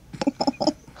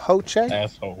 Hoche?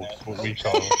 Assholes, what we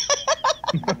call it.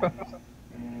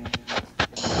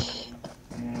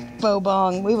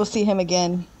 Phobong. We will see him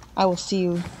again. I will see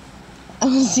you. I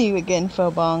will see you again,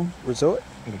 Phobong. Resort?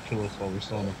 Gonna kill us while we're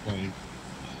still on the plane.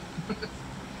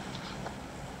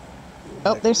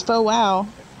 Oh, there's Faux Wow.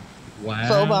 Wow.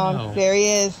 Phobong. There he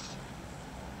is.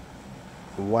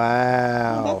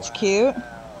 Wow. Oh, that's cute.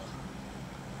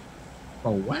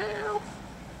 Oh, wow.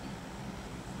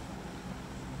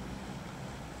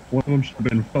 One of them should have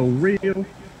been for real.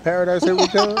 Paradise, here we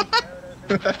come.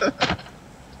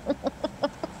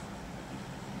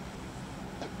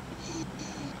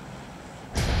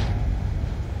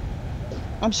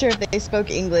 I'm sure if they spoke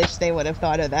English, they would have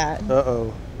thought of that.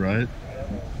 Uh-oh. Right?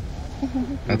 We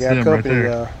That's got them company, right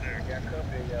there.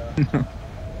 y'all.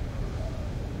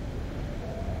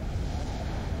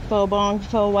 Phobong,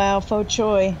 Faux Wow, Faux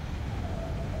Choi.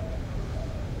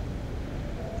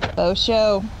 Faux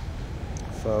Show.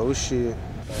 Faux shit.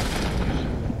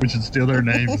 We should steal their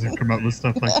names and come up with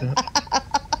stuff like that.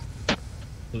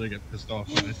 So they get pissed off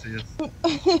when they see us.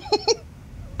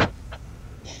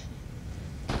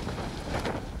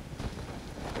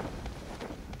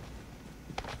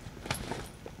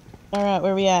 All right,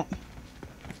 where we at?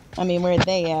 I mean, where are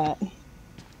they at?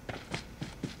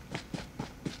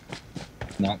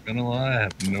 Not gonna lie, I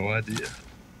have no idea.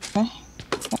 Okay.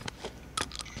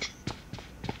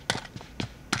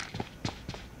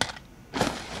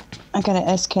 I got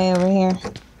an SK over here.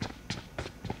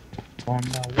 On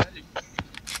my way.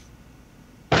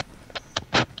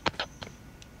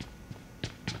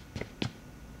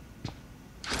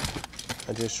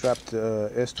 I just dropped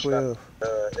the S12.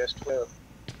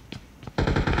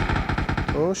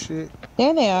 Oh shit.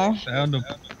 There they are. Found them.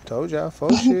 Told y'all,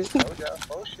 faux shit.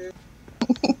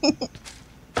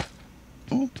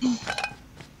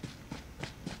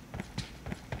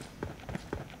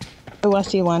 Oh, I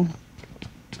see one.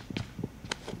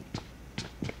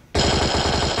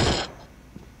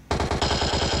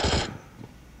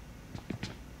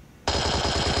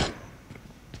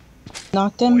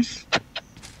 Knocked him. Nice.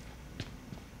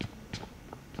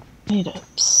 Need a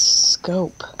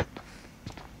scope.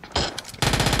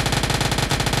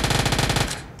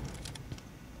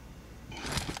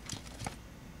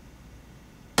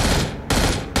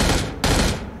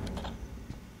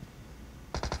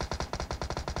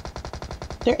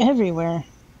 They're everywhere.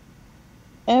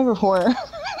 Everywhere.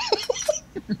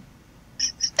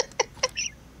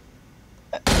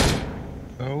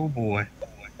 Oh boy.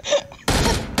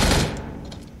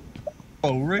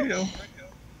 Oh, real.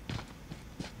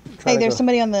 Hey, there's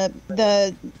somebody on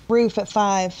the roof at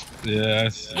 5.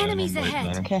 Yes. Enemies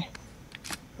ahead. Okay.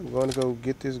 I'm going to go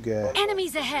get this guy.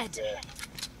 Enemies ahead.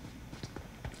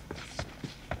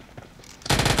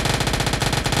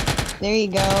 There you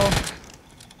go.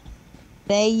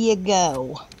 There you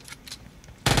go.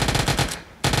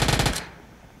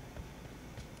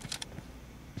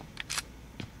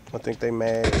 I think they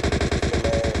mad.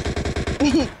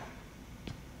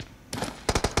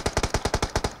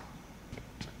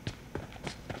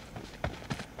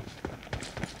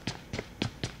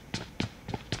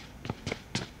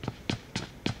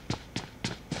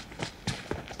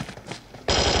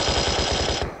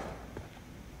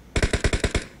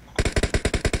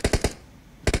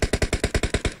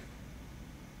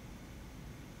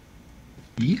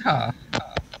 Yeehaw.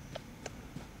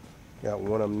 Got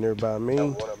one of them nearby me.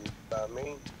 I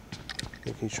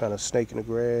think he's trying to snake in the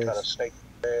grass.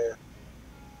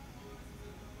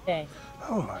 Okay.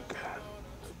 Oh my god.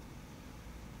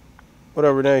 What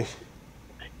up, Renee?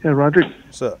 Yeah, Roger.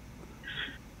 What's up?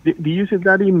 Do you see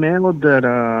that email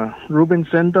that Ruben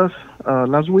sent us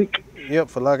last week? Yep,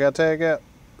 for lockout tag out.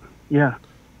 Yeah.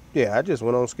 Yeah, I just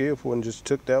went on Skillport and just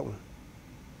took that one.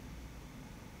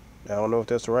 I don't know if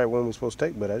that's the right one we're supposed to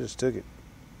take, but I just took it.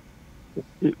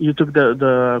 You took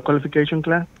the qualification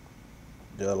class?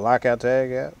 The lockout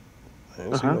tag out. I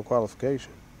didn't see no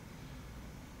qualification.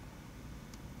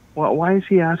 Well, why is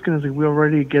he asking us if we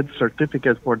already get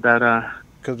certificates for that?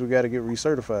 Because we got to get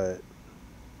recertified.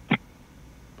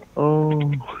 Oh.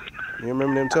 You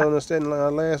remember them telling us that in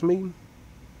our last meeting?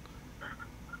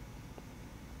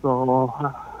 So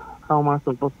how am I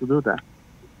supposed to do that?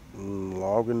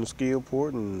 Log in the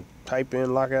Skillport and type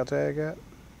in lockout tag out.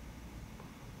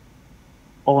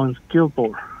 Oh, in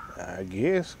Skillport. I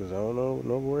guess, because I don't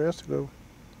know where else to go.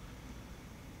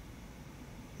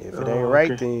 If it ain't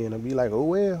right, then I'll be like, oh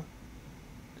well.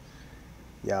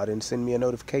 Y'all didn't send me a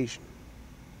notification.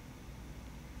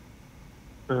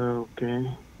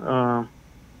 Okay.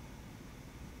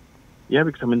 Yeah,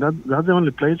 because I mean that's the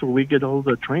only place where we get all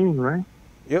the training, right?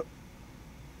 Yep.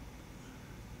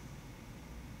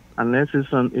 Unless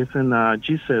it's in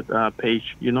GSET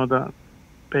page. You know the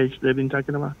page they've been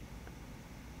talking about?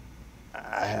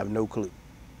 I have no clue.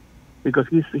 Because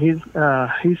he's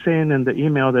saying in the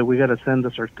email that we got to send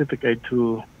the certificate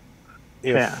to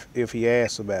Chad. If he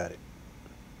asks about it.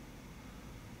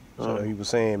 So he was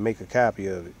saying make a copy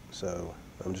of it. So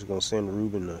I'm just gonna send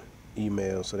Ruben the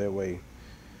email so that way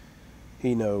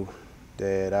he know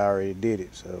that I already did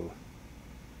it. So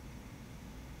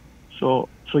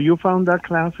you found that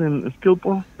class in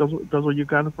Skillport? That's what you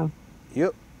got it from?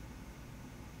 Yep.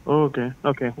 Okay.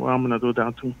 Well, I'm gonna do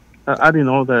that too. I didn't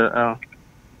know that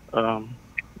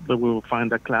we will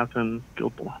find that class in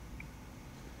Skillport.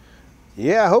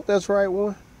 Yeah, I hope that's the right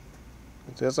one.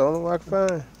 That's the only one I can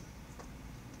find.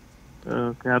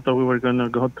 Okay, I thought we were gonna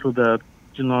go through the,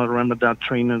 remember that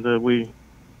training that we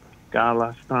got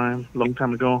last time, long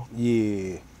time ago?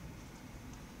 Yeah.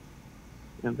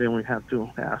 And then we had to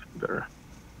ask their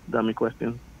dummy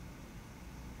questions.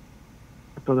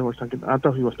 I thought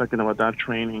he was talking about that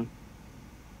training.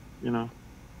 Nah,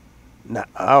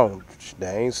 I don't.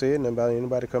 They ain't said nothing about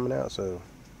anybody coming out, so.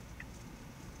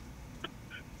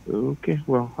 Okay,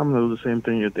 well, I'm gonna do the same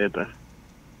thing you did then.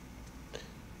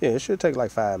 Yeah, it should take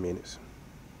like 5 minutes.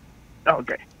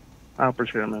 Okay. I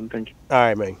appreciate it, man. Thank you. All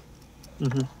right, man.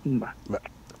 Mm-hmm. Bye. Bye.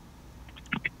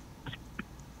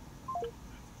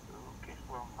 Okay,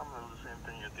 well, I'm gonna do the same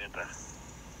thing you did then.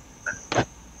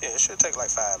 Yeah, it should take like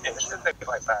 5 minutes.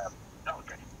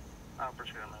 Okay. I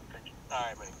appreciate it, man. Thank you. All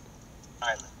right, man.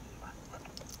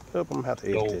 Hope I'm gonna have to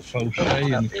edit this shit.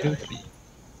 Fauché and filthy.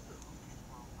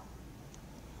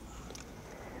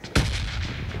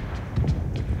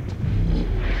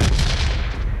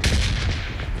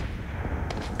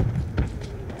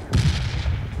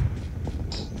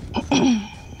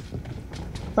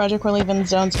 Project, we're leaving.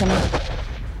 Zone's coming.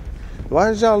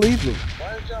 Why did y'all leave me?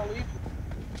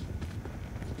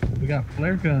 We got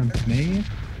flare guns, man.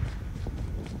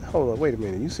 Hold on, wait a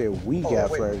minute. You said we got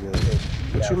flare guns.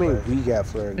 What you mean we got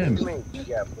flare guns?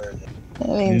 That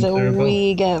means that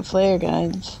we got flare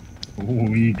guns.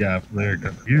 We got flare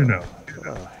guns. You know.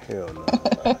 Oh, hell no.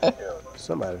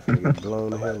 Somebody finna get blown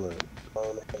the hell up.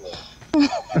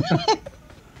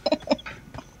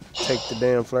 Take the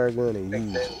damn flare gun and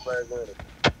use it.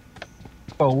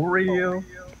 For real?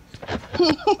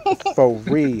 For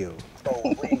real.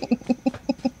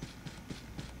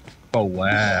 Oh,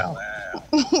 wow.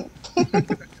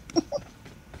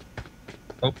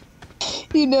 Oh.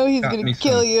 You know he's gonna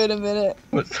kill you in a minute.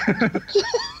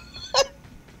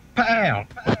 Pow!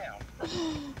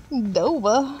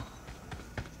 Nova.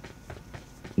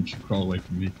 Don't you crawl away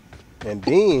from me. And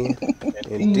then,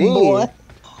 Boy.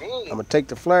 I'm gonna take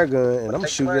the flare gun and I'm gonna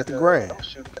shoot it at the ground.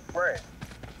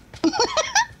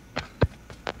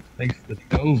 Thanks to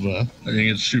Nova, I didn't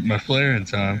get to shoot my flare in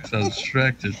time because I was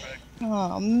distracted.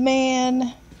 Oh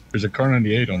man. There's a car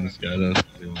 98 on this guy though.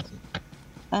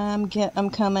 I'm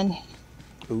coming.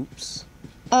 Oops.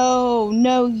 Oh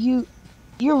no, you're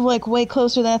like way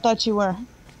closer than I thought you were.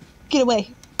 Get away.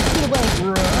 Get away.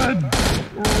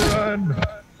 Run!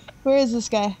 Where is this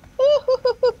guy?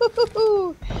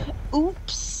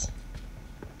 Oops.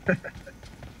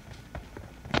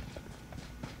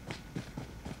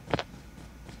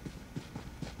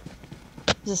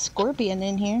 There's a scorpion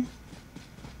in here.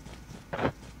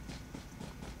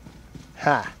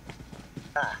 Ha.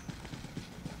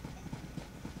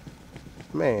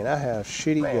 Man, I have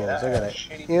shitty guns. I got an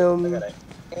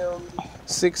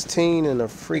M16 and a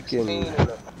freaking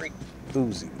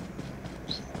Uzi.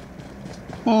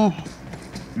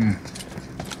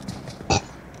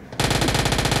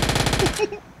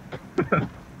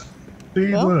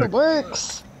 See, Well, look. it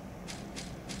works.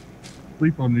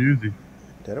 Sleep on the Uzi.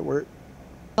 That'll work.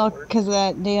 All because of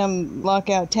that damn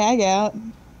lockout tag out.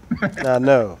 I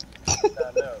know.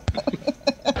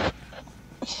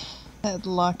 That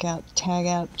lockout tag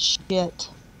out shit.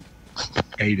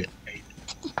 Hate it.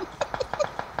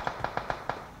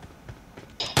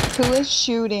 Who is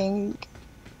shooting?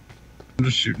 I'm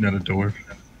just shooting at a door.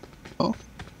 Oh.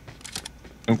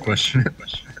 Don't question it.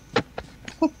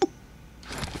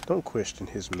 Don't question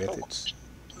his methods.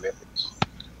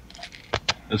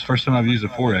 It's the first time I've used a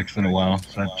 4X in a while,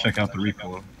 so I check out the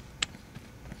recoil.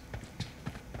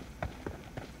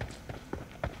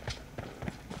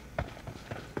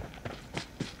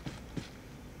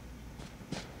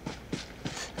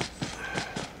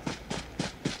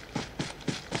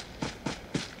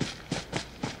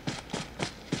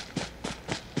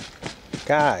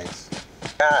 Guys.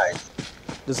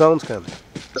 The zone's coming.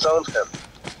 The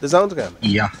zone's coming.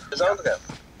 Yeah.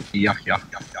 Yeah.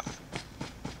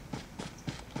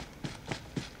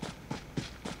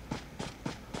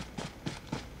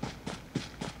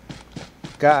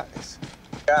 Guys.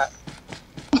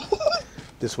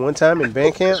 This one time in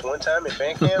band camp.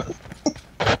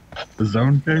 The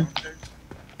zone came?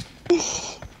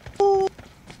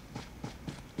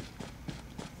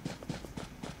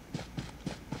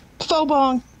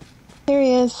 Phobong. There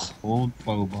he is. Old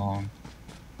Phobong.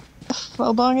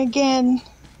 Phobong again.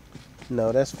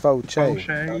 No, that's Faux Che.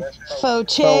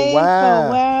 Faux Che. Faux wow.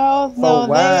 Faux wow. No, Faux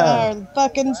they wow. are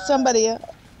fucking somebody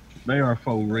up. They are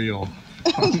faux real.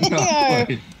 They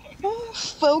are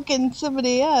fucking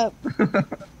somebody up.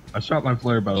 I shot my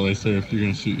flare, by the way, so if you're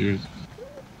gonna shoot yours.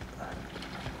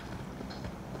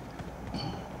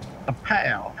 A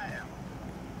pow.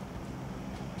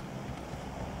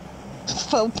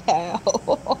 Faux pow.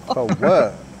 For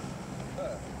what?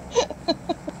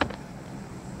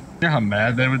 You know how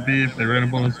mad they would be if they ran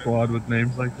up on a squad with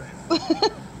names like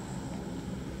that?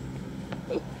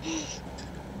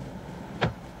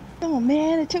 Oh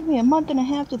man, it took me a month and a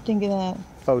half to think of that.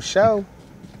 For sure.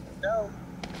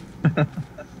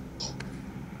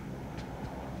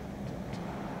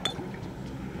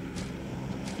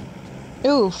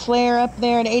 Ooh, flare up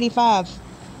there at 85.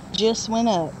 Just went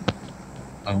up.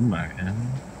 Oh my god.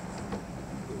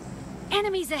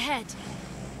 Enemies ahead.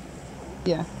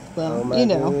 Yeah, well, Oh my you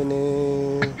know.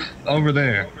 goodness. Over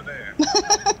there.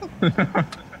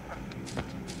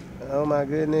 Oh my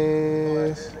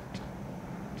goodness.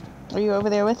 Are you over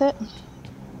there with it?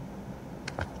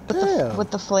 Damn.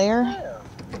 With the flare?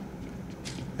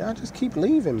 Y'all just keep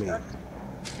leaving me.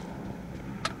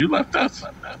 You left us.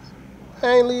 I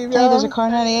ain't leave Hey, there's a y'all. car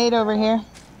 98 over here.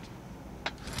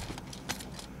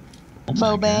 Oh my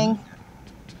Faux bang.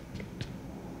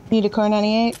 Need a car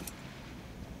 98?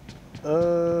 I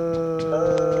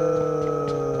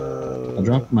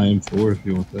dropped my M4 if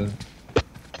you want that.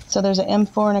 So there's an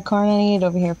M4 and a car 98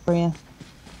 over here for you.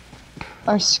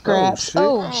 Or scraps. shit.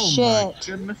 Oh, My shit.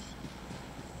 goodness.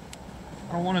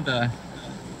 I don't want to die.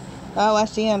 Oh, I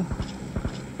see him.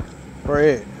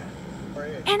 Fred.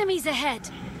 Enemies ahead.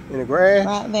 In the grass?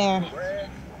 Right there.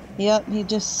 Yep, he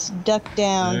just ducked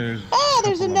down. There's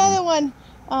There's a couple of another them. one.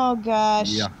 Oh, gosh.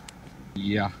 Yeah.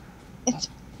 Yeah. It's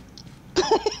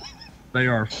They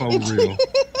are faux real. I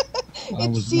it's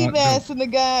was not Seabass and the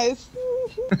guys.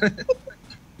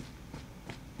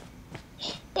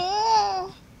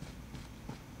 Ah.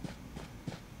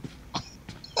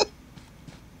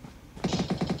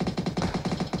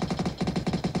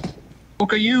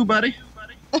 Look at you, buddy.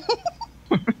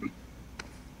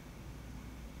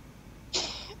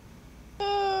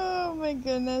 Oh my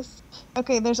goodness.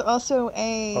 Okay, there's also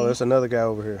a. Oh, there's another guy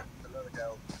over here.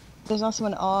 There's also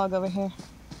an AUG over here.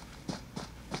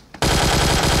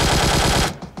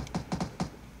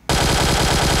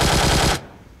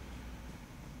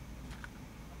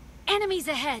 Enemies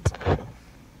ahead.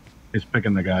 He's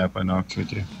picking the guy up I knocked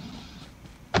with you.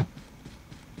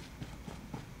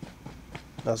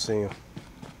 I see him.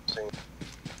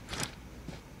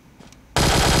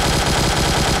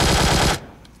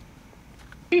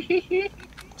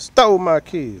 Stole my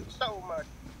kills.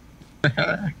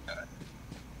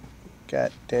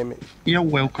 God damn it. You're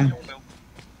welcome.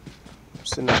 I'm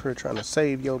sitting up here trying to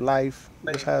save your life.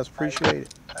 That's how it's appreciated.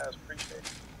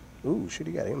 Ooh, shit,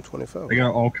 he got They M24.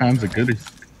 got all kinds of goodies.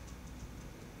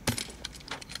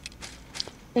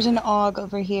 There's an AUG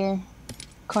over here.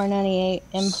 Car 98,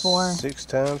 M4 6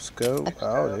 times scope.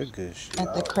 Oh, they're good shit.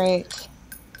 at the crate.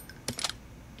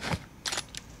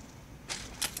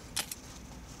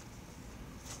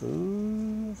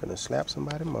 Ooh, finna slap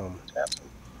somebody mama.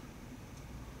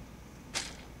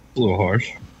 A little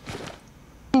harsh.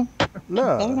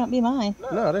 No. Better not be mine.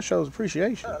 No, that shows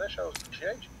appreciation.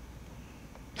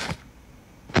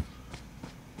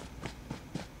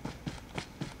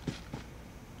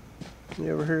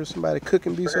 You ever heard somebody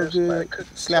cooking be so good,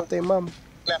 slap their mama?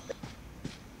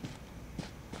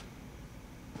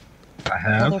 I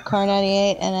have. Another Car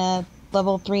 98 and a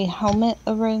level 3 helmet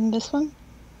over in this one.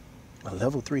 A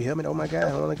level 3 helmet? Oh my god,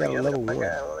 I only got a level 1.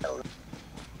 Oh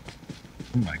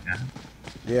my god.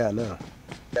 Yeah, I know.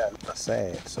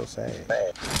 Sad, so sad.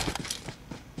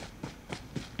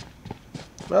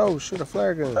 Oh, shoot a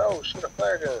flare gun.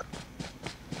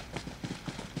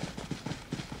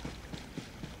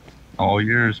 All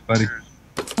yours, buddy.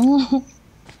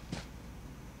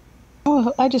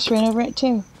 Oh, I just ran over it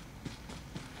too.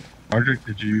 Roderick,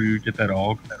 did you get that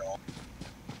AUG?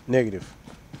 Negative.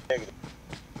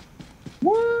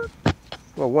 What?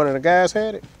 Well, one of the guys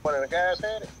had it?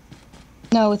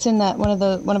 No, it's in that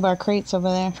one of our crates over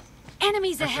there.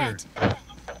 Enemies ahead.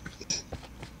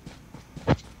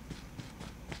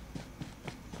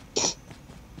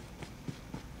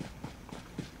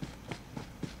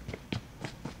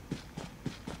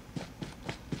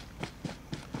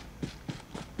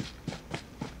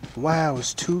 Wow,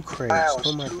 it's 2 crates.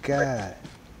 Oh my god.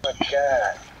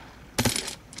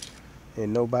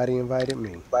 And nobody invited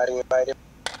me.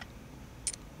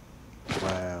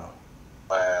 Wow.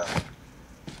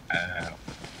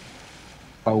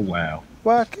 Oh wow.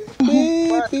 Why can't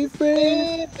we be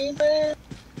friends?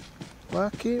 Why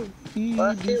can't we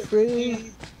be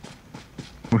friends?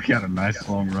 We got a nice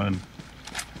long run.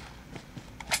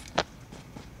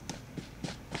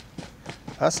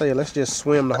 I say let's just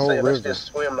swim the whole river.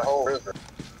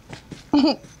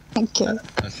 Okay.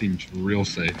 That seems real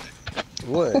safe.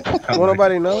 What? Won't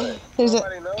nobody know? There's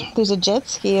a jet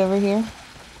ski over here.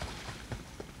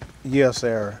 Yes,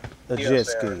 Sarah. A jet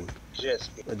ski.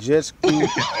 A jet ski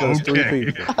plus 3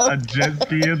 people. A jet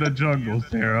ski in the jungle,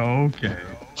 Sarah. Okay.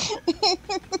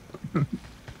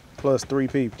 Plus 3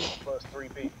 people.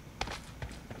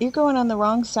 You're going on the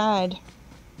wrong side.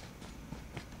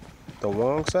 The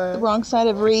wrong The side? wrong side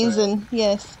of reason.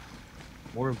 Yes.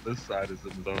 More of this side is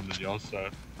in zone than y'all's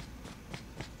side.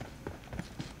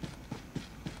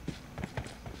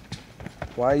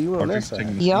 Why are you on that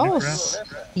side?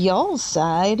 Y'all's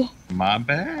side. My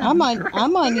bad. I'm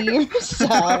on your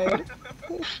side.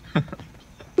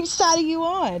 Whose side are you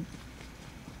on?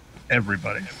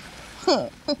 Everybody. Huh.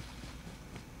 I'm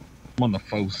on the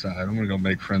faux side. I'm gonna go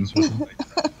make friends with them.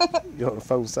 You're on the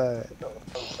faux side.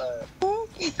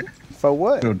 For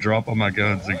what? Go drop all my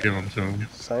guns and give them to them.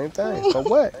 Same thing. For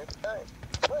what?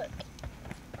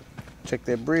 Check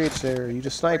that bridge there. You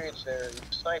just sniper.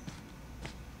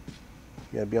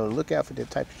 You gotta be on the lookout for that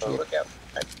type of shit.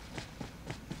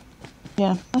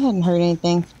 Yeah, I hadn't heard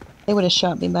anything. They would have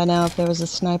shot me by now if there was a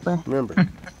sniper. Remember.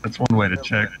 That's one way to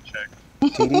check.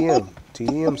 TDM.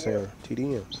 TDM, Sarah.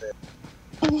 TDM.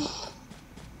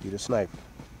 You the sniper.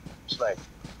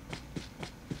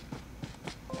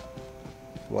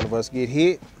 One of us get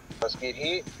hit.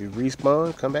 We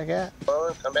respawn, come back out.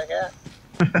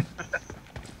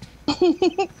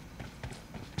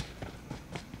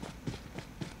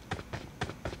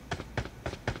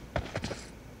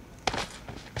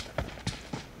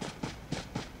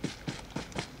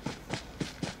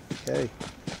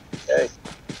 Okay.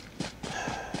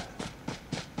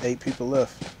 8 people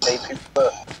left.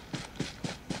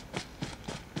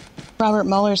 Robert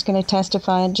Mueller's going to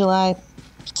testify on July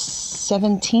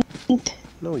 17th.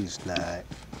 No, he's not.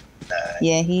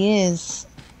 Yeah, he is.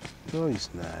 No, he's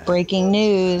not. Breaking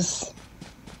news.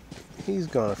 He's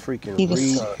gonna freaking He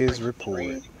was- read his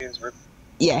report.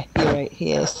 Yeah, you're right.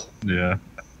 He is. Yeah.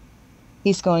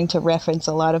 He's going to reference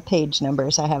a lot of page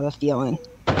numbers, I have a feeling.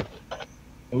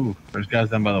 Ooh, there's guys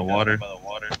down by the water.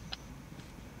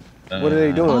 What are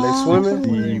they doing? They swimming?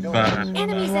 65.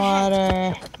 Enemies ahead.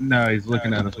 Water. No, he's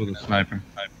looking at us with a sniper.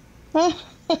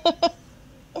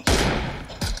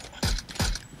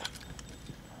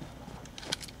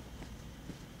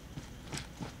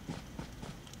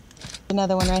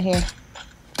 Another one right here.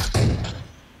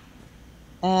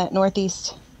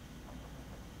 Northeast.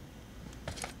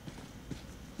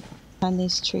 Behind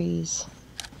these trees.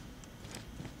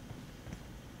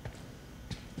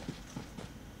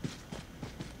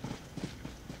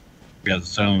 We got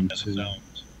zone 2.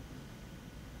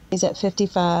 He's at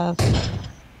 55.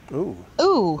 Ooh.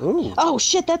 Ooh. Ooh. Oh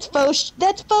shit, that's faux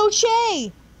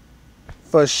Shay.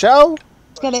 For sure.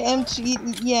 It's got an empty.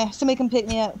 Yeah, somebody come pick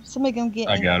me up. Somebody come get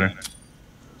me. I got her.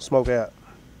 Smoke out.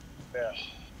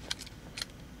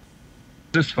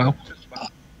 Just fell.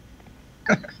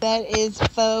 That is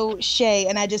faux Shay,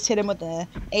 and I just hit him with the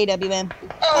AWM.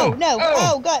 Oh no!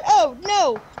 Oh god! Oh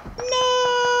no!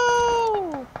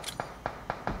 No!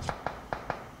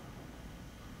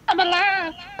 I'm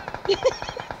alive!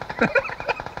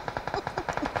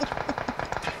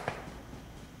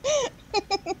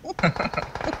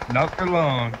 Not for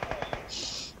long.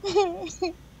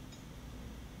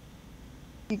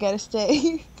 You gotta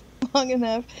stay long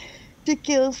enough to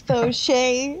kill Faux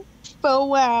Shay, Faux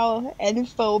Wow, and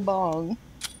Faux Bong.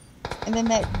 And then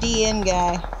that DN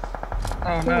guy.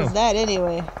 Oh Who no. was that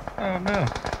anyway? Oh no.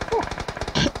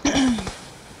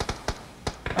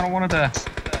 I don't want to die.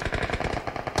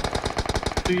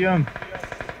 Too young.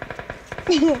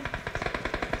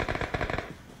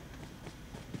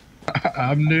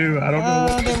 I'm new. I don't know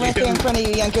what they're right there in front of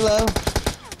you, Yankulo.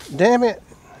 Damn it.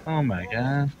 Oh my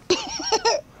god.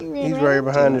 He's right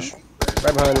behind this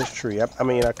tree. I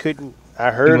mean, I couldn't. I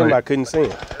heard him. I couldn't see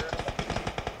him.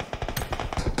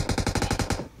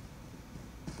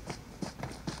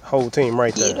 Whole team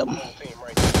right there. Get him.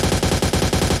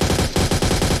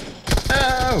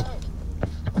 Oh!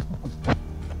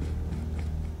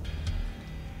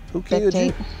 Who killed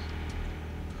you?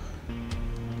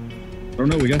 I don't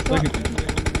know. We got second.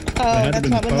 Oh, that's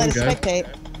why I wouldn't let us spectate.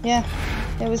 Yeah,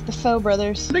 it was the Faux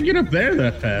brothers. How'd they get up there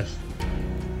that fast?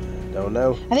 Don't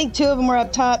know. I think 2 of them were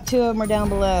up top, 2 of them were down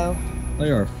below.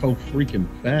 They are so freaking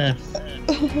fast.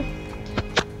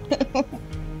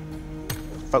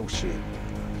 Faux shit.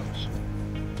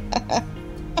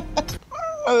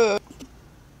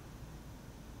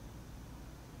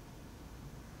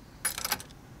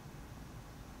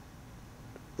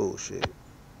 Bullshit.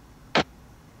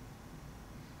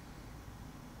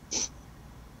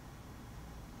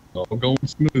 All going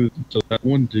smooth until that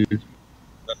one dude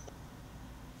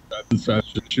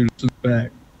decides to shoot us in the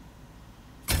back.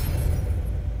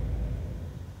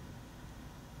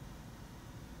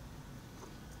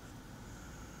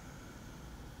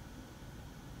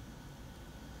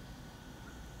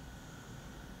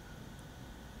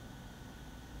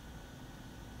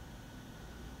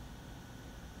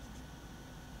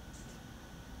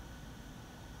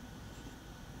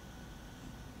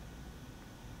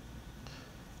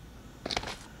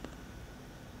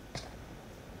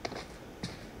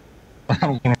 I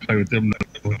don't want to play with them no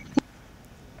more.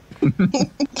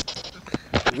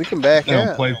 We can back They don't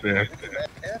out. play fair.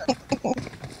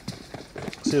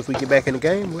 See if we get back in the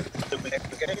game with.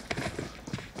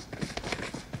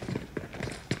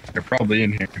 They're probably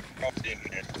in here.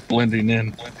 Blending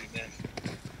in.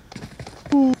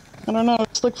 I don't know.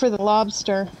 Let's look for the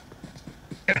lobster.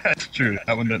 That's true.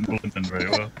 That one doesn't blend in very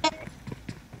well.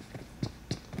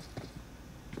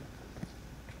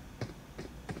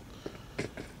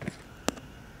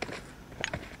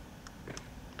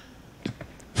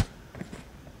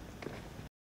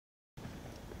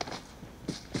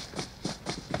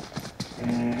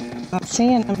 Not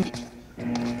seeing them.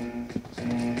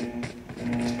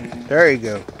 There you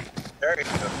go.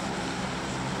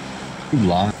 You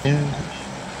lying?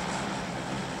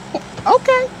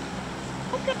 Okay.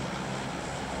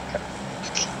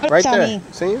 Right Sammy. there.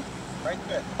 See him?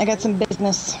 I got some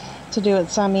business to do at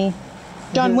Sami.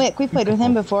 John Wick, we played with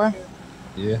him before.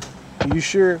 Yeah. You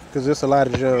sure? Because there's a lot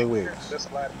of John Wicks. It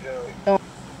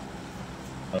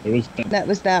was That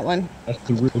was that one. That's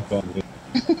the real John Wick.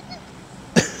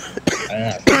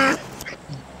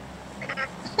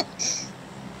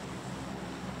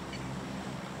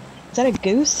 Is that a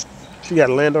goose? She got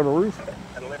to land on the roof.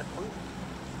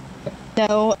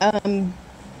 No,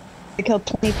 they killed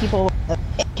 20 people with the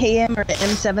KM or the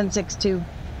M762.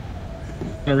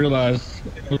 I realized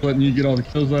I was letting you get all the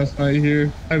kills last night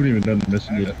here. I haven't even done the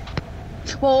mission yet.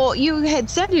 Well, you had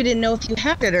said you didn't know if you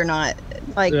had it or not,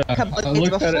 like Yeah, a couple I of days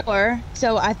looked at it. before.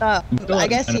 So I thought, I'm still I at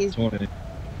guess 9 out of he's 20.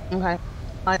 okay.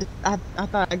 I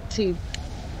thought he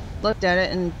looked at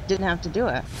it and didn't have to do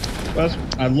it.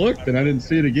 I looked and I didn't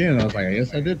see it again. I was like, I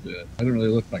guess I did do it. I didn't really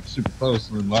look like super close.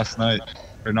 And then last night,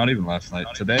 or not even last night,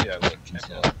 today I looked and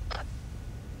saw it.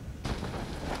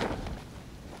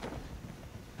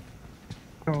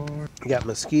 Got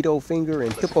mosquito finger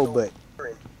and hippo butt.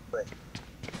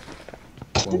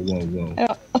 Whoa, whoa,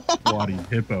 whoa. Squatty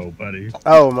hippo, buddy.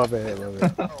 Oh, my bad, my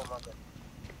bad.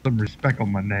 Some respect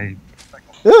on my name.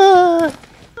 Ah!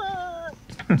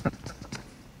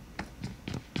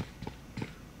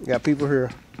 Got people here.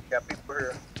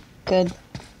 Good.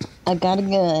 I got a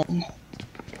gun.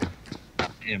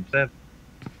 M7.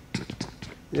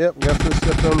 Yep, got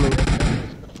footsteps on me.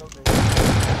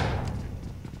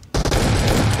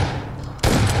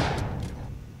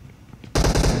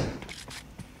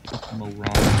 Mo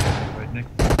wrong. Right next.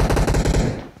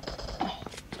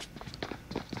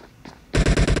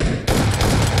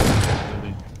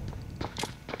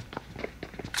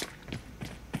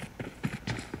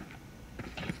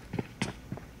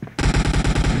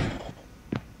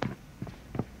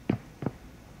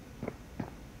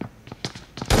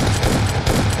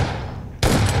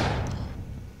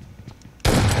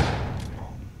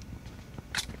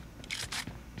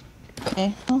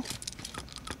 Okay. Well,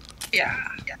 Yeah.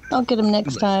 I'll get him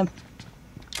next time.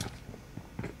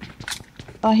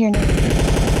 I'll hear now.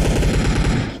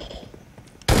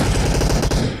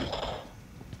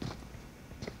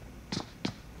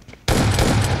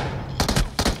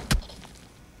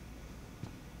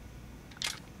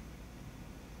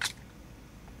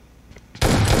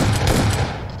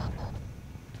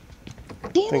 I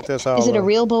think that's all. Is it a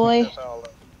real boy?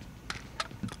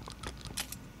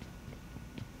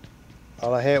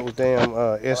 All I had was damn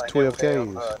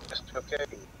S12Ks.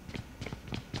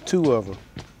 2 of them.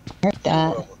 Heard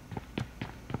that.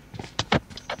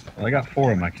 Well, I got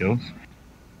 4 of my kills.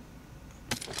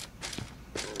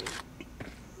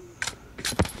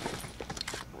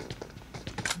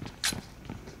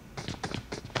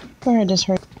 Or I just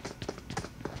heard.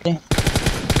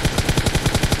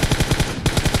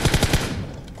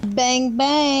 Bang,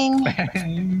 bang.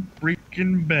 Bang,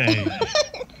 freaking bang.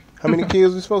 How many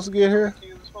kills we supposed to get here?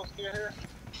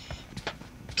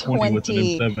 20 with an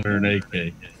 20. M7 or an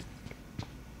AK.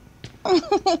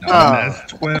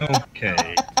 That's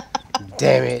 12K.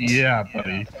 Damn it. Yeah,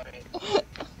 buddy.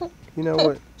 You know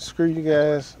what? Screw you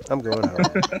guys. I'm going home.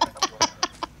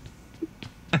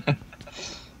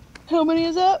 How many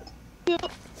is that?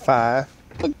 5.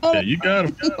 Yeah, you got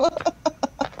him.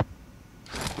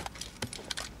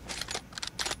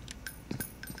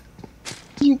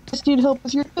 You guys need help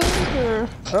with your kills, or?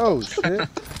 Oh, shit.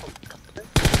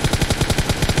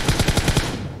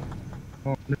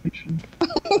 Oh, nation.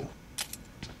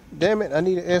 Damn it, I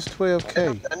need an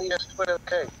S12K.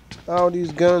 All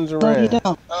these guns around. No, you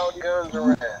don't.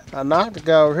 I knocked the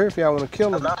guy over here if y'all want to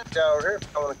kill him.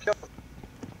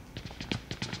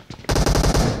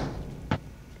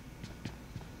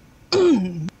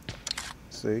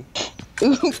 See?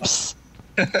 Oops.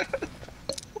 I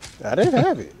didn't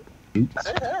have it. Oops.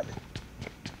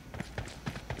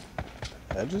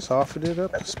 I just offered it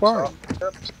up to Spark.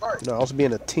 No, I was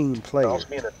being a team player.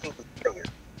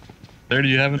 There, do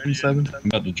you have an M7? I'm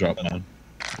about to drop mine.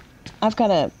 I've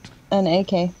got an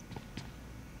AK.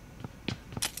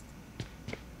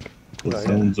 Well,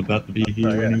 someone's about to be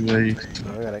here anyway. I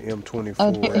got an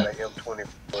M24. Okay.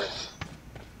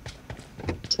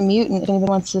 It's a mutant if anybody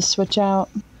wants to switch out.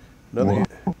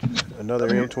 Another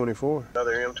M24.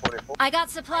 I got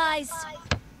supplies.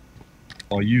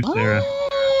 Oh, you, Sarah.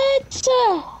 What?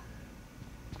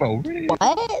 Oh, really?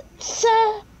 What?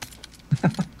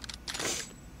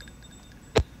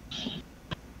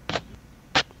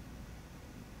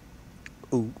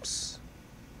 Oops.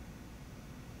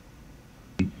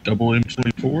 Double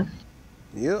M24?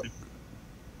 Yep.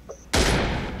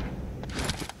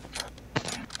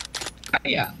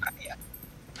 Yeah.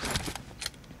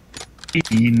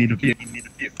 You need a view. What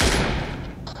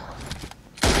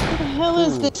the hell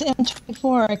is this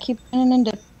M24? I keep running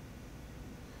into.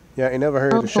 Yeah, I never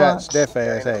heard the shots that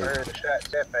fast. Hey, Is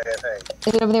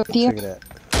it over there with you? check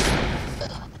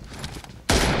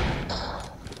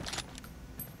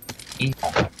it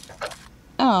out.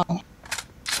 Oh.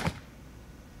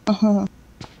 Uh-huh.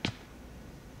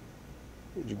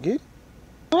 Did you get it?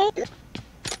 What?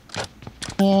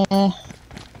 Yeah.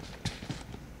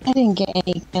 I didn't get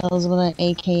any kills with an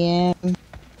AKM.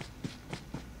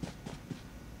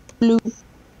 Bloop.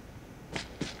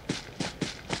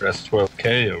 That's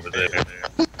 12K over there.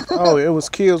 Oh, it was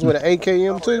kills with an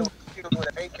AKM too?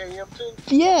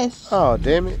 Yes. Oh,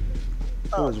 damn it.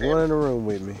 There was one in the room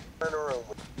with me.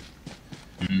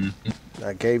 Mm-hmm.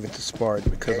 I gave it to Spark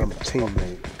because I'm a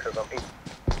teammate.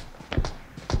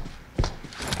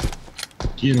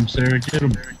 Get him, Sarah, get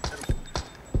him.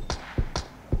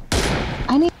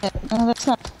 I need it. Oh, that's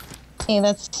not. Hey,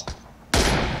 that's.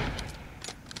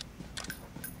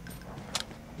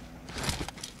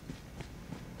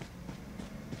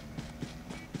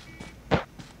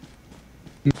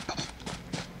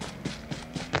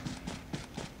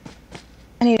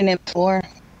 I need an M4.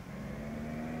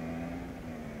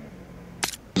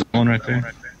 There's one right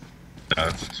there. No,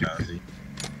 it's too easy.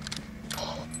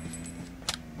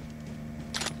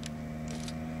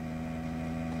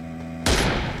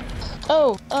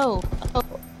 Oh.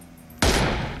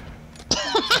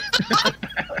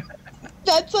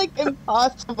 That's like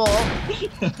impossible.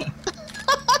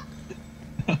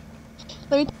 Let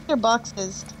me take their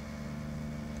boxes.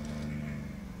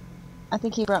 I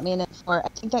think he brought me an M4. I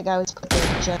think that guy was put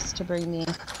there just to bring me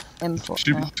M4.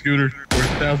 Shoot, Scooter, we're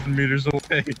 1,000 meters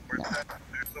away.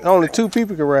 Only 2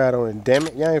 people can ride on it, damn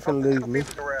it. Y'all ain't finna leave me.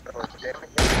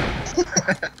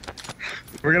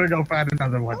 We're gonna go find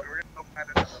another one.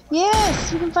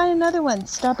 Yes, you can find another one.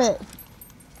 Stop it.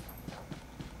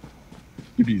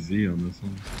 PBZ on this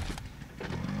one.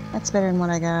 That's better than what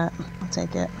I got. I'll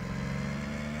take it.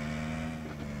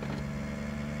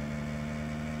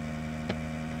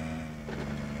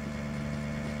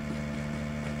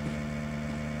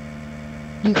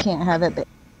 You can't have it.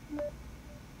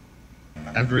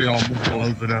 After he almost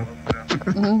blows it up.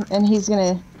 And he's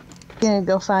gonna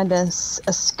go find a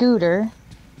scooter,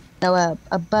 no,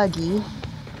 a buggy,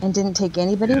 and didn't take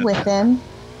anybody with him.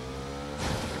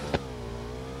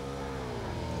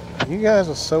 You guys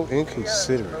are so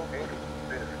inconsiderate.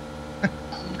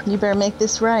 You better make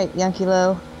this right, Yankee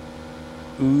Low.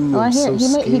 Ooh, Oh, I hear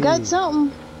so he got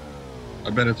something. I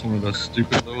bet it's one of those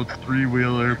stupid little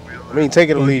three-wheeler. I mean, take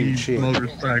it or leave it, shit.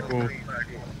 Motorcycle.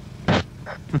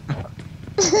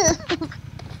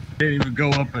 Can't even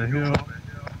go up a hill.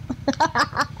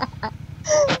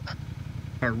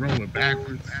 Or rolling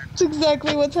backwards. That's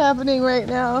exactly what's happening right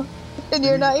now. And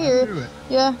you're not here. I knew it.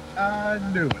 Yeah. I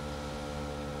knew it.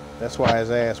 That's why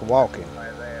his ass walking.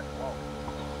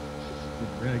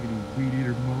 Raggedy weed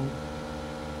eater mode.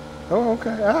 Oh,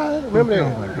 okay. I remember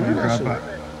that. Remember that shit.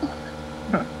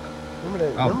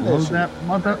 I'll blow that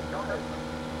mother.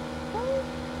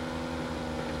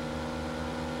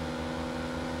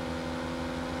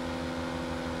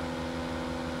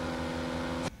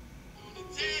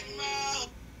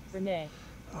 Renee.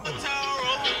 I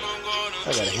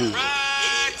gotta hear.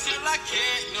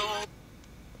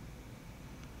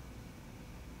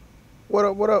 What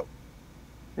up? What up?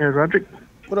 Yeah, Roderick.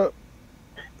 What up?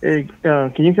 Hey,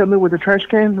 can you help me with the trash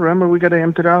can? Remember, we gotta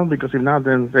empty it out because if not,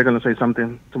 then they're gonna say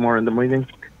something tomorrow in the meeting.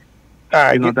 All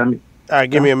right, all right.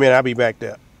 Give me a minute. I'll be back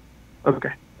there.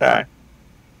 Okay. All right.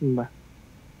 Bye.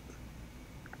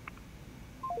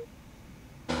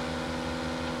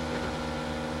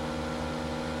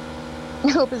 I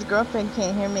hope his girlfriend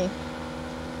can't hear me.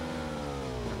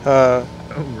 Oh,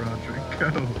 Roderick,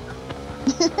 go.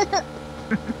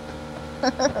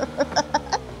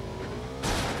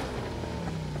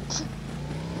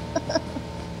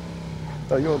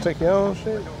 Oh, you want to take your own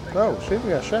shit? Oh, shit, we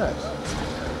got shots.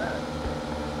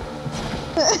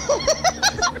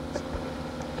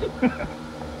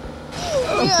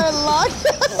 We are locked.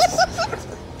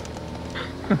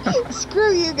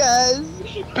 Screw you guys.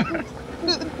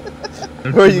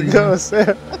 Where you going,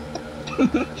 Sam?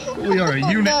 We are a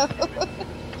unit. No.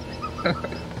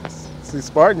 See,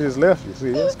 Spartan just left you.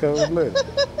 See, that's cold blooded.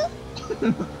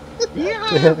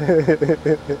 Yeah.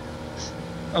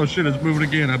 Oh shit, it's moving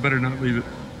again. I better not leave it.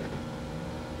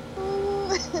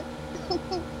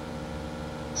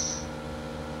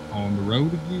 On the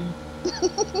road again.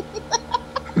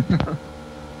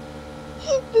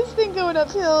 This thing going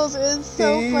up hills is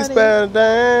so funny. Eastbound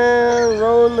down,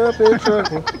 rolling up in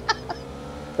trucking.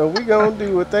 So we gonna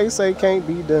do what they say can't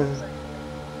be done.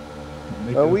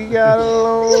 But we got a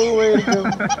long way to go.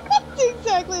 That's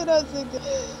exactly what I was thinking.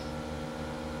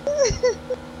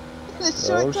 The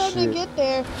short time to get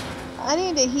there. I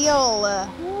need to heal.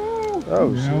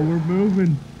 Oh, now shit. we're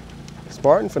moving.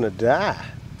 Spartan finna die.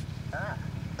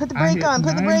 Put the brake on.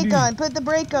 Put the brake on. Put the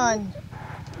brake on.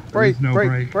 Brake, no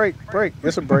brake, brake, brake.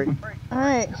 It's a brake. All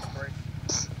right.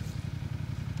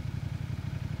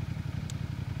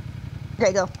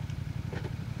 Okay, go.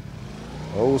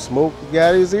 Oh, Smoke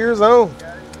got his ears on.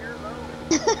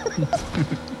 He's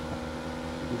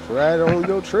right on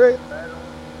your track.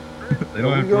 They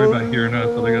don't have to worry about hearing us.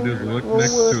 All they gotta do is look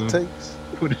next to him. Takes.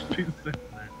 Put his piece in there.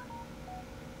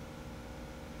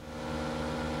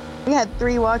 We had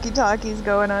 3 walkie-talkies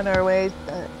going on our way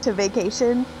to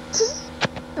vacation.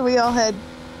 we all had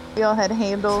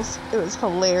handles. It was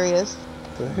hilarious.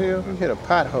 The hell? We hit a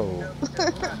pothole.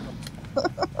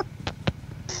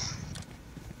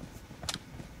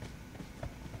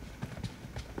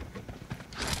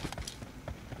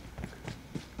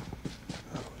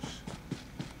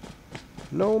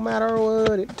 No matter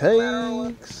what it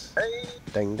takes.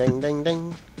 Ding, ding, ding,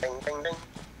 ding. Ding, ding, ding.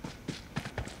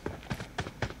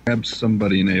 Grab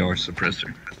somebody an AR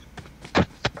suppressor.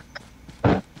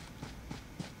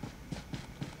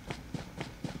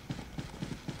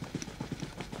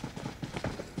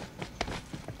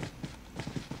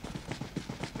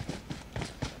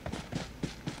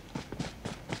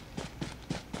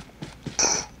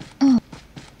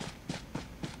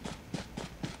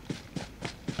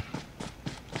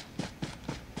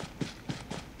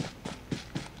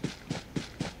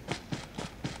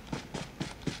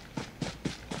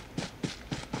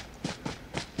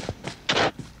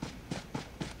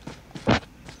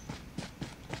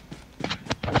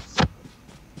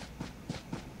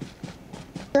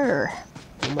 Sure.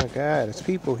 Oh my God, it's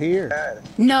people here.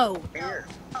 No. Where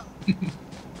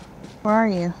are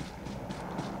you?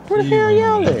 Where the hell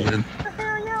y'all at?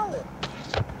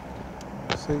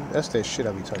 See, that's that shit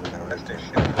I be talking about right there.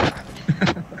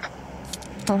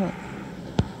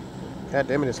 God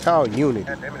damn it, it's called unity.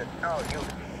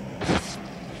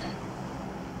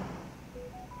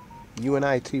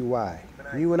 UNITY.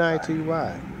 UNITY.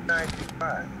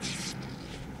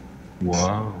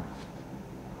 Whoa.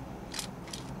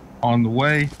 On the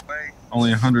way,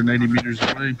 only 180 meters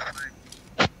away.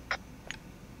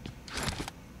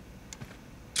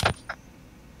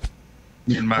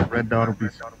 Me and my red dot will be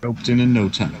scoped in no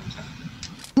time.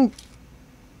 You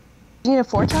need a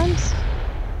 4 times?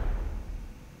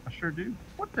 I sure do.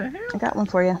 What the hell? I got one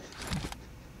for you.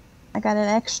 I got an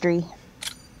extra. Try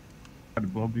to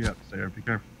blow me up, Sarah. Be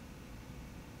careful.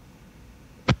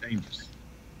 Dangerous.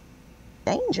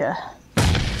 Danger.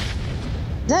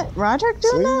 Is that Roderick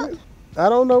doing that? I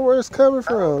don't know where it's coming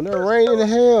from. They're raining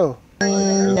hell.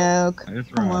 No, It's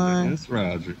come Roger. on. It's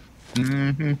Roger.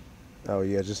 Mm-hmm. Oh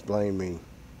yeah, just blame me.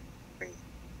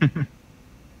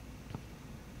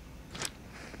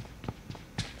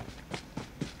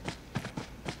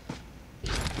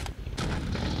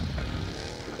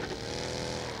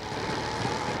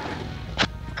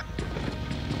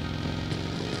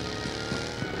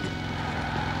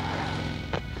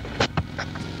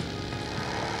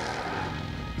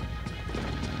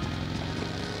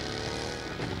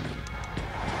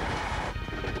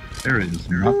 There is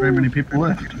not very many people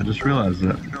left. I just realized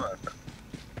that.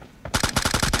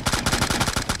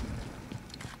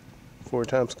 4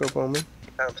 times scope on me.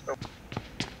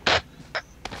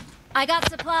 I got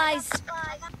supplies.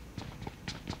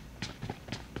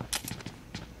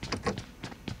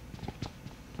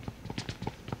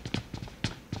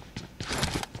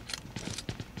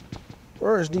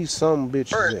 Where's these some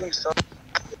bitches at?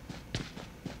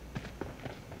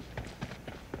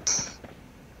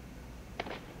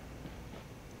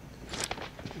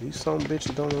 These some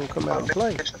bitches don't even come out and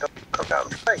play.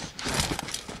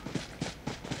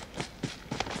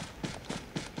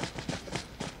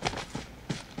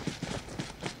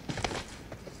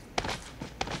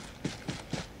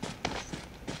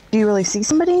 Do you really see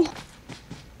somebody?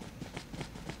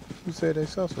 Who said they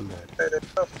saw somebody?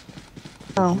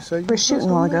 Oh, You say you we were saw shooting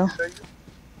a while ago.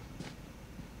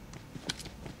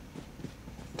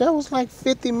 That was like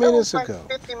 50 minutes ago.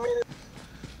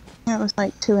 That was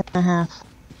like 2.5.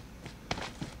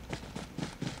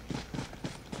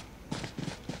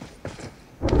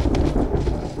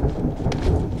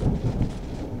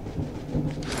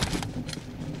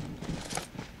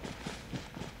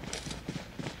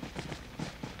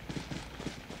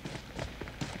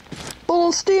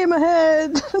 Full steam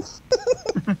ahead!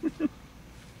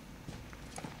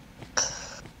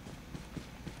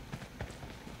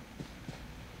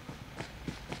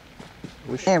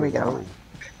 There we go.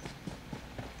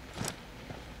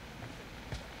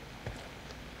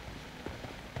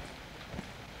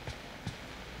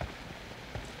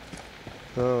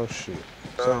 Oh shit.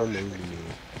 Something moving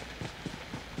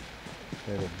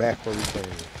in. And back where we came.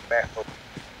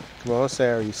 Come on,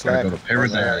 Sarah, you slack. Gotta go to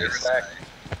paradise.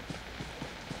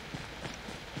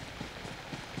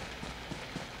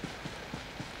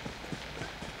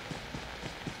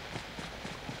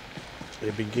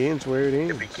 It begins where it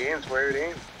ends.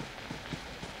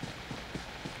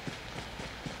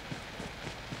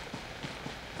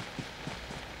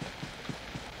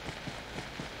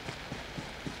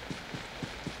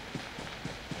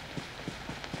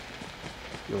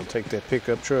 You gonna take that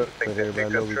pickup truck? Let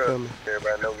everybody know we coming.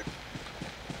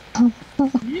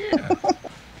 Yeah.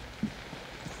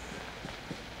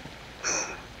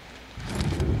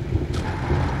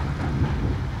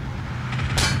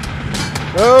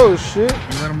 Oh shit! You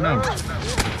let them know.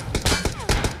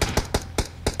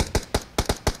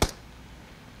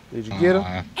 Did you get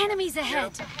him? Enemies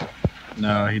ahead.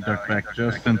 No, he ducked back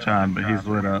just in time, but he's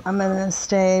lit up. I'm gonna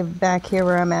stay back here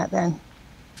where I'm at then.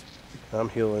 I'm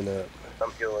healing up.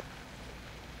 I'm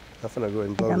finna go ahead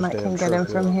and blow I this might damn can truck get him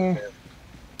from up. here.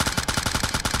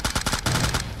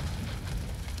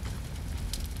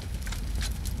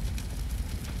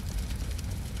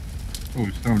 Oh,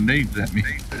 he's throwing nades at me.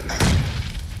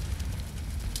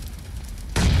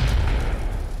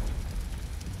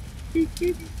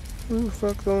 Who the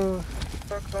fuck on?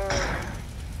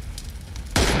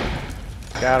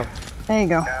 Got him. There you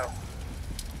go.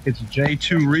 It's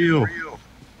J2 Real.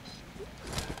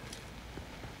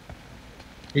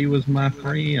 He was my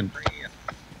friend.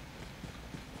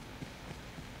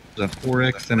 A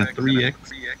 4X and a 3X.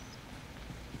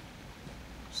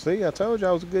 See, I told you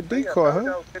I was a good decoy,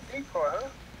 huh?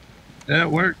 That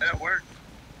worked.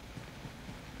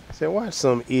 Said, watch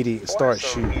some idiot start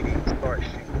shooting.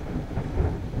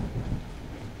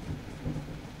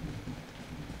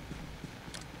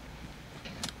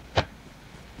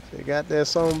 They got that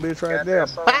son bitch right there.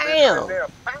 Bam!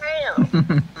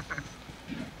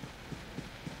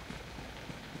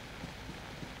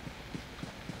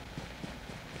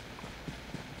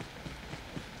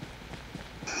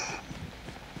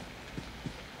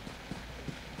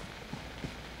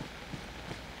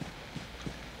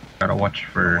 Gotta watch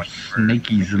for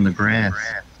snakies in the grass.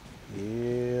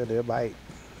 Yeah, they'll bite.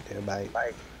 They'll bite.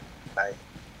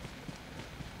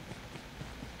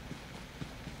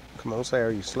 Come on,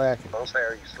 Sarah, you slacking.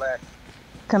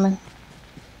 Coming.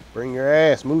 Bring your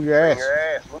ass. Move your ass.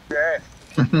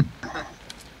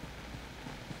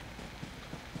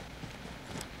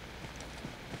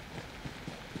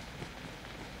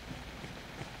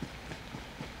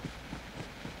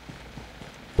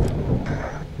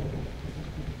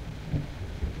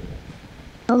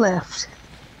 Go left.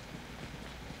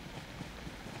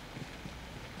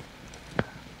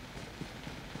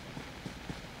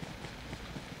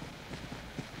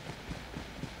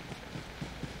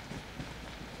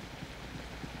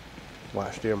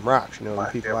 Watch them rocks. You know,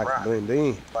 them people like to blend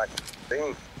in.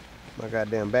 My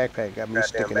goddamn backpack got me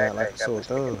sticking out like a sore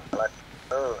thumb.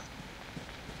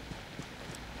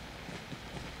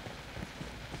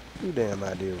 Who damn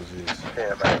idea was this?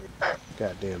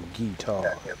 Goddamn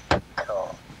guitar.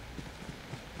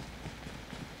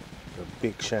 A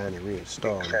big shiny red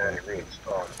star.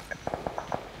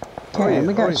 Okay,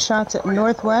 we got shots at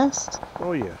northwest.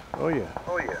 Oh yeah.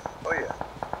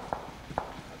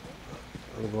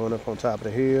 I'm going up on top of the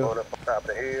hill.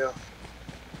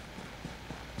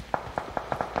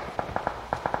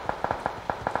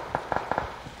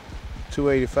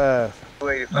 285.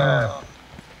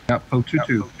 Got Po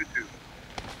 22.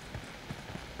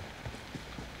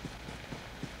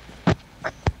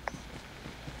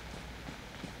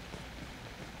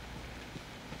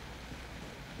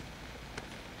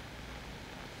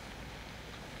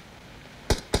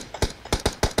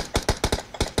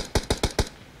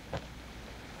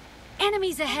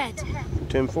 Enemies ahead.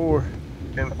 10-4.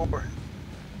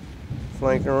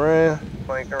 Flanking around.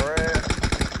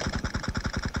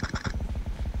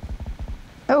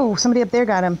 Oh, somebody up there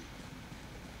got him.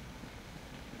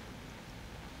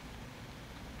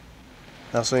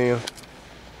 I see him.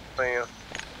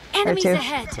 Enemies too.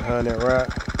 ahead. Behind that rock.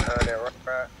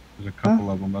 There's a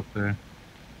couple of them up there.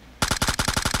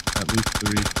 At least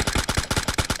 3.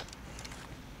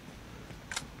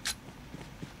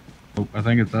 Oh, I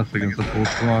think it's us against the full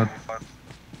squad.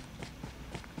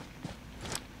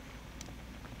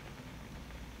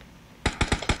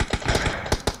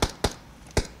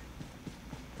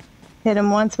 Hit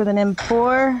him once with an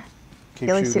M4.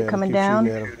 Ghillie suit coming down.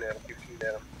 Hit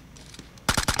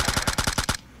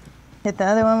the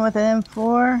other one with an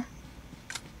M4.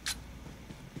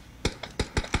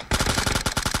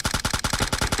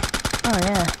 Oh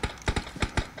yeah.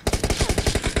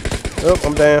 Oh,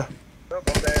 I'm down.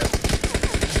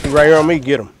 He right here on me.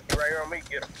 Get him.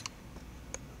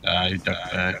 He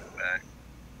ducked back.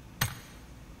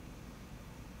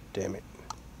 Damn it.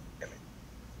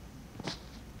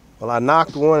 Well, I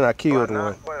knocked one and I killed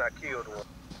one.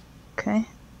 Okay.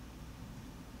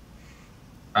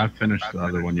 I finished the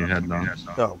other one you had done.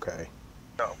 Okay.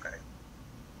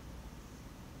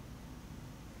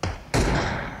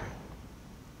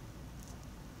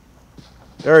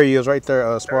 There he is, right there,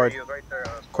 Sparty.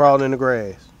 Crawling in the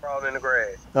grass.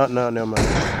 Oh, no, never mind.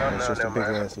 That's just a big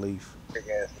ass leaf.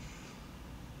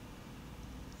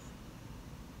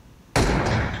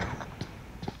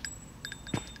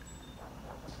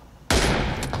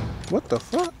 What the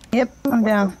fuck? Yep, I'm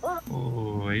down.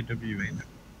 Oh, AW.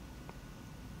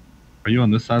 Are you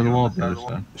on this side of the wall or the other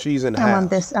side? She's in the I'm house. on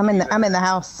this. I'm in the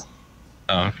house.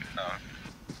 Oh, okay.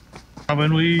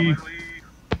 Coming, we.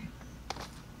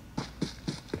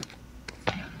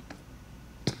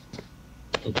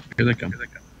 Oh, here they come.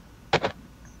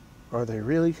 Are they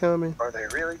really coming?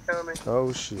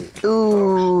 Oh shit.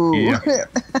 Ooh. Yeah.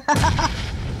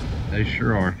 They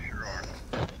sure are.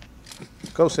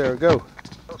 Go, Sarah, go.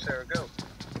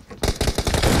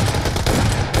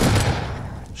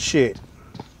 Shit.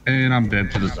 And I'm dead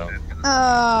to the zone.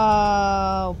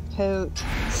 Oh, poot.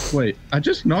 Wait, I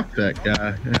just knocked that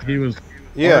guy, and he was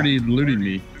Yeah. already looting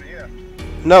me.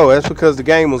 No, that's because the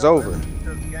game was over.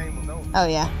 Oh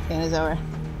yeah, game is over.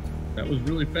 That was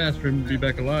really fast for him to be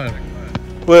back alive.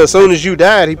 Well, as soon as you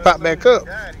died, he popped back up.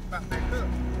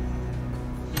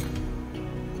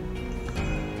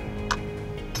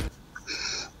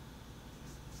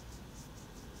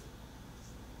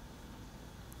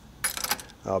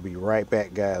 I'll be right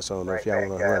back, guys. I don't know if y'all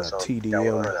want to run a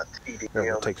TDM. Or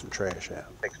we'll take some trash out.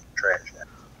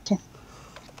 Okay.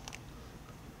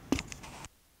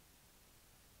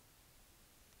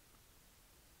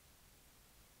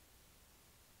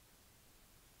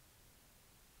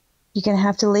 You're gonna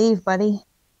have to leave, buddy.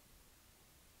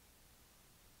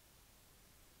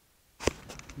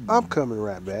 I'm coming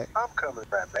right back.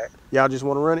 Y'all just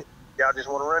want to run it?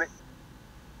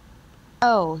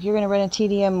 Oh, you're gonna run a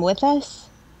TDM with us?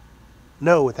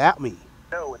 No, without me.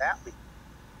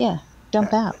 Yeah,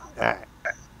 dump out. All right.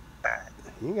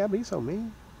 You ain't gotta be so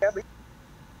mean.